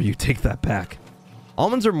dare you take that back?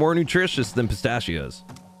 Almonds are more nutritious than pistachios.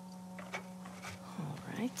 All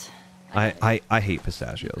right. I hate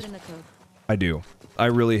pistachios. I do. I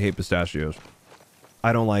really hate pistachios.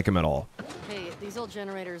 I don't like them at all. Hey, these old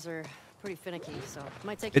generators are pretty finicky, so it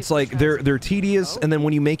might take. It's like they're tedious, and then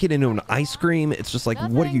when you make it into an ice cream, it's just like,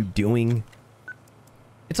 what are you doing?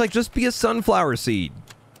 It's like, just be a sunflower seed.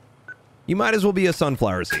 You might as well be a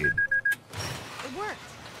sunflower seed. It worked.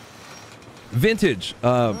 Vintage.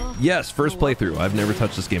 Yes, first playthrough. I've never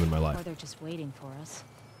touched this game in my life. Or they're just waiting for us.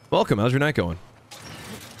 Welcome. How's your night going?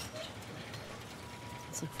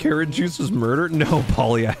 Carrot juice is murder? No,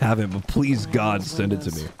 Polly, I haven't, but please, God, send it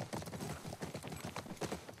to me.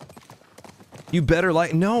 You better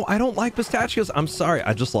like... No, I don't like pistachios. I'm sorry.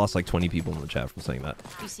 I just lost like 20 people in the chat from saying that.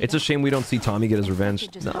 It's a shame we don't see Tommy get his revenge.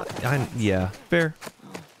 No, yeah, fair.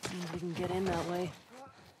 We can get in that way.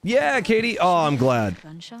 Yeah, Katie. Oh, I'm glad.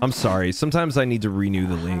 I'm sorry. Sometimes I need to renew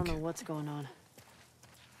the link. I don't know what's going on.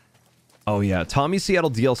 Oh, yeah. Tommy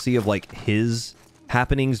Seattle DLC of like his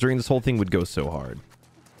happenings during this whole thing would go so hard.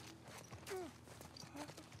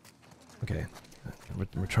 Okay.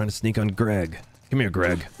 We're trying to sneak on Greg. Come here,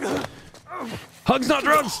 Greg. Hugs, not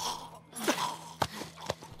drugs!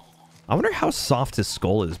 I wonder how soft his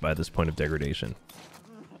skull is by this point of degradation.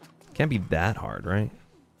 Can't be that hard, right?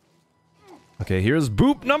 Okay, here's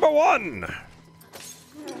boop number 1!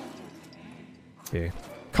 Okay.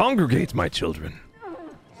 Congregate, my children.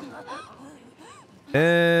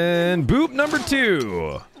 And boop number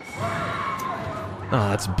 2! Oh,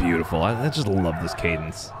 that's beautiful. I just love this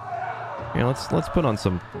cadence. Yeah, let's put on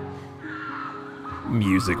some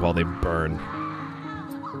music while they burn.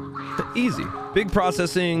 Easy. Big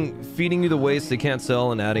processing, feeding you the waste they can't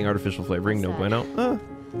sell, and adding artificial flavoring. No bueno.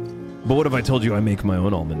 But what if I told you I make my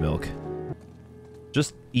own almond milk?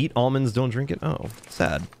 Just eat almonds, don't drink it? Oh,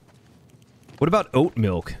 sad. What about oat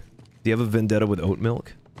milk? Do you have a vendetta with oat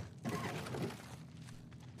milk?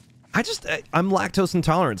 I'm lactose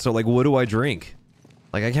intolerant, so like, what do I drink?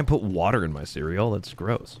 Like, I can't put water in my cereal. That's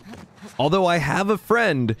gross. Although I have a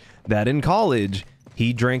friend that in college,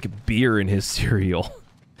 he drank beer in his cereal.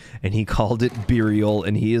 And he called it Burial,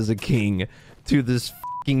 and he is a king to this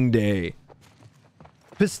fucking day.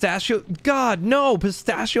 Pistachio? God, no!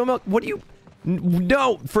 Pistachio milk? What do you...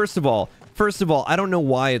 No! First of all, I don't know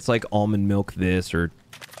why it's like almond milk this or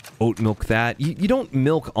oat milk that. You don't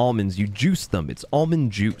milk almonds, you juice them. It's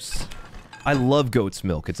almond juice. I love goat's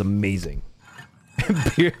milk. It's amazing.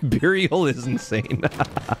 Burial is insane.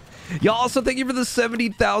 Y'all also thank you for the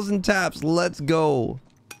 70,000 taps. Let's go.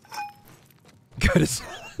 Goodness.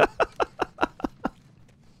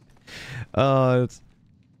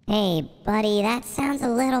 Hey, buddy, that sounds a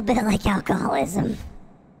little bit like alcoholism.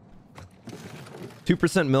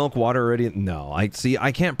 2% milk, water already. No, I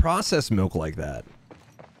can't process milk like that.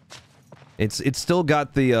 It's still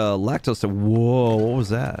got the lactose. Whoa, what was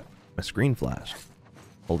that? My screen flashed.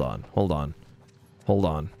 Hold on.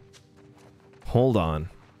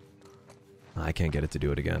 I can't get it to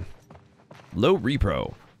do it again. Low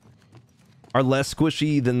repro. Are less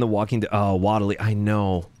squishy than the Walking Dead. Oh, waddly. I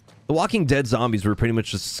know. The Walking Dead zombies were pretty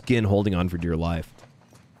much just skin holding on for dear life.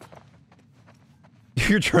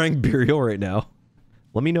 You're trying Burial right now.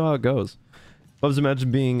 Let me know how it goes. Bubs,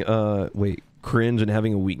 imagine being, cringe and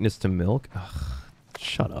having a weakness to milk. Ugh,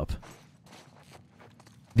 shut up.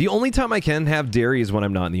 The only time I can have dairy is when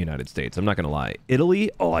I'm not in the United States. I'm not gonna lie.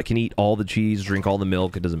 Italy, oh, I can eat all the cheese, drink all the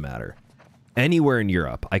milk. It doesn't matter. Anywhere in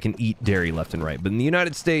Europe, I can eat dairy left and right. But in the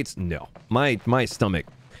United States, no. My stomach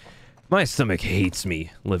hates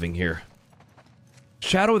me living here.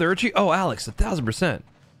 Shadow with Urchi? Oh, Alex, 1000%.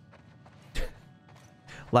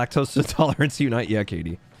 Lactose intolerance unite. Yeah,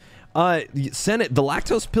 Katie. Senate, the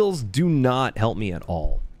lactose pills do not help me at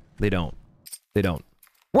all. They don't. They don't.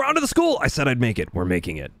 We're onto the school! I said I'd make it. We're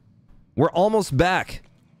making it. We're almost back.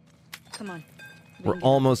 Come on. We're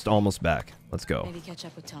almost back. Let's go. Maybe catch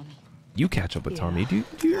up with Tommy. You catch up with Tommy. Do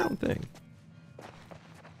your own thing.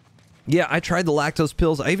 Yeah, I tried the lactose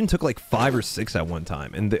pills. I even took like 5 or 6 at one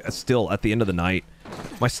time. And still, at the end of the night,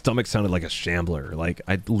 my stomach sounded like a shambler. Like,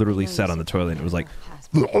 I literally sat on the toilet and it was like...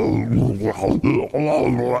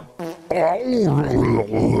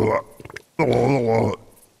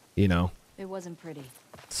 You know? It wasn't pretty.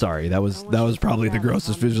 Sorry, that was probably the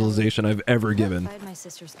grossest visualization I've ever given. If I had my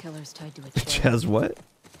sister's killers tied to a chair, Chaz, what?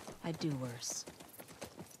 I'd do worse.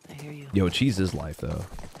 I hear you. Yo, cheese is life, though.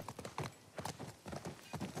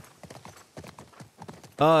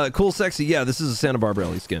 Cool, sexy. Yeah, this is a Santa Barbara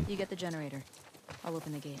Ellie skin. You get the generator. I'll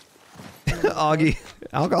open the gate. Augie,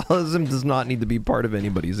 alcoholism does not need to be part of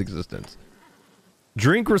anybody's existence.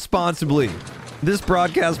 Drink responsibly. This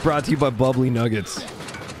broadcast brought to you by Bubbly Nuggets.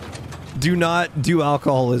 Do not do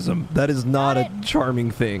alcoholism. That is not a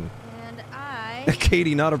charming thing. And I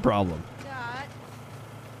Katie, not a problem. got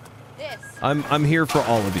this. I'm here for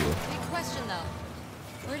all of you. Big question though.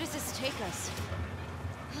 Where does this take us?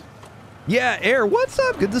 Yeah, Air, what's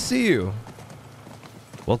up? Good to see you.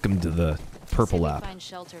 Welcome to the Purple Say we Lap. find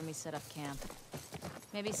shelter and we set up camp.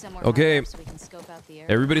 Maybe somewhere Okay. high up so we can scope out the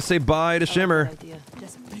area. Everybody say bye to Shimmer.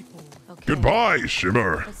 Just okay. Goodbye,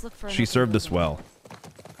 Shimmer. Let's look for She another served us building. well.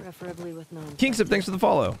 Preferably with non. Kingsip, thanks for the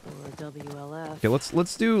follow. Or WLF. Okay,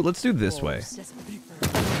 let's do this way.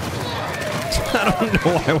 I don't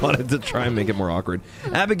know why I wanted to try and make it more awkward.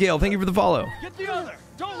 Abigail, thank you for the follow. Get the other!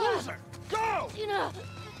 Don't lose her! Go!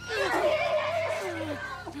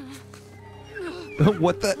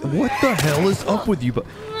 What the hell is up with you? But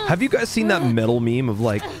have you guys seen that metal meme of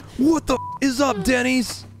like, what the is up,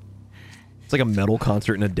 Denny's? It's like a metal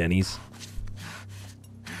concert in a Denny's.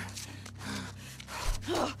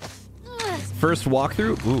 First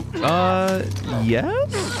walkthrough? Ooh.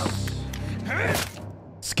 Yes?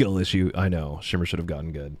 Skill issue. I know. Shimmer should have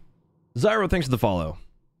gotten good. Zyro, thanks for the follow.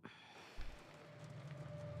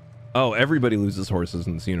 Oh, everybody loses horses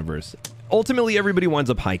in this universe. Ultimately, everybody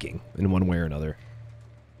winds up hiking in one way or another.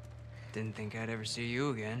 Didn't think I'd ever see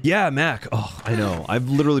you again. Yeah, Mac. Oh, I know. I've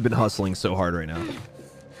literally been hustling so hard right now.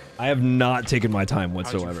 I have not taken my time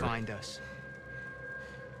whatsoever. How'd you find us?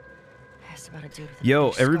 Yo,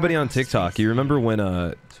 everybody on TikTok, you remember when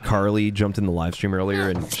Carly jumped in the live stream earlier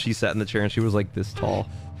and she sat in the chair and she was like this tall?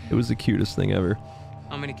 It was the cutest thing ever.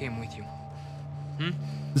 How many came with you? Hmm?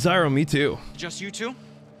 Zyro, me too. Just you two?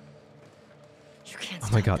 Oh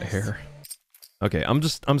my god, hair. Okay,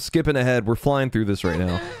 I'm skipping ahead. We're flying through this right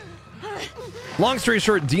now. Long story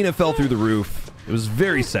short, Dina fell through the roof. It was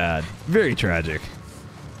very sad. Very tragic.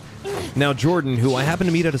 Now Jordan, who I happen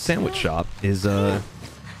to meet at a sandwich shop, is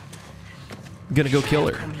gonna go kill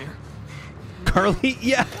her. Carly?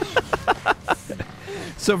 Yeah.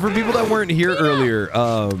 So for people that weren't here earlier,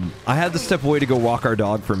 I had to step away to go walk our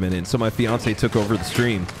dog for a minute, so my fiance took over the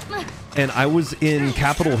stream. And I was in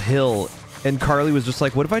Capitol Hill, and Carly was just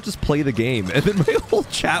like, what if I just play the game? And then my whole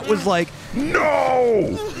chat was like,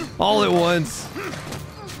 no! All at once.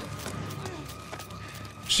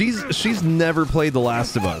 She's never played The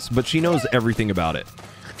Last of Us, but she knows everything about it.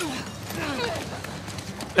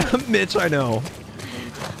 Mitch, I know.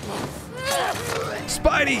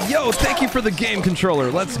 Spidey, yo, thank you for the game controller.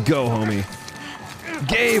 Let's go, homie.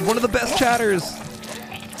 Gabe, one of the best chatters.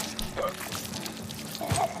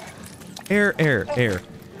 Air.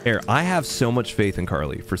 I have so much faith in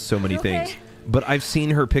Carly for so many things, but I've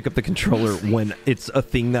seen her pick up the controller when it's a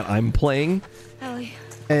thing that I'm playing,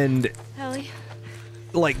 and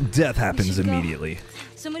like death happens immediately.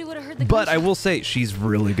 Somebody would have heard the But I gunshot. will say she's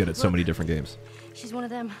really good at so many different games. She's one of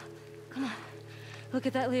them. Come on. Look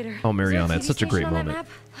at that leader. Oh, Mariana, it's such a great moment. I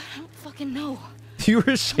don't fucking know. You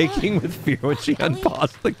were shaking with fear when she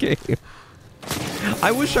unpaused the game.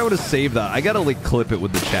 I wish I would have saved that. I gotta like clip it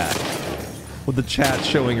with the chat. With the chat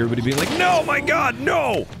showing everybody being like, no, my god,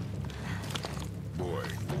 no! Boy.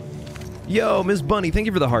 Yo, Miss Bunny, thank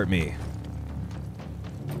you for the heart me.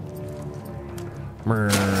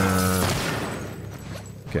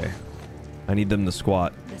 Okay. I need them to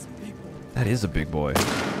squat. That is a big boy.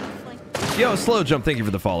 Yo, Slow Jump, thank you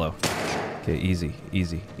for the follow. Okay, easy.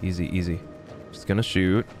 Just gonna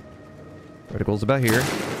shoot. Reticle's about here.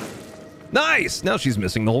 Nice! Now she's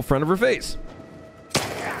missing the whole front of her face.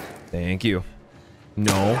 Thank you.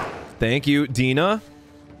 No. Thank you. Dina?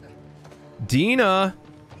 Dina's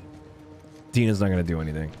not gonna do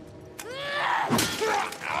anything.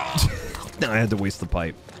 I had to waste the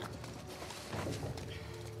pipe.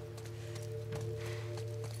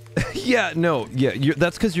 Yeah, no, yeah,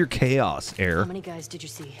 that's because you're chaos, Air. How many guys did you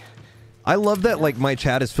see? I love that, like, my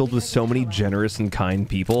chat is filled with so many generous and kind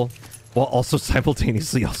people, while also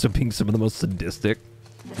simultaneously also being some of the most sadistic,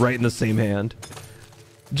 right in the same hand.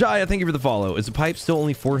 Jaya, thank you for the follow. Is the pipe still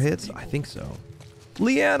only 4 hits? I think so.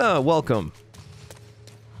 Leanna, welcome.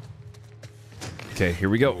 Okay, here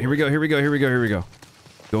we go. Here we go. Here we go. Here we go. Here we go.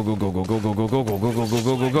 Go, go, go, go, go, go, go, go, go, go, go, go,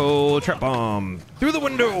 go, go, go. Trap bomb. Through the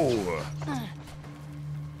window.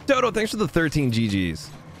 Dodo, thanks for the 13 GGs.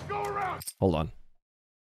 Hold on.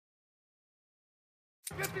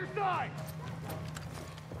 Get your side.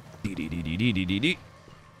 D.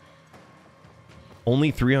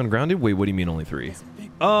 Only 3 ungrounded? Wait, what do you mean only 3?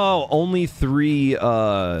 Oh, only 3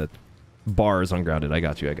 bars ungrounded. I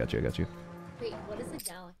got you. I got you. I got you. Wait, what is a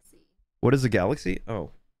galaxy? What is a galaxy? Oh,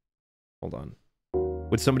 hold on.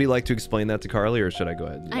 Would somebody like to explain that to Carly, or should I go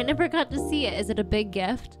ahead? I never got to see it. Is it a big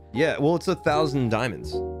gift? Yeah, well, it's 1,000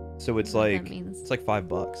 diamonds, so it's like means. it's like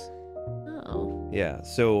 $5. Oh. Yeah.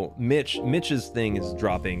 So Mitch's thing is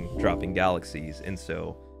dropping galaxies, and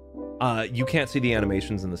so you can't see the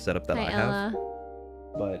animations in the setup that Hi, I have. Ella.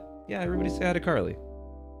 But yeah, everybody say hi to Carly.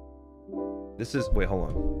 This is wait, hold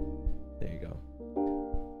on. There you go.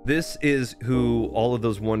 This is who all of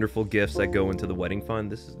those wonderful gifts that go into the wedding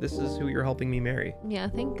fund. This is who you're helping me marry. Yeah,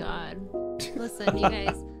 thank God. Listen, you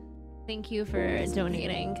guys, thank you for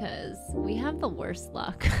donating, because we have the worst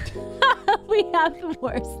luck. We have the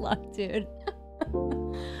worst luck, dude.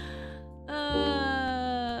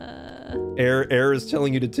 Air is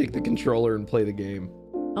telling you to take the controller and play the game.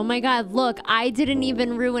 Oh my God! Look, I didn't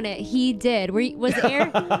even ruin it. He did. Was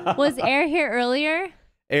Air here earlier?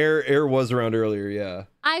 Air was around earlier, yeah.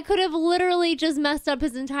 I could have literally just messed up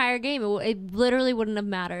his entire game. It literally wouldn't have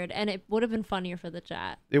mattered, and it would have been funnier for the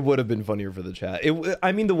chat. It would have been funnier for the chat.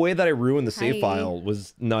 I mean, the way that I ruined the save file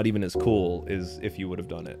was not even as cool as if you would have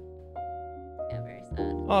done it. Yeah, very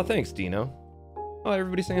sad. Oh, thanks, Dino. Oh,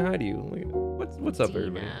 everybody's saying hi to you. What's up,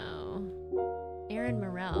 everybody? Aaron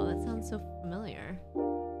Morel. That sounds so familiar.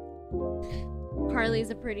 Carly's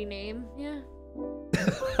a pretty name. Yeah.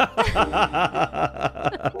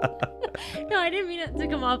 No, I didn't mean it to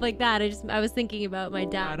come off like that. I was thinking about my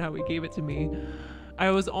dad. How he gave it to me. I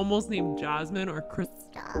was almost named Jasmine or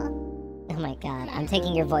Crystal. Oh my God, I'm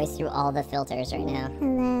taking your voice through all the filters right now.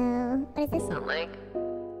 Hello. What does this sound like?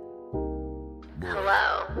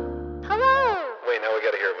 Hello. Hello. Wait, now we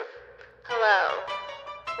gotta hear it. Hello.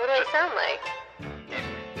 What do I sound like?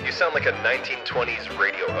 You sound like a 1920s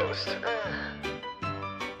radio host.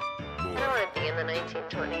 I don't want to be in the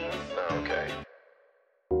 1920s. Oh, okay.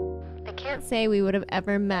 I can't say we would have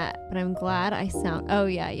ever met, but I'm glad I sound. Oh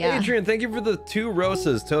yeah. Adrian, thank you for the 2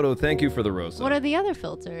 rosas. Toto, thank you for the rosa. What are the other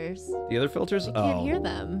filters? The other filters? I can't hear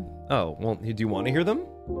them. Oh, well, do you want to hear them?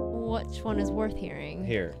 Which one is worth hearing?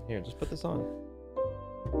 Here, just put this on.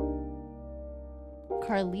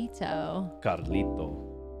 Carlito.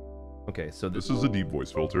 Okay, so this is a deep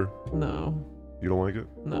voice filter. No. You don't like it?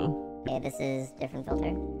 No. Okay, this is different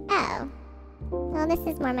filter. Oh. Well, this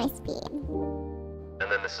is more my speed. And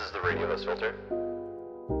then this is the radio host filter.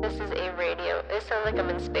 This is a radio. It sounds like I'm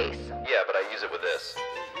in space. Yeah, but I use it with this.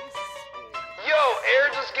 Yo, Air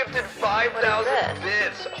just gifted 5,000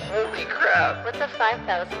 bits. Holy crap. What's a 5,000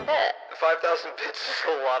 bit? 5,000 bits is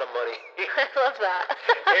a lot of money. I love that.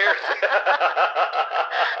 Air.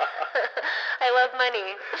 I love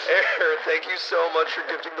money. Air, thank you so much for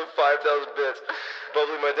gifting the 5,000 bits.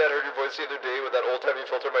 Bubbly, my dad heard your voice the other day with that old-timey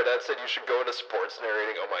filter. My dad said you should go into sports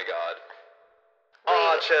narrating. Oh my God.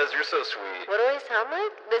 Aw, Ches, you're so sweet. What do I sound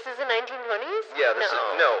like? This is the 1920s? Yeah,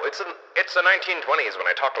 it's the 1920s when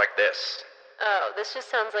I talk like this. Oh, this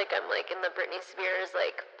just sounds like I'm like in the Britney Spears,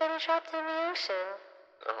 like, been trapped in the ocean.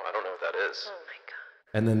 Oh, I don't know what that is. Oh my God.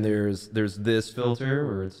 And then there's this filter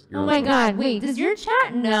where it's Oh my God, wait, does your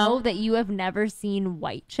chat know that you have never seen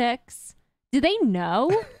White Chicks? Do they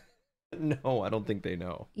know? No, I don't think they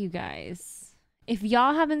know. You guys, if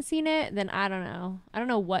y'all haven't seen it, then I don't know. I don't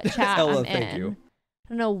know what chat Ella, I'm thank in. you. I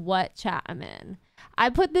don't know what chat I'm in. I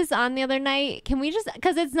put this on the other night. Can we just,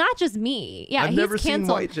 because it's not just me. Yeah, I've he's never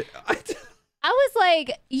canceled. seen White Chick. I was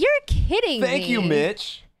like, you're kidding me. Thank you,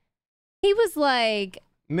 Mitch. He was like,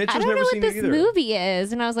 Mitch I has don't never know what seen this it either. movie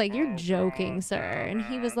is. And I was like, you're joking, sir. And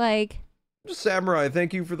he was like, Samurai,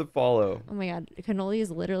 thank you for the follow. oh my God, cannoli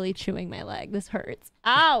is literally chewing my leg. This hurts.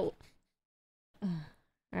 Ow. All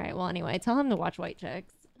right, well, anyway, tell him to watch White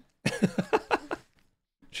Chicks.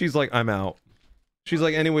 She's like, I'm out. She's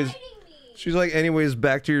like, anyways,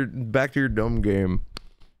 back to your dumb game.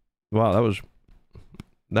 Wow,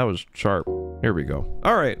 that was sharp. Here we go.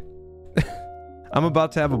 All right. I'm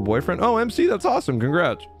about to have a boyfriend. Oh, MC, that's awesome.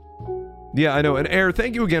 Congrats. Yeah, I know. And Air,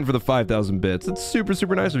 thank you again for the 5,000 bits. It's super,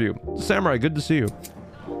 super nice of you. Samurai, good to see you.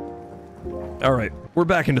 All right, we're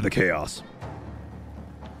back into the chaos.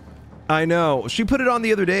 I know. She put it on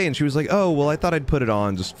the other day and she was like, oh, well, I thought I'd put it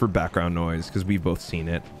on just for background noise because we've both seen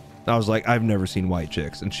it. I was like, I've never seen white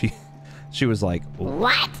chicks. And she was like,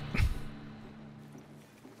 what?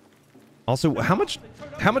 Also, how much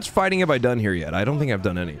fighting have I done here yet? I don't think I've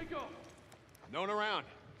done any. Known around.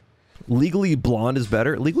 Legally Blonde is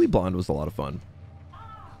better. Legally Blonde was a lot of fun.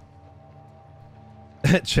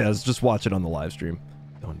 Chaz, just watch it on the live stream.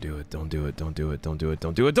 Don't do it. Don't do it. Don't do it. Don't do it.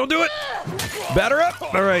 Don't do it. Don't do it. Batter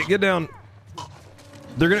up. All right, get down.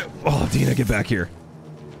 They're gonna. Oh, Dina, get back here.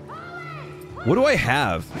 What do I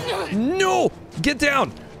have? No, get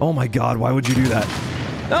down. Oh my God, why would you do that?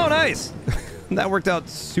 Oh, nice. That worked out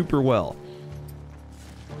super well.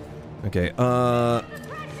 Okay.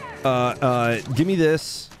 Give me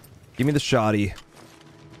this. Give me the shoddy.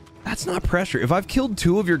 That's not pressure. If I've killed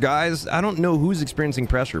 2 of your guys, I don't know who's experiencing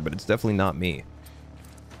pressure, but it's definitely not me.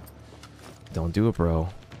 Don't do it, bro.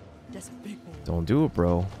 Don't do it,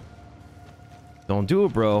 bro. Don't do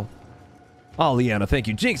it, bro. Oh, Leanna, thank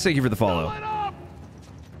you. Jinx, thank you for the follow.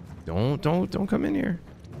 Don't come in here.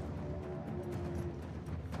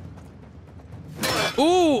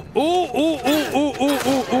 Ooh, ooh, ooh, ooh, ooh, ooh,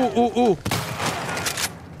 ooh, ooh, ooh, ooh.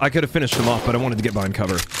 I could have finished him off, but I wanted to get behind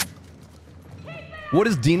cover. What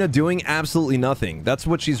is Dina doing? Absolutely nothing. That's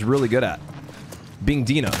what she's really good at. Being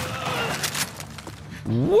Dina.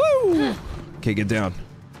 Woo! Okay, get down.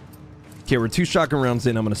 Okay, we're 2 shotgun rounds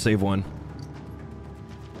in. I'm gonna save one.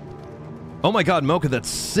 Oh my God, Mocha, that's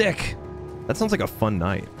sick. That sounds like a fun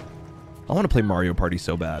night. I want to play Mario Party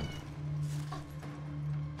so bad.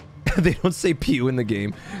 They don't say pew in the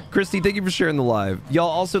game. Christy, thank you for sharing the live. Y'all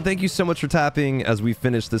also, thank you so much for tapping as we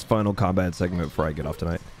finish this final combat segment before I get off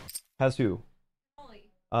tonight. Has who?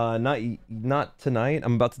 Not tonight.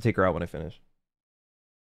 I'm about to take her out when I finish.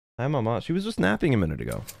 Hi, Mama. She was just napping a minute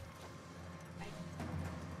ago.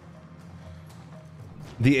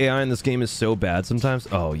 The AI in this game is so bad sometimes.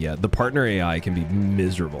 Oh, yeah. The partner AI can be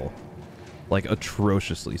miserable. Like,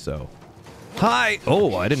 atrociously so. Hi!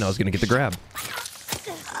 Oh, I didn't know I was going to get the grab.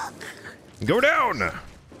 Go down!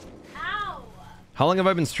 Ow. How long have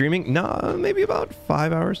I been streaming? Nah, maybe about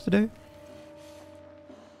 5 hours today.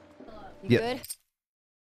 You good?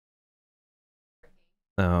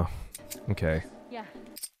 Oh, okay. Yeah.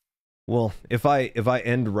 Well, if I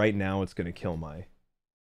end right now, it's gonna kill my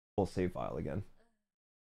full save file again.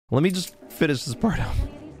 Let me just finish this part out.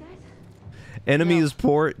 Enemy is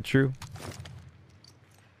poor. True.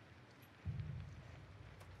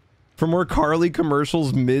 For more Carly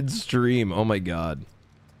commercials mid-stream. Oh my God.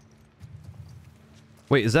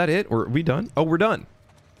 Wait, is that it? Or are we done? Oh, we're done.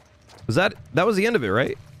 That was the end of it,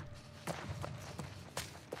 right?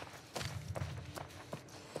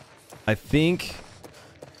 I think...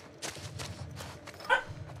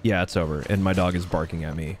 Yeah, it's over. And my dog is barking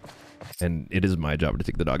at me. And it is my job to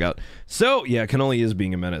take the dog out. So, yeah, Cannoli is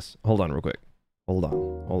being a menace. Hold on real quick. Hold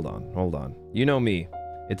on. You know me.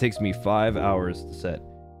 It takes me 5 hours to set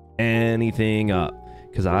anything up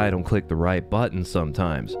because I don't click the right button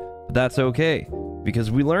sometimes. But that's okay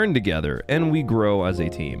because we learn together and we grow as a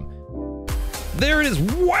team. There it is.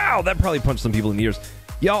 Wow, that probably punched some people in the ears.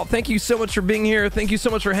 Y'all, thank you so much for being here. Thank you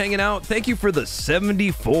so much for hanging out. Thank you for the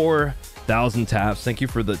 74,000 taps. Thank you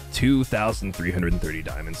for the 2,330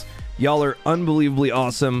 diamonds. Y'all are unbelievably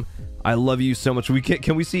awesome. I love you so much.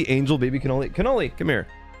 Can we see Angel Baby Cannoli? Cannoli, come here.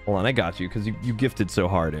 Hold on, I got you because you gifted so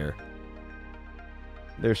hard, Air.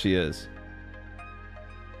 There she is.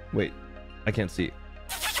 Wait, I can't see.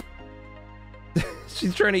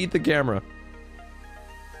 She's trying to eat the camera.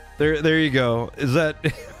 There you go. Is that...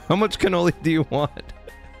 How much cannoli do you want?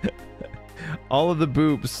 All of the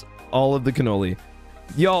boops. All of the cannoli.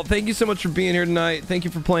 Y'all, thank you so much for being here tonight. Thank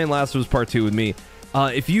you for playing Last of Us Part 2 with me.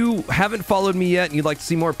 If you haven't followed me yet and you'd like to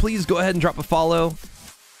see more, please go ahead and drop a follow.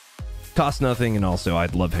 Costs nothing, and also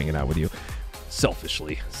I'd love hanging out with you.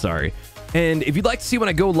 Selfishly. Sorry. And if you'd like to see when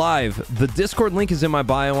I go live, the Discord link is in my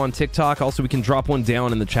bio on TikTok. Also, we can drop one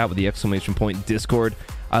down in the chat with the exclamation point Discord.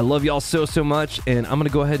 I love y'all so much, and I'm going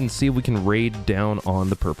to go ahead and see if we can raid down on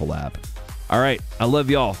the Purple app. All right, I love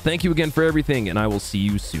y'all. Thank you again for everything, and I will see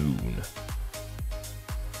you soon.